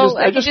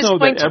 I just know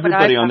that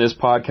everybody on this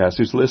podcast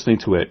who's listening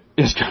to it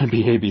is going to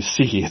be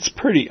ABC. It's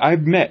pretty. I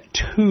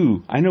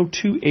know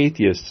two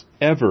atheists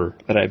ever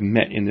that I've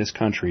met in this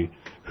country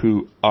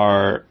who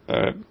are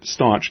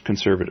staunch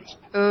conservatives.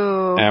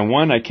 Ooh. And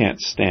one I can't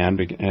stand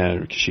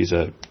because she's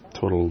a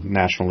total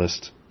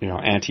nationalist,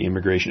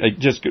 anti-immigration.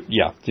 Too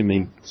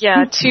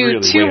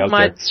really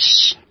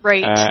much,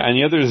 right? And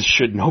the others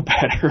should know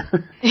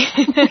better.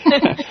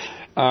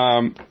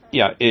 That's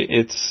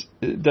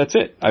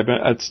it.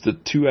 That's the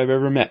two I've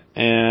ever met.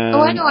 And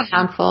I know a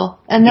handful,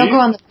 and they'll go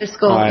on the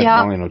fiscal.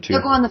 I only know two.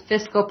 They'll go on the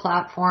fiscal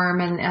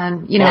platform,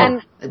 and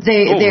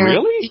they're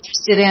really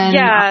interested in.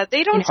 Yeah,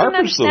 they don't even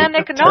understand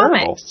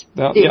economics.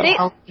 The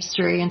health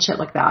history and shit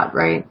like that,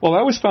 right? Well, I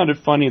always found it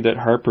funny that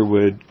Harper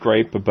would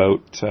gripe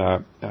about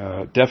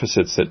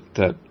deficits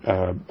that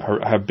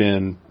have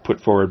been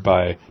put forward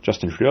by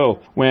Justin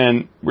Trudeau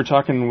when we're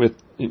talking with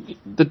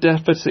the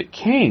deficit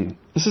king.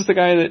 This is the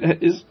guy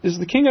that is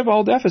the king of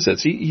all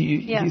deficits.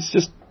 He's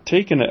just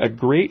taken a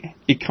great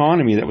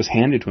economy that was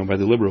handed to him by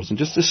the Liberals and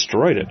just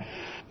destroyed it.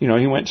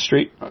 He went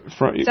straight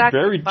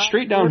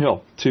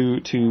downhill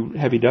to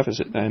heavy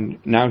deficit, and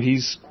now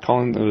he's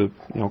calling the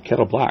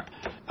kettle black.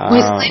 Well,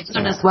 he's claimed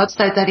on his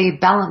website that he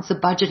balanced the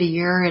budget a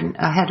year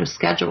ahead of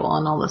schedule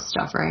and all this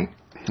stuff, right?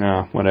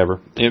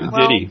 Whatever. Did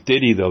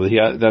he though?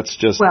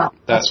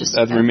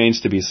 That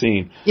remains to be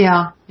seen.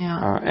 Yeah.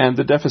 And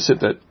the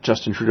deficit that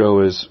Justin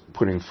Trudeau is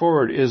putting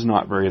forward is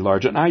not very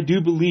large, and I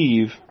do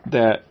believe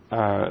that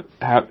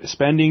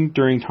spending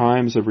during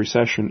times of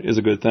recession is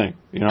a good thing.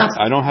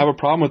 I don't have a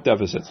problem with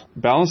deficits.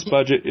 Balanced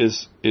budget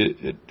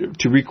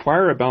to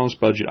require a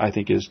balanced budget, I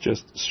think, is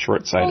just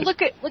short-sighted. Well,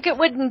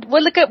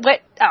 look at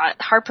what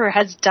Harper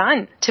has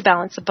done to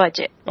balance the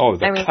budget. Oh,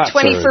 cuts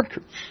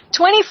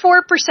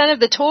 24% of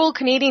the total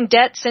Canadian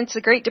debt since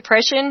the Great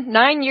Depression.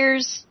 9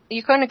 years.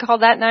 You're going to call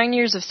that 9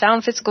 years of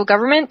sound fiscal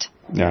government?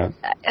 Yeah.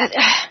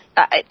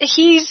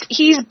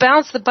 He's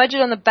bounced the budget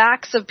on the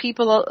backs of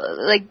people,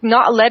 like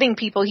not letting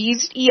people.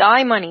 He's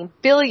EI money,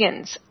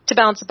 billions, to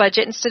balance the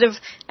budget instead of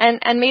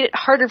and made it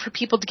harder for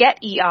people to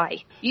get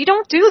EI. You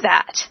don't do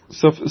that.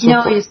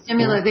 You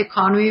stimulate the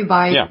economy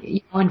by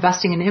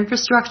investing in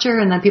infrastructure,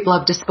 and then people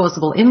have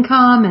disposable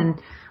income and.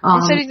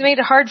 Instead, he's made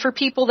it hard for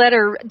people that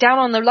are down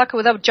on their luck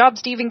without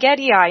jobs to even get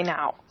EI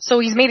now.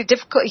 So he's made it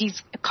difficult.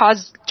 He's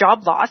caused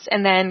job loss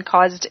and then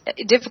caused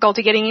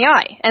difficulty getting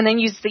EI, and then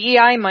used the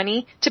EI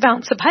money to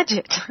balance the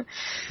budget.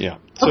 Yeah.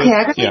 Okay,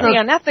 I got to be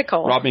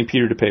unethical. Robbing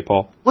Peter to pay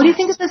Paul. What do you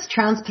think of this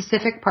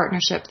Trans-Pacific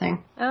Partnership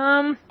thing?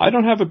 I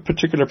don't have a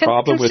particular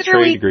problem with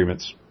trade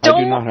agreements. I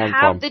do not have a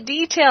problem. The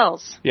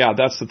details. Yeah,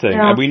 that's the thing.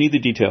 Yeah. We need the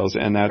details,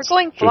 and that's We're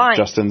going blind.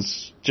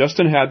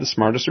 Justin had the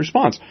smartest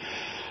response.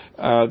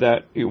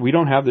 That we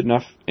don't have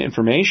enough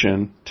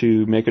information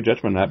to make a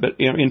judgment on that. But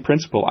in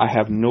principle, I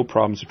have no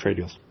problems with trade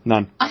deals.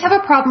 None. I have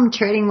a problem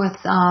trading with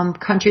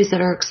countries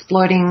that are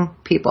exploiting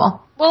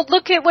people. Well,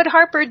 look at what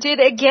Harper did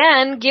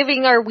again,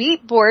 giving our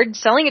wheat board,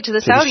 selling it to the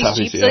Saudis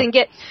cheap so they can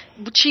get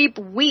cheap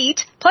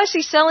wheat. Plus,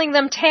 he's selling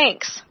them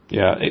tanks.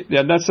 Yeah,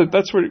 that's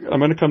where I'm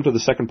going to come to the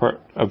second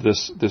part of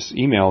this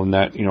email, and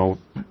that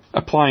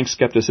applying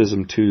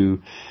skepticism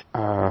to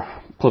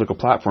political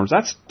platforms,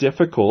 that's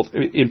difficult.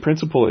 In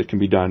principle, it can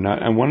be done.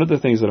 And one of the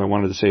things that I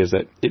wanted to say is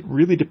that it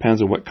really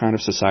depends on what kind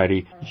of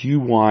society you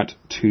want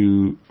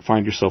to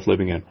find yourself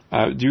living in.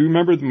 Do you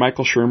remember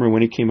Michael Shermer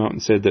when he came out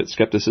and said that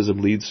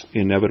skepticism leads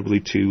inevitably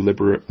to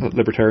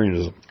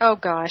libertarianism? Oh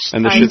gosh,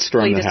 and the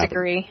shitstorm that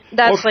disagree.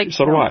 Happened. That's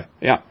So do I.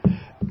 Yeah.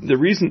 The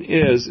reason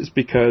is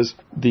because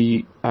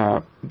the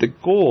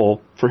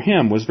goal for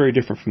him was very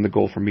different from the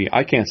goal for me.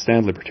 I can't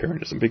stand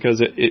libertarianism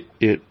because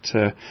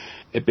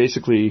it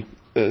basically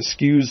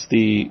skews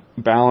the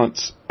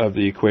balance of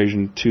the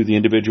equation to the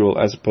individual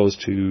as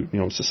opposed to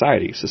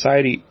society.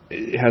 Society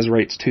has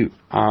rights too.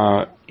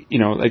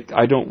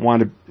 I don't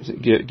want to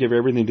give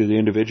everything to the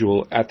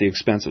individual at the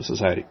expense of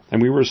society.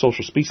 And we were a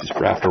social species,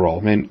 after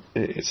all.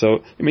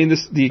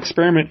 The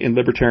experiment in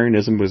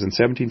libertarianism was in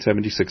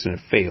 1776, and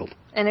it failed.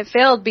 And it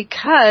failed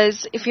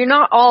because if you're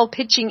not all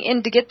pitching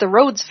in to get the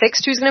roads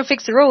fixed, who's going to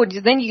fix the road?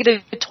 Then you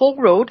get a toll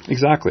road.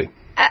 Exactly.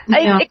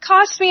 It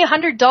cost me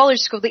 $100 to go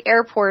to the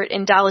airport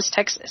in Dallas,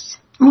 Texas.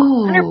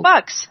 Ooh.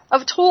 $100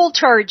 of toll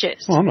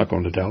charges. Well, I'm not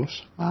going to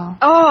Dallas. Wow.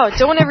 Oh,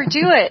 don't ever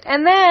do it.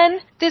 And then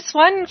this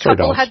one couple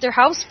Dallas had their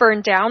house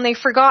burned down. They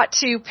forgot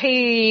to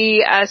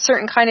pay a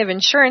certain kind of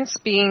insurance,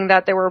 being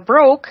that they were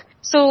broke.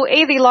 So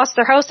they lost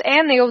their house,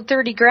 and they owed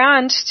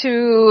 $30,000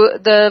 to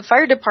the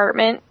fire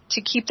department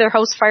to keep their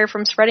house fire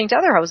from spreading to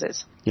other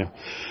houses. Yeah.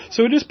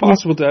 So it is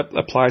possible to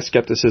apply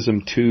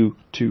skepticism to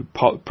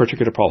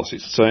particular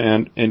policies. So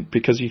and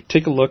because you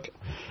take a look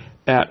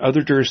at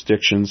other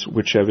jurisdictions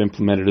which have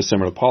implemented a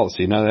similar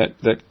policy. Now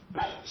that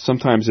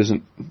sometimes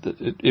isn't,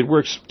 it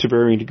works to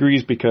varying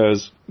degrees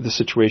because the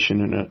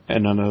situation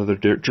in another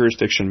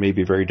jurisdiction may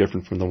be very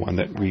different from the one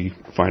that we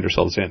find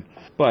ourselves in.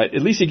 But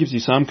at least it gives you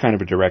some kind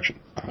of a direction.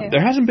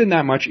 There hasn't been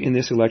that much in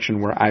this election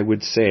where I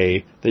would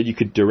say that you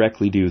could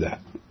directly do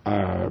that.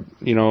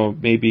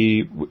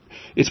 Maybe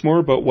it's more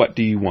about what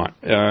do you want?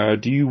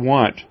 Do you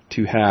want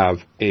to have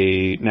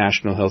a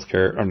national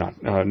healthcare or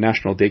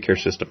national daycare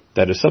system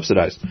that is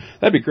subsidized?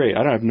 That'd be great.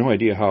 I have no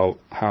idea how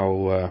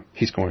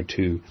he's going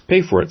to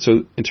pay for it.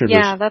 So in terms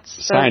of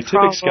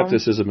scientific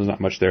skepticism, is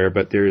not much there,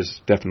 but there is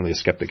definitely a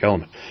skeptic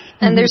element.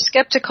 And there's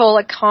skeptical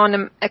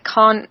economics,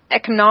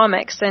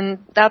 and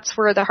that's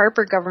where the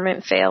Harper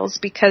government fails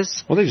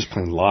because. Well, they just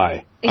plain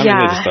lie. I mean,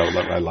 they just don't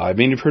let I lie. I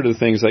mean, you've heard of the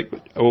things like,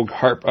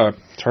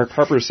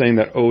 Harper's saying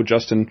that,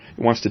 Justin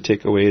wants to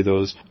take away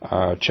those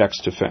checks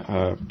to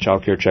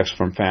childcare checks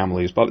from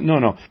families. But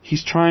no,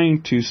 he's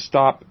trying to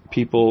stop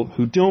people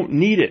who don't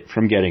need it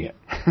from getting it.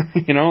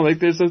 Like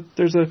there's a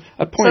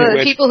point at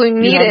which people who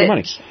need the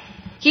money.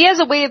 He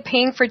has a way of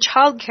paying for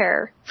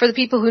childcare for the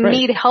people who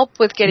need help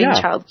with getting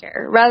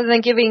childcare, rather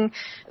than giving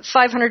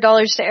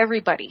 $500 to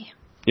everybody.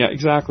 Yeah,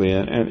 exactly.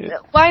 And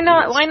why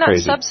not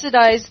crazy.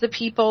 Subsidize the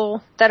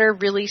people that are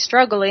really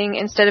struggling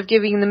instead of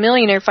giving the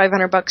millionaire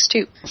 $500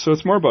 too? So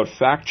it's more about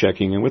fact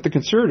checking, and with the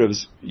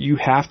Conservatives, you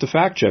have to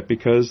fact check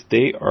because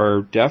they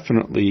are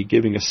definitely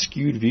giving a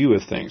skewed view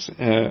of things.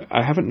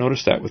 I haven't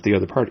noticed that with the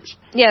other parties.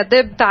 Yeah,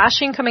 the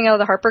bashing coming out of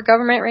the Harper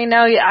government right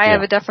now, I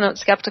have a definite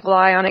skeptical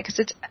eye on it because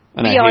it's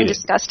beyond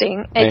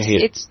disgusting.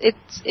 It's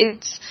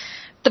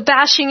the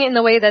bashing in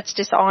the way that's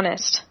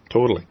dishonest.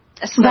 Totally.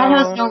 So, that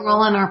has no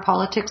role in our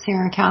politics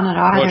here in Canada.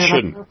 Well, it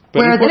shouldn't.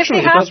 But if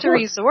they have to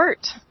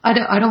resort. I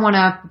don't want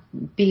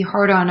to be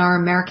hard on our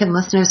American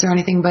listeners or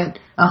anything, but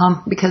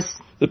because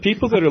the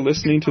people that are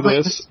listening to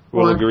this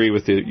will agree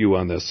with you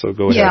on this. So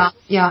go ahead.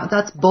 Yeah,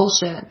 that's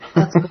bullshit.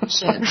 That's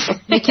bullshit.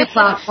 Make your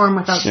platform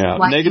without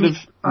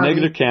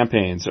negative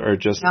campaigns are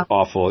just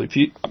awful.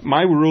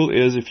 My rule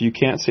is if you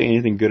can't say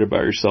anything good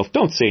about yourself,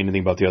 don't say anything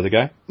about the other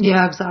guy.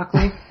 Yeah,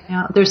 exactly.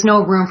 Yeah, there's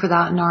no room for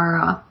that in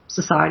our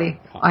society.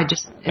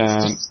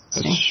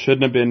 It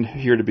shouldn't have been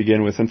here to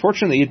begin with.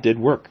 Unfortunately, it did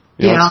work.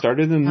 It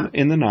started in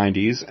the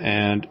 90s,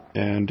 and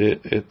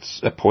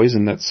it's a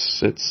poison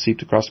that's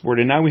seeped across the board.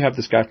 And now we have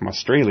this guy from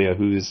Australia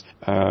who's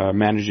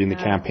managing the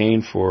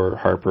campaign for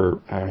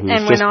Harper, who's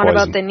and went on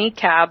about the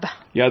niqab.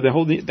 Yeah,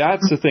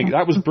 that's the thing.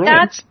 That was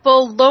brilliant. That's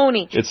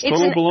baloney. It's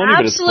total baloney,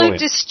 but it's brilliant. Absolute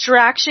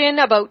distraction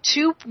about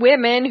two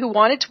women who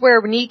wanted to wear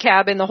a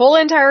niqab in the whole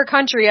entire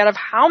country. Out of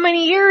how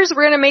many years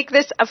we're going to make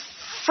this a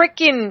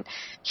freaking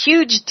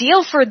huge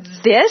deal for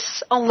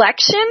this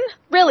election?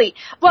 Really?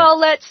 Well,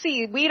 let's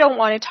see. We don't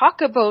want to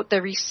talk about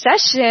the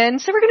recession,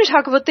 so we're going to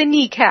talk about the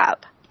niqab.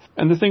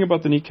 And the thing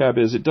about the niqab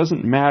is it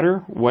doesn't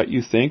matter what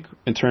you think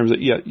in terms of,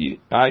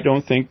 I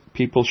don't think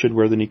people should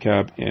wear the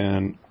niqab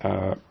in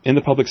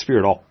the public sphere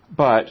at all.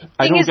 But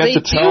I don't get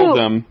to tell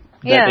them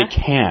that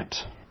they can't.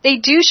 They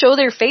do show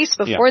their face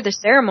before the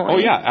ceremony. Oh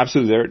yeah,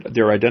 absolutely.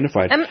 They're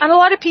identified. And a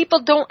lot of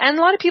people don't. And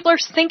a lot of people are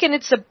thinking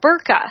it's a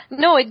burqa.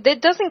 No,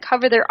 it doesn't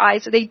cover their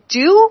eyes. They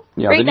do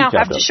right now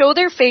have to show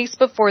their face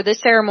before the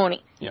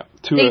ceremony. Yeah,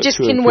 they just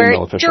can wear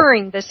it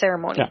during the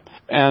ceremony. Yeah,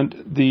 and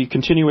the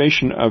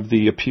continuation of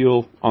the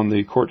appeal on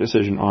the court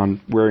decision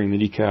on wearing the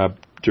niqab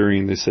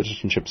during the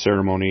citizenship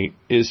ceremony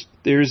is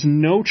there's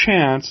no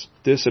chance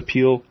this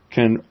appeal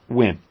can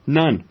win.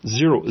 None.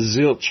 Zero.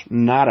 Zilch.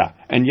 Nada.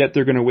 And yet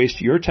they're going to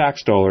waste your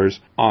tax dollars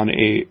on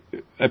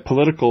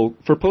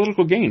for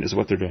political gain is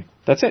what they're doing.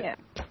 That's it. Yeah.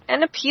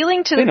 And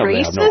appealing to the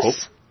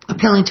racists.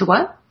 Appealing to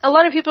what? A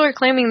lot of people are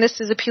claiming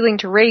this is appealing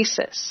to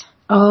racists.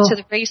 Oh. To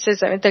the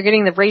racists. I mean, they're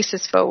getting the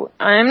racist vote.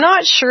 I'm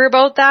not sure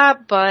about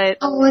that, but...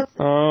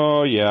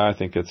 Oh, yeah, I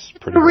think it's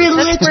pretty...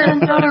 Religion,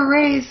 not a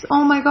race.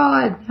 Oh, my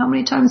God. How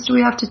many times do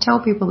we have to tell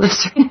people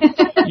this?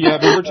 Yeah,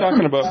 but we're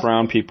talking about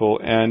brown people,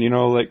 and,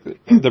 like,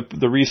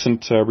 the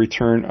recent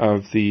return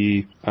of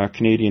the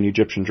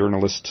Canadian-Egyptian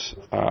journalist,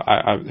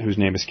 whose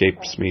name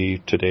escapes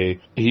me today,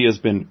 he has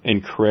been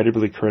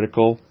incredibly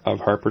critical of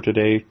Harper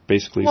today,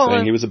 basically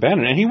saying he was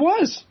abandoned, and he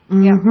was.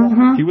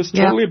 Mm-hmm. He was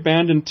totally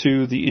abandoned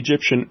to the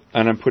Egyptian,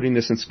 and I'm putting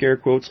this in scare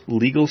quotes,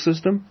 legal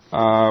system,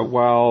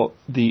 while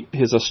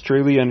his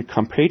Australian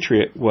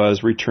compatriot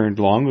was returned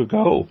long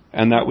ago,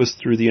 and that was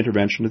through the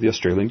intervention of the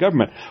Australian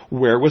government.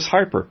 Where was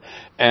Harper?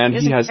 And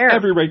he has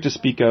every right to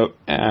speak out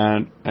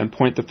and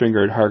point the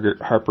finger at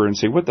Harper and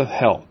say, what the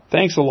hell?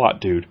 Thanks a lot,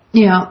 dude.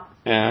 Yeah.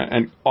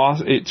 And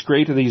it's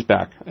great that he's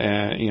back.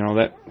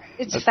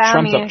 It's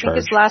Fahmy. I think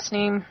his last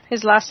name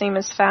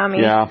is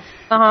Fahmy. Yeah.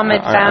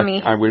 Mohammed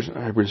Fahmy. I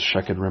wish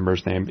I could remember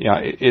his name. Yeah,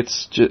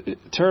 it's just a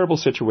terrible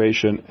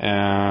situation,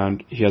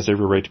 and he has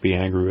every right to be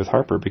angry with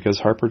Harper because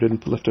Harper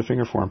didn't lift a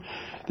finger for him.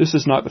 This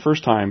is not the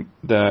first time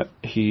that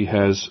he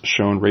has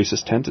shown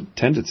racist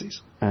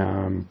tendencies.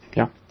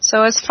 Yeah.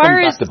 So as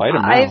far as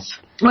I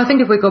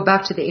think if we go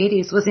back to the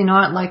 80s, was he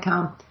not like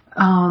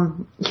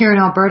here in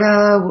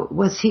Alberta,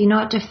 was he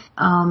not, did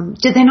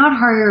they not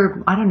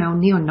hire, I don't know,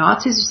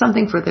 neo-Nazis or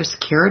something for their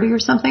security or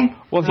something?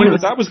 Well,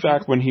 that was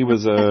back when he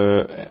was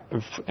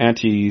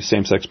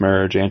anti-same-sex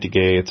marriage,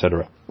 anti-gay,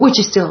 etc. Which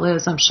he still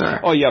is, I'm sure.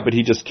 Oh, yeah, but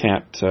he just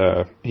can't,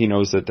 he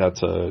knows that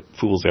that's a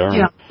fool's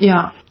errand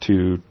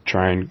to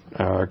try and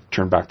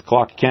turn back the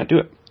clock. He can't do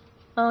it.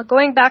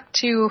 Going back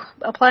to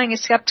applying a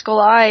skeptical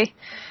eye,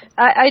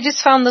 I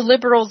just found the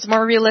Liberals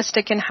more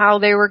realistic in how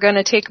they were going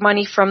to take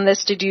money from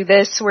this to do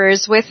this,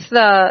 whereas with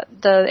the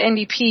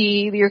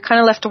NDP, you're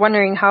kind of left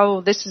wondering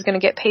how this is going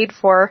to get paid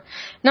for.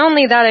 Not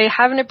only that, I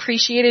haven't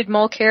appreciated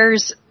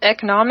Mulcair's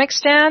economic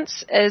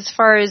stance as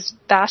far as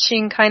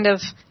bashing kind of,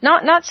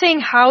 not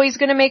saying how he's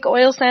going to make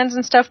oil sands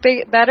and stuff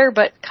better,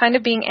 but kind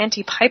of being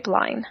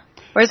anti-pipeline.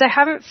 Whereas I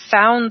haven't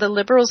found the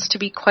Liberals to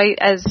be quite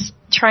as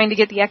trying to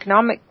get the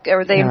economic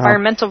or the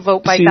environmental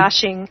vote by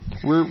bashing.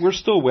 We're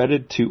still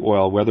wedded to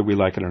oil, whether we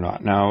like it or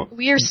not. Now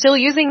we are still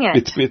using it.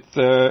 It's with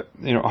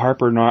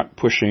Harper not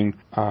pushing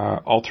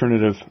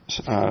alternative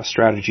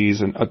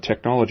strategies and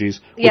technologies,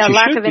 which he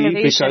lack should of be,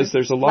 innovation. because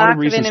there's a lot of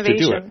reasons to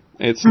do it.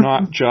 It's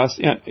not just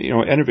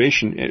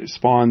innovation. It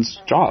spawns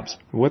jobs.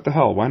 What the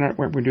hell? Why aren't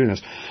we doing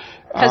this?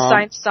 Because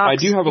science sucks. I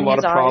do have a lot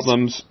of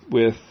problems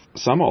with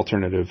some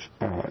alternative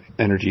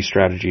energy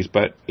strategies,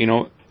 but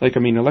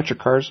electric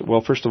cars.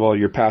 Well, first of all,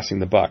 you're passing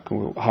the buck.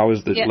 How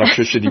is the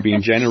electricity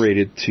being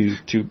generated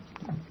to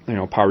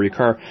power your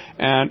car?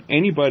 And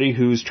anybody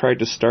who's tried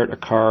to start a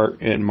car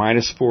in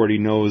 -40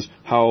 knows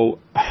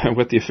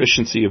what the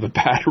efficiency of a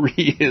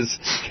battery is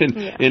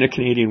in a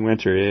Canadian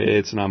winter.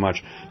 It's not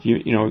much.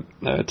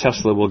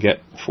 Tesla will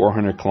get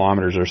 400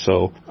 kilometers or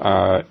so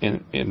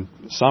in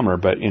summer,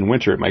 but in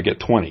winter it might get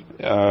 20.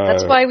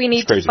 That's why we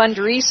need to fund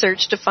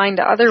research to find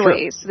other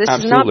ways. This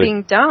is not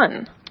being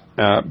done.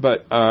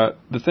 But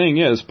the thing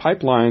is,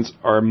 pipelines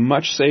are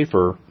much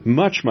safer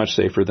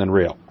than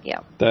rail. Yeah.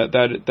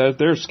 That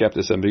there's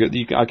skepticism. Because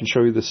I can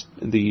show you the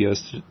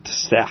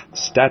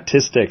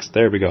statistics.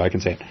 There we go. I can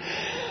say it.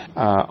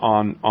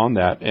 On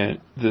that, and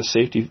the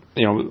safety,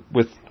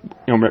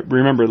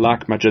 remember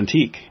Lac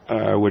Magentique,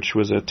 which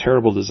was a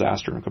terrible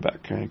disaster in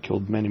Quebec. It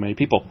killed many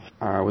people.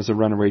 It was a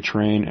runaway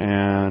train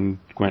and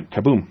went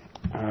kaboom.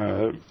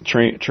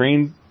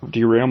 Train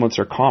derailments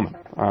are common.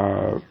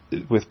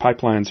 With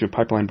pipelines,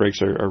 pipeline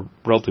breaks are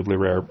relatively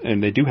rare,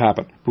 and they do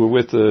happen. But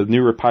with the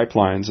newer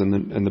pipelines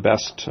and the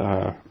best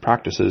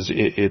practices,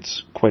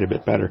 it's quite a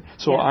bit better.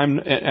 So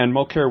and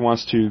Mulcair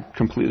wants to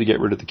completely get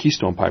rid of the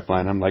Keystone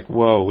Pipeline. I'm like,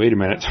 whoa, wait a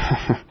minute.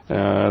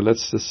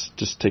 Let's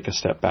just take a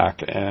step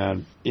back,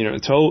 and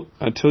until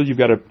you've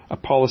got a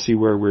policy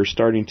where we're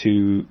starting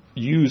to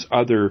use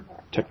other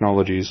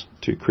technologies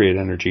to create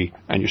energy,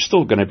 and you're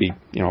still going to be,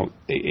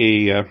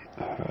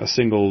 a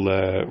single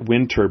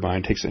wind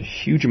turbine takes a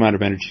huge amount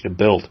of energy to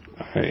build.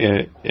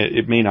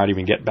 It may not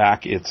even get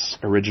back its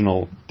the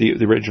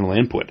original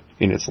input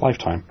in its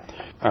lifetime.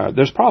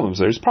 There's problems.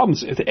 There's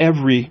problems with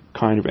every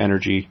kind of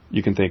energy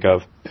you can think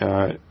of.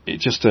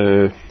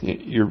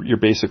 You're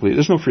basically,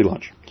 there's no free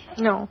lunch.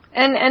 No,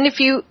 and if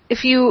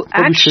you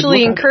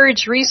actually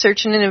encourage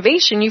research and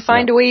innovation, you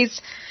find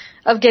ways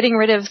of getting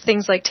rid of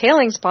things like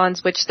tailings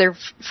ponds, which they're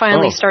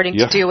finally starting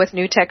to do with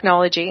new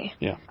technology.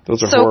 Yeah,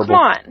 those are horrible. So come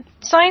on.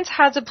 Science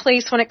has a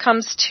place when it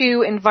comes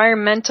to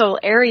environmental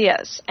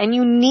areas, and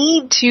you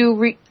need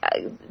to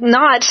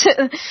not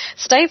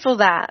stifle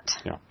that.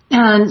 Yeah.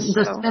 And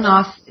the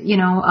spin-off,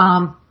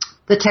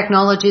 the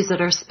technologies that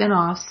are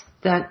spin-offs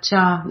that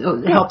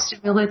help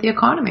stimulate the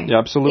economy. Yeah,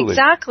 absolutely.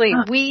 Exactly.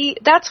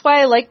 That's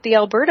why I liked the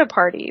Alberta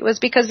Party, was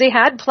because they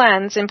had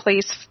plans in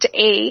place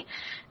to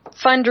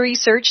fund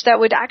research that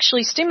would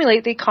actually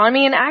stimulate the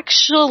economy and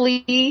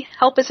actually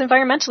help us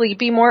environmentally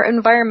be more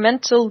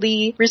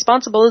environmentally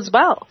responsible as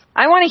well.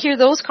 I want to hear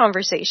those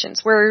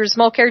conversations, whereas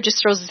Mulcair just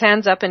throws his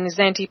hands up and is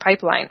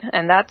anti-pipeline.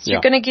 And that's,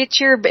 you're going to get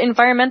your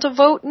environmental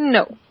vote?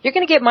 No. You're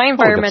going to get my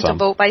environmental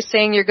vote by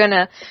saying you're going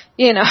to,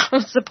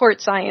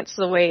 support science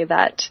the way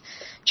that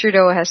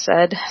Trudeau has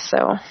said.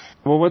 So.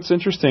 Well, what's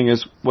interesting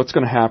is what's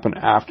going to happen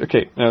after.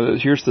 Okay, now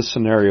here's the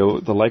scenario.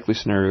 The likely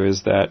scenario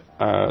is that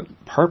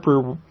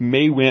Harper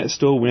may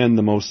still win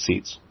the most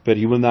seats, but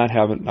he will not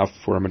have enough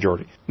for a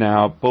majority.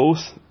 Now, both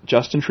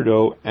Justin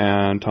Trudeau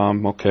and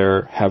Tom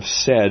Mulcair have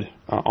said,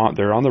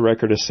 they're on the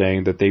record as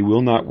saying that they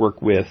will not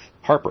work with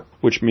Harper,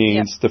 which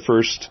means the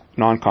first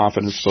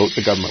non-confidence vote,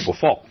 the government will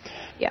fall.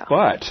 Yeah.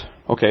 But,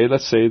 okay,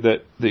 let's say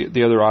that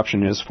the other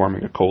option is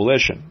forming a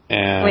coalition.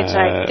 And, which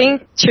I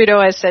think Trudeau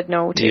has said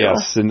no to.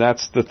 Yes, and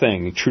that's the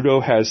thing.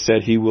 Trudeau has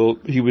said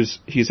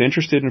he's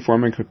interested in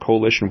forming a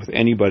coalition with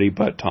anybody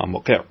but Tom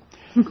Mulcair.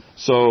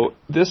 So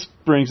this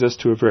brings us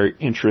to a very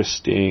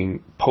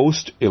interesting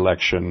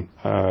post-election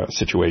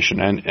situation,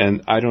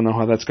 and I don't know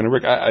how that's going to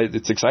work.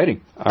 It's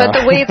exciting. But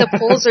the way the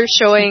polls are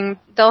showing,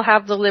 they'll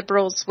have the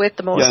Liberals with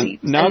the most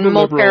seats. Now the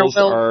Liberals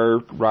are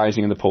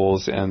rising in the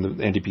polls, and the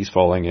NDP's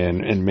falling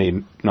in, and may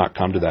not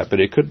come to that,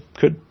 but it could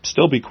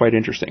still be quite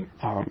interesting.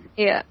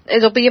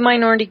 It'll be a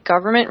minority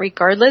government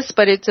regardless,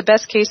 but it's a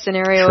best-case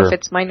scenario if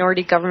it's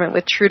minority government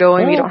with Trudeau,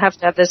 and we don't have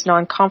to have this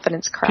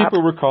non-confidence crap.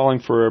 People were calling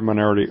for a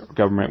minority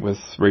government with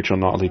Rachel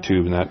Notley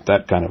too, and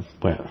that kind of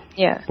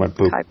went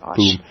boom,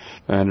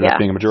 ended up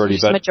being a majority.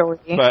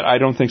 But I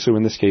don't think so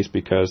in this case,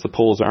 because the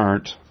polls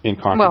aren't in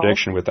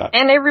contradiction with that.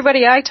 And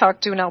everybody I talk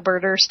to in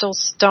Alberta are still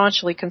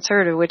staunchly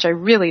conservative, which I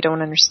really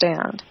don't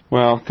understand.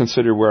 Well,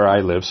 consider where I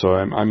live, so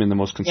I'm in the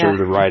most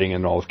conservative riding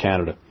in all of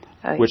Canada.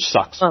 Which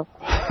sucks. Well,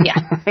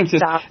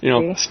 exactly.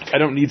 I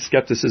don't need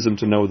skepticism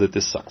to know that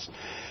this sucks.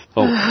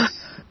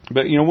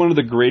 But, one of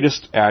the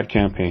greatest ad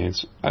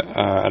campaigns,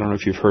 I don't know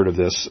if you've heard of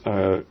this,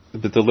 but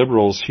the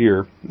Liberals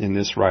here in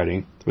this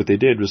riding, what they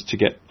did was to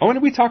get,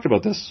 and we talked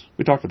about this.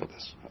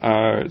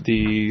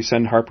 The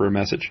Send Harper a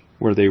Message,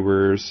 where they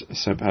were you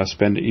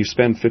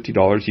spend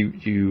 $50,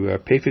 you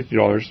pay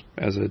 $50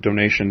 as a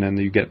donation, and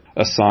you get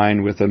a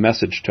sign with a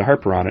message to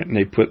Harper on it, and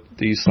they put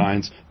these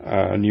signs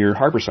near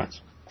Harper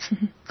signs.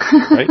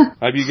 Right?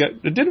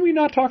 Didn't we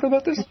not talk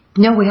about this?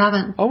 No, we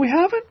haven't. Oh, we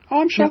haven't?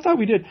 Oh, I'm sure I thought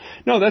we did.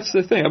 No, that's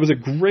the thing. It was a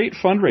great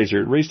fundraiser.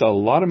 It raised a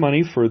lot of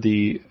money for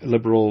the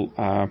Liberal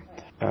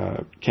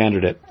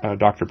candidate,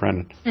 Dr.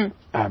 Brendan.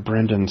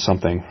 Brendan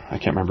something. I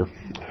can't remember.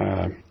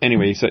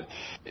 Anyway, he said,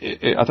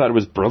 I thought it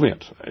was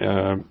brilliant.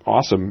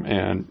 Awesome.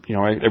 And,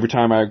 every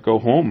time I go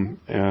home,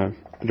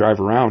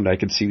 drive around, I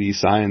could see these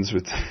signs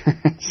with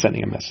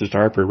sending a message to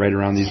Harper right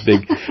around these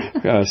big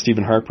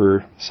Stephen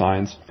Harper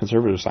signs,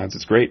 conservative signs.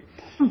 It's great.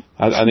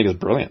 I think it's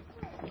brilliant.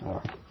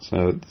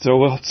 So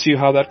we'll see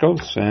how that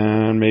goes,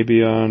 and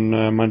maybe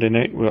on Monday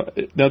night.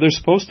 Now there's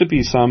supposed to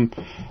be some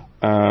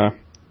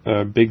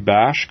big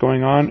bash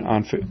going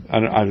on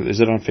is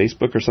it on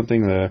Facebook or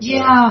something?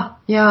 Yeah.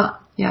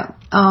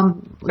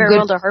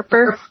 Farewell to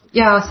Harper.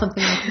 Yeah,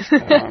 something like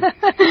that.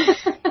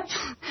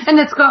 And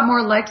it's got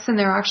more likes than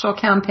their actual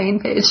campaign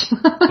page.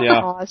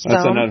 Yeah, awesome.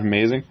 That's not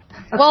amazing.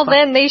 Well,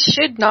 then they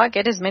should not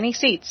get as many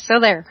seats. So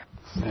there.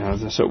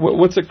 Yeah, so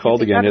what's it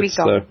called again? It's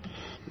the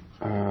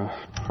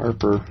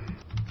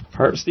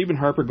Stephen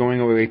Harper Going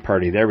Away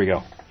Party. There we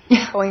go.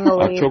 Going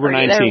away October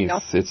party.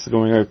 19th. It's the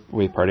Going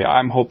Away Party.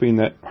 I'm hoping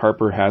that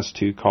Harper has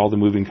to call the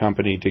moving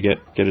company to get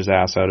his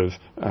ass out of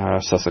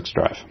Sussex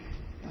Drive.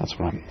 That's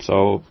what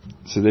So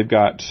they've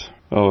got,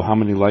 how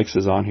many likes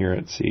is on here?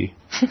 Let's see.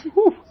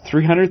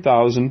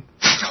 300,000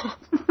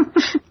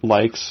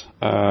 likes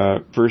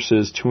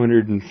versus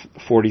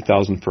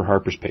 240,000 for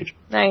Harper's page.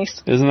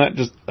 Nice. Isn't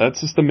that's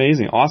just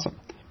amazing. Awesome.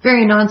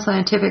 Very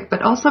non-scientific,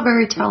 but also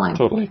very telling.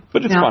 Totally.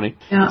 But it's funny.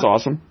 Yeah. It's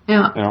awesome.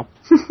 Yeah.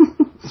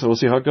 So we'll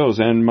see how it goes.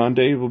 And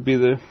Monday will be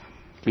the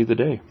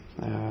day.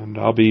 And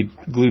I'll be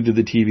glued to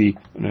the TV.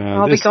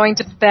 I'll be going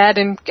to bed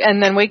and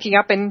then waking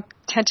up and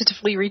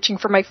tentatively reaching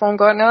for my phone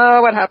going,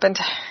 oh, what happened?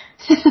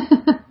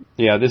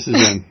 Yeah, this is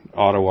in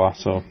Ottawa,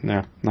 so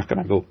not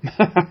going to go.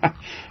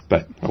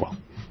 But, oh well.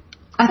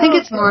 I think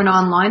it's more an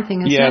online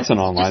thing, isn't it? Yeah, it's an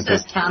online thing.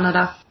 Just as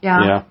Canada.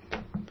 Yeah.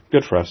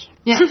 Good for us.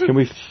 Yeah. Can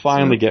we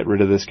finally get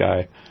rid of this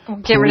guy?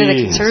 Get rid of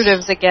the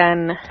Conservatives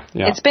again.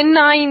 Yeah. It's been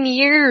 9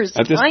 years.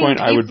 At this point,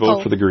 I would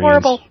vote for the Greens.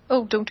 Horrible.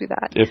 Oh, don't do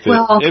that. If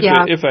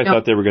I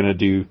thought they were going to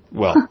do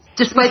well.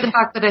 Despite the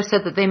fact that I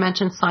said that they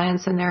mentioned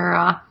science in their...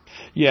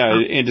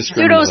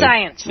 indiscriminately.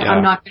 Pseudoscience. Yeah.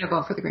 I'm not going to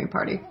vote for the Green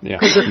Party. Yeah.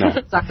 Because that's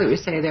exactly what you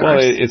say there. Well,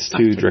 it's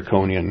too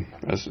draconian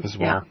as well.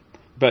 Yeah.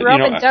 But,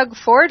 Rob and Doug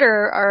Ford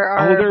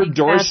are they're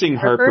endorsing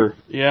Harper.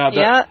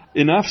 Yeah.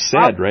 Enough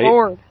said, Rob right?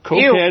 Ford.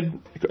 Cokehead,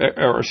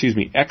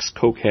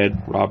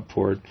 ex-cokehead Rob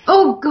Ford.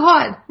 Oh,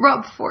 God,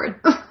 Rob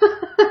Ford.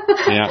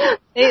 Yeah.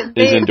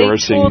 They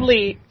endorsing. They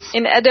totally,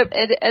 in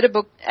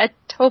Etobicoke.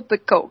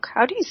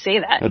 How do you say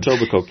that?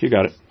 Etobicoke, you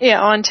got it.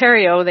 Yeah,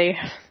 Ontario, they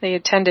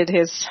attended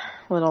his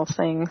little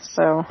thing,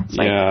 so.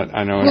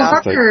 I know. Well,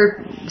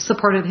 Harper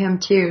supported him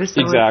too.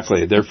 So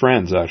exactly. They're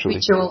friends, actually.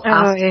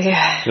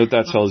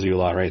 That tells you a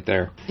lot right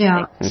there.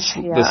 Yeah.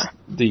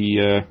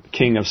 The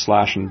king of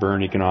slash and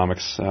burn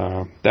economics.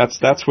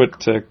 That's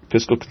what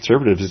fiscal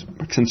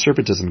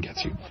conservatism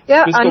gets you.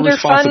 Yeah, fiscal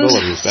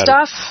responsibility is better.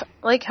 Stuff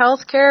like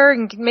healthcare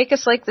and make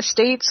us like the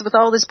States with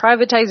all this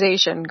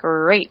privatization.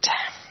 Great.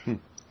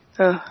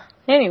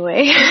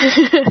 Anyway.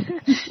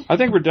 I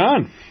think we're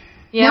done.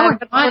 Yeah,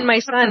 on my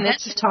son.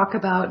 It's to talk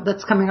about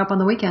that's coming up on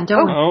the weekend,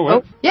 don't we?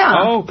 Oh, yeah.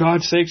 Oh,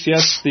 God's sakes,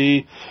 yes.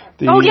 The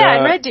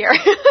Red Deer.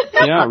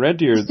 Yeah, Red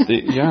Deer.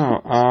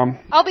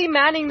 I'll be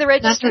manning the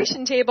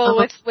registration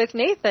table with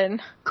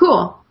Nathan.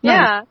 Cool.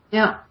 Yeah.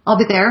 Yeah. I'll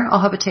be there.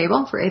 I'll have a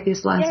table for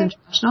Atheist Alliance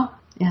International.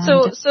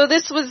 So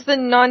this was the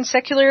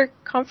non-secular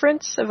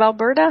conference of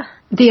Alberta?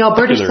 The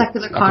Alberta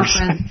Secular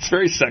Conference. It's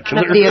very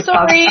secular.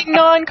 Sorry,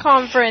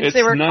 non-conference.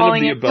 They were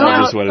calling it. None of the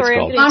above is what it's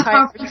called.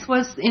 Non-conference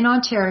was in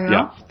Ontario.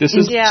 Yeah. This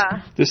is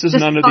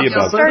none of the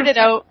above. Started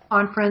out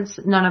conference,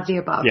 none of the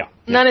above. Yeah.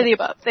 None of the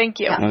above. Thank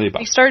you. None of the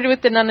above. We started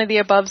with the none of the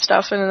above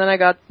stuff, and then I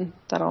got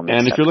that all mixed up.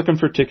 And if you're looking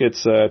for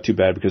tickets, too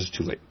bad because it's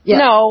too late. Yeah.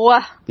 No.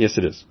 Yes,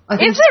 it is.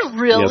 Is it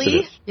really? Yes, it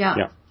is.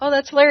 Yeah. Oh,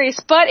 that's hilarious.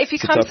 But if you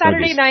come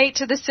Saturday night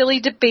to the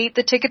silly debate,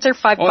 the tickets are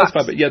 $5. Oh, that's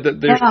fine. But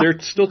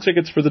there's still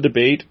tickets for the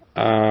debate,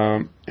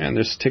 and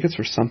there's tickets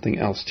for something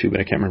else too, but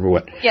I can't remember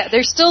what. Yeah,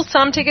 there's still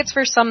some tickets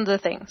for some of the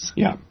things.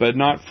 Yeah, but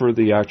not for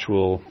the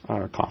actual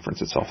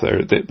conference itself.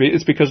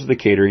 It's because of the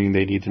catering.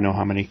 They need to know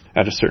how many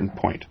at a certain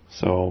point.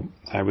 So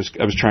I was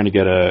trying to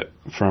get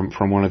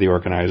from one of the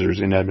organizers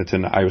in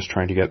Edmonton. I was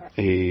trying to get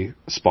a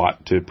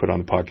spot to put on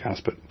the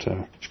podcast, but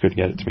she couldn't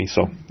get it to me,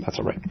 so that's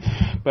all right.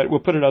 But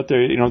we'll put it out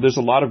there. There's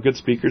a lot of good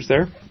speakers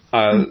there.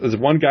 There's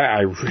one guy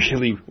I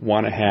really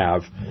want to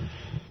have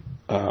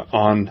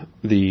on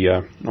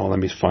the. Let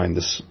me find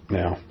this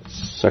now.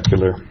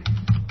 Secular.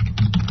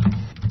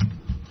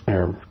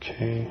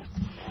 Okay.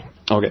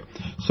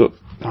 So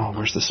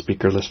where's the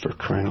speaker list for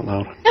crying out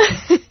loud?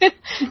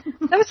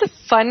 That was the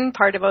fun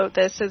part about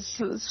this. It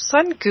was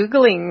fun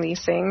Googling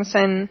these things,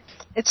 and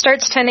it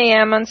starts 10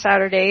 a.m. on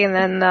Saturday, and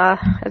then the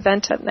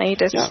event at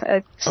night is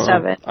at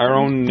 7. Our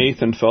own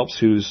Nathan Phelps,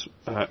 who's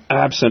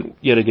absent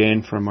yet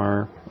again from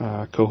our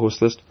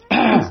co-host list.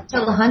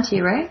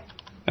 Dillahunty, right?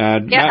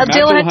 Matt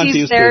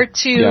Dillahunty's there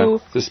too.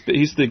 Yeah,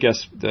 he's the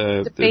guest,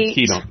 the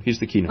keynote. He's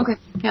the keynote. Okay,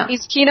 yeah.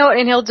 He's keynote,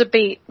 and he'll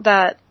debate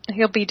that.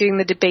 He'll be doing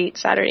the debate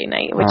Saturday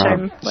night, which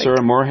I'm like...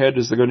 Sarah Moorhead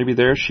is going to be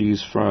there.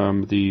 She's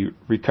from the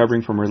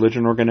Recovering from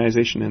Religion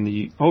organization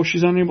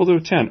she's unable to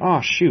attend.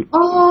 Oh, shoot.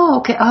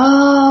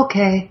 Oh,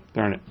 okay.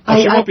 Darn it.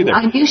 She won't be there.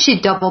 I knew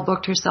she double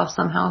booked herself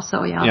somehow,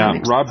 so yeah. Yeah,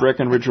 Rob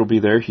Breckenridge will be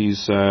there.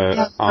 He's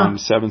on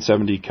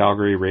 770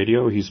 Calgary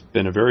Radio. He's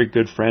been a very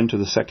good friend to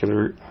the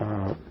secular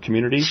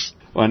community.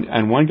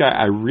 And one guy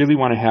I really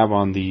want to have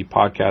on the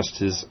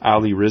podcast is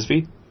Ali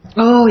Rizvi.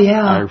 Oh,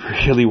 yeah. I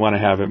really want to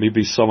have him. It'd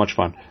be so much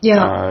fun.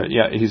 Yeah.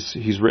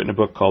 He's written a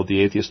book called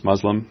The Atheist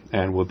Muslim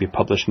and will be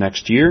published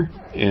next year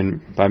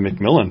by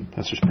Macmillan.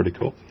 That's just pretty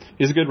cool.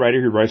 He's a good writer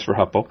who writes for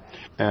HuffPo.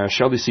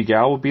 Sheldon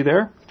Seagal will be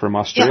there from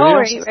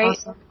Australia.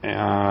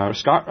 Yeah, right.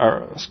 Scott,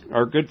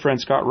 our good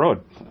friend Scott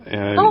Rode.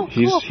 Cool.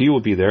 He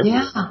will be there.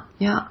 Yeah.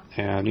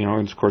 And,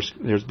 and of course,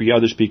 there'll be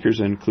other speakers,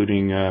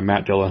 including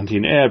Matt Dillahunty.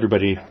 And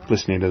everybody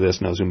listening to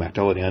this knows who Matt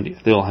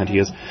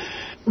Dillahunty is.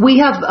 We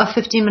have a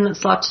 15-minute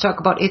slot to talk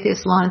about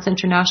Atheist Alliance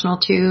International,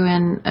 too,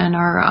 and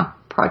our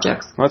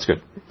projects. Well, that's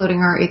good. Including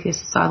our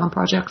Atheist Asylum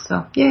project,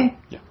 so yay.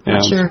 Yeah.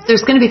 Not sure.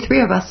 There's going to be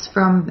 3 of us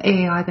from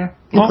AAI there,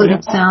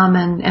 including Sam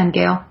and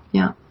Gail.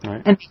 Yeah. All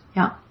right. And,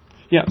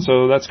 Yeah,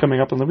 so that's coming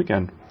up on the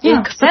weekend.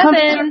 Luke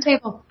 7.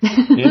 Table.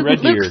 In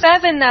Red Deer. Luke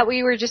 7 that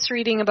we were just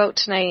reading about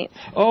tonight.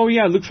 Oh,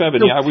 yeah, Luke 7.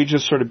 Yeah, we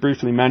just sort of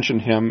briefly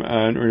mentioned him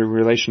in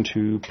relation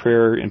to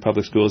prayer in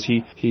public schools.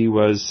 He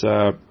was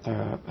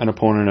an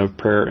opponent of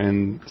prayer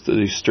in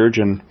the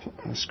Sturgeon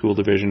School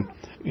Division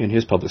in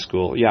his public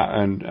school. Yeah,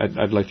 and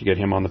I'd like to get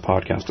him on the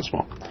podcast as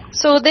well.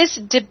 So this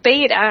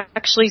debate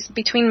actually is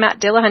between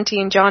Matt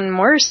Dillahunty and John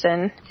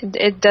Morrison.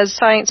 Does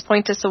science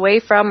point us away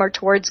from or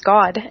towards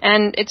God?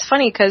 And it's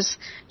funny because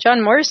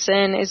John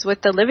Morrison is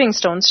with the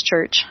Livingstones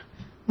Church.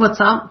 What's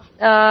up?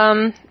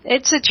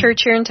 It's a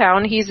church here in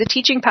town. He's a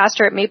teaching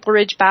pastor at Maple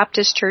Ridge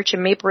Baptist Church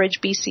in Maple Ridge,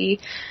 BC.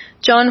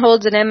 John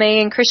holds an MA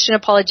in Christian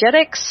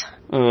apologetics.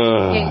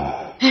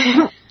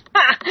 And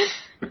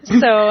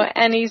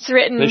he's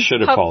written... They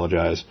should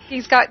apologize.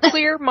 He's got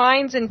Clear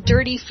Minds and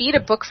Dirty Feet, a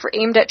book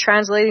aimed at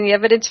translating the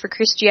evidence for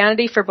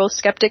Christianity for both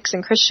skeptics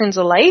and Christians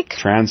alike.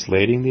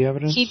 Translating the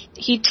evidence?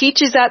 He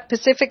teaches at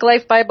Pacific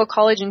Life Bible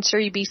College in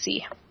Surrey,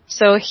 BC.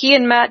 So he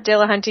and Matt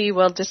Dillahunty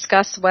will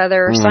discuss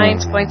whether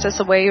science points us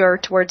away or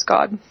towards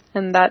God.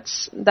 And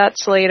that's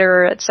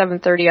later at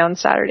 7:30 on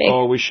Saturday.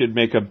 Oh, we should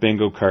make a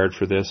bingo card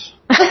for this.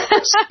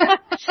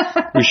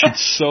 We should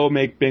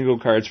make bingo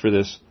cards for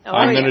this.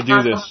 I'm going to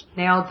do this.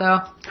 Nailed, though.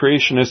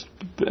 Creationist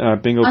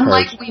bingo cards.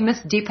 Unlike we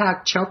missed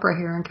Deepak Chopra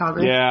here in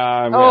Calgary.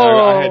 Yeah,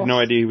 I had no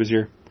idea he was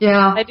here.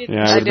 Yeah. I didn't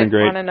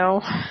want to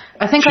know.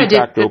 I think I did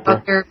up there,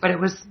 but it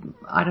was,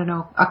 I don't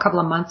know, a couple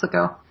of months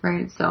ago,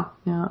 right? So,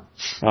 yeah.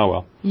 Oh,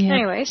 well. Yeah.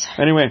 Anyway.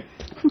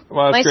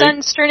 Well, my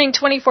son's turning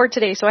 24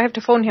 today, so I have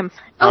to phone him.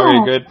 Oh,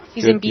 very good.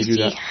 He's in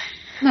BC.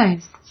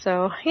 Nice.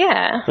 So,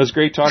 yeah. It was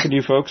great talking to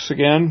you folks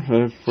again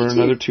for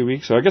another 2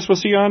 weeks. So I guess we'll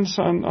see you on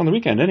the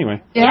weekend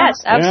anyway. Yeah.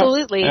 Yes,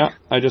 absolutely. Yeah.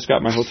 I just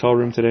got my hotel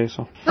room today,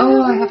 so.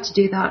 Oh, I have to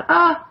do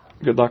that.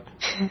 Good luck.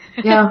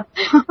 Yeah.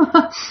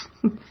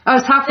 I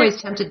was halfway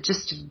tempted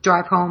just to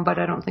drive home, but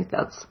I don't think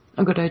that's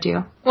a good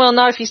idea. Well,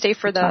 not if you stay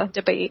for the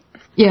debate.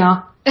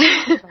 Yeah.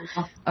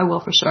 I will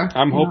for sure.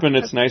 I'm hoping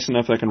it's nice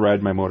enough I can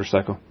ride my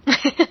motorcycle.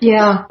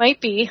 Yeah.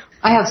 Might be.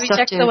 I have Have you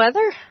checked the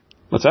weather?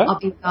 What's that?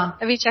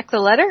 Have you checked the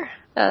letter?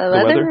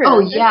 Weather? Oh,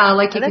 yeah,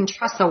 like you can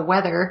trust the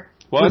weather.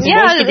 Well,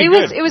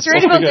 it was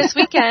right about this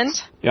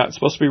weekend. Yeah, it's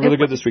supposed to be really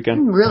good this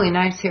weekend. Really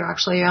nice here,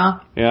 actually,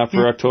 yeah. Yeah,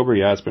 for October,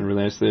 it's been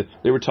really nice.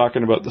 They were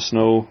talking about the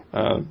snow,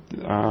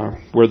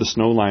 where the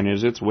snow line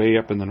is. It's way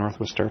up in the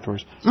Northwest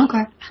Territories.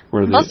 Okay.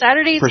 Well,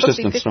 Saturday it's supposed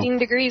to be 15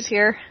 degrees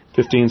here.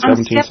 15,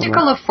 17. I'm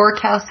skeptical of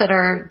forecasts that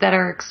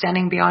are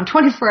extending beyond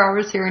 24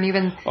 hours here, and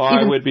even.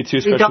 I would be too,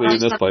 especially in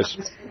this place.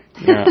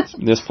 Yeah,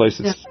 this place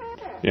is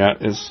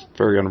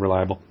very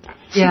unreliable.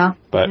 Yeah.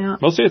 But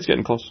we'll see. It's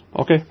getting close.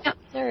 Okay. Yeah.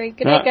 All right.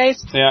 Good night,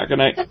 guys. Yeah. Good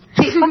night.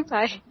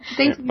 Bye.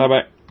 Thank you. Bye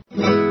bye.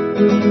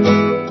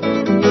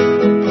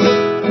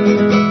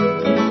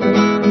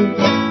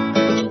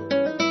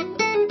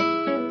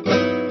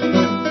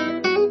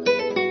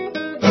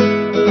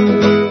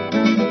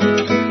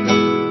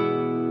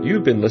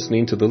 You've been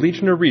listening to the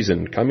Legion of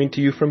Reason, coming to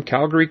you from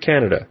Calgary,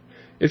 Canada.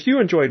 If you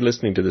enjoyed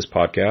listening to this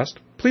podcast,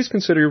 please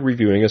consider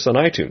reviewing us on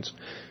iTunes.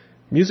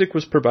 Music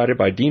was provided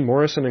by Dean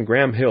Morrison and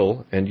Graham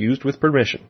Hill and used with permission.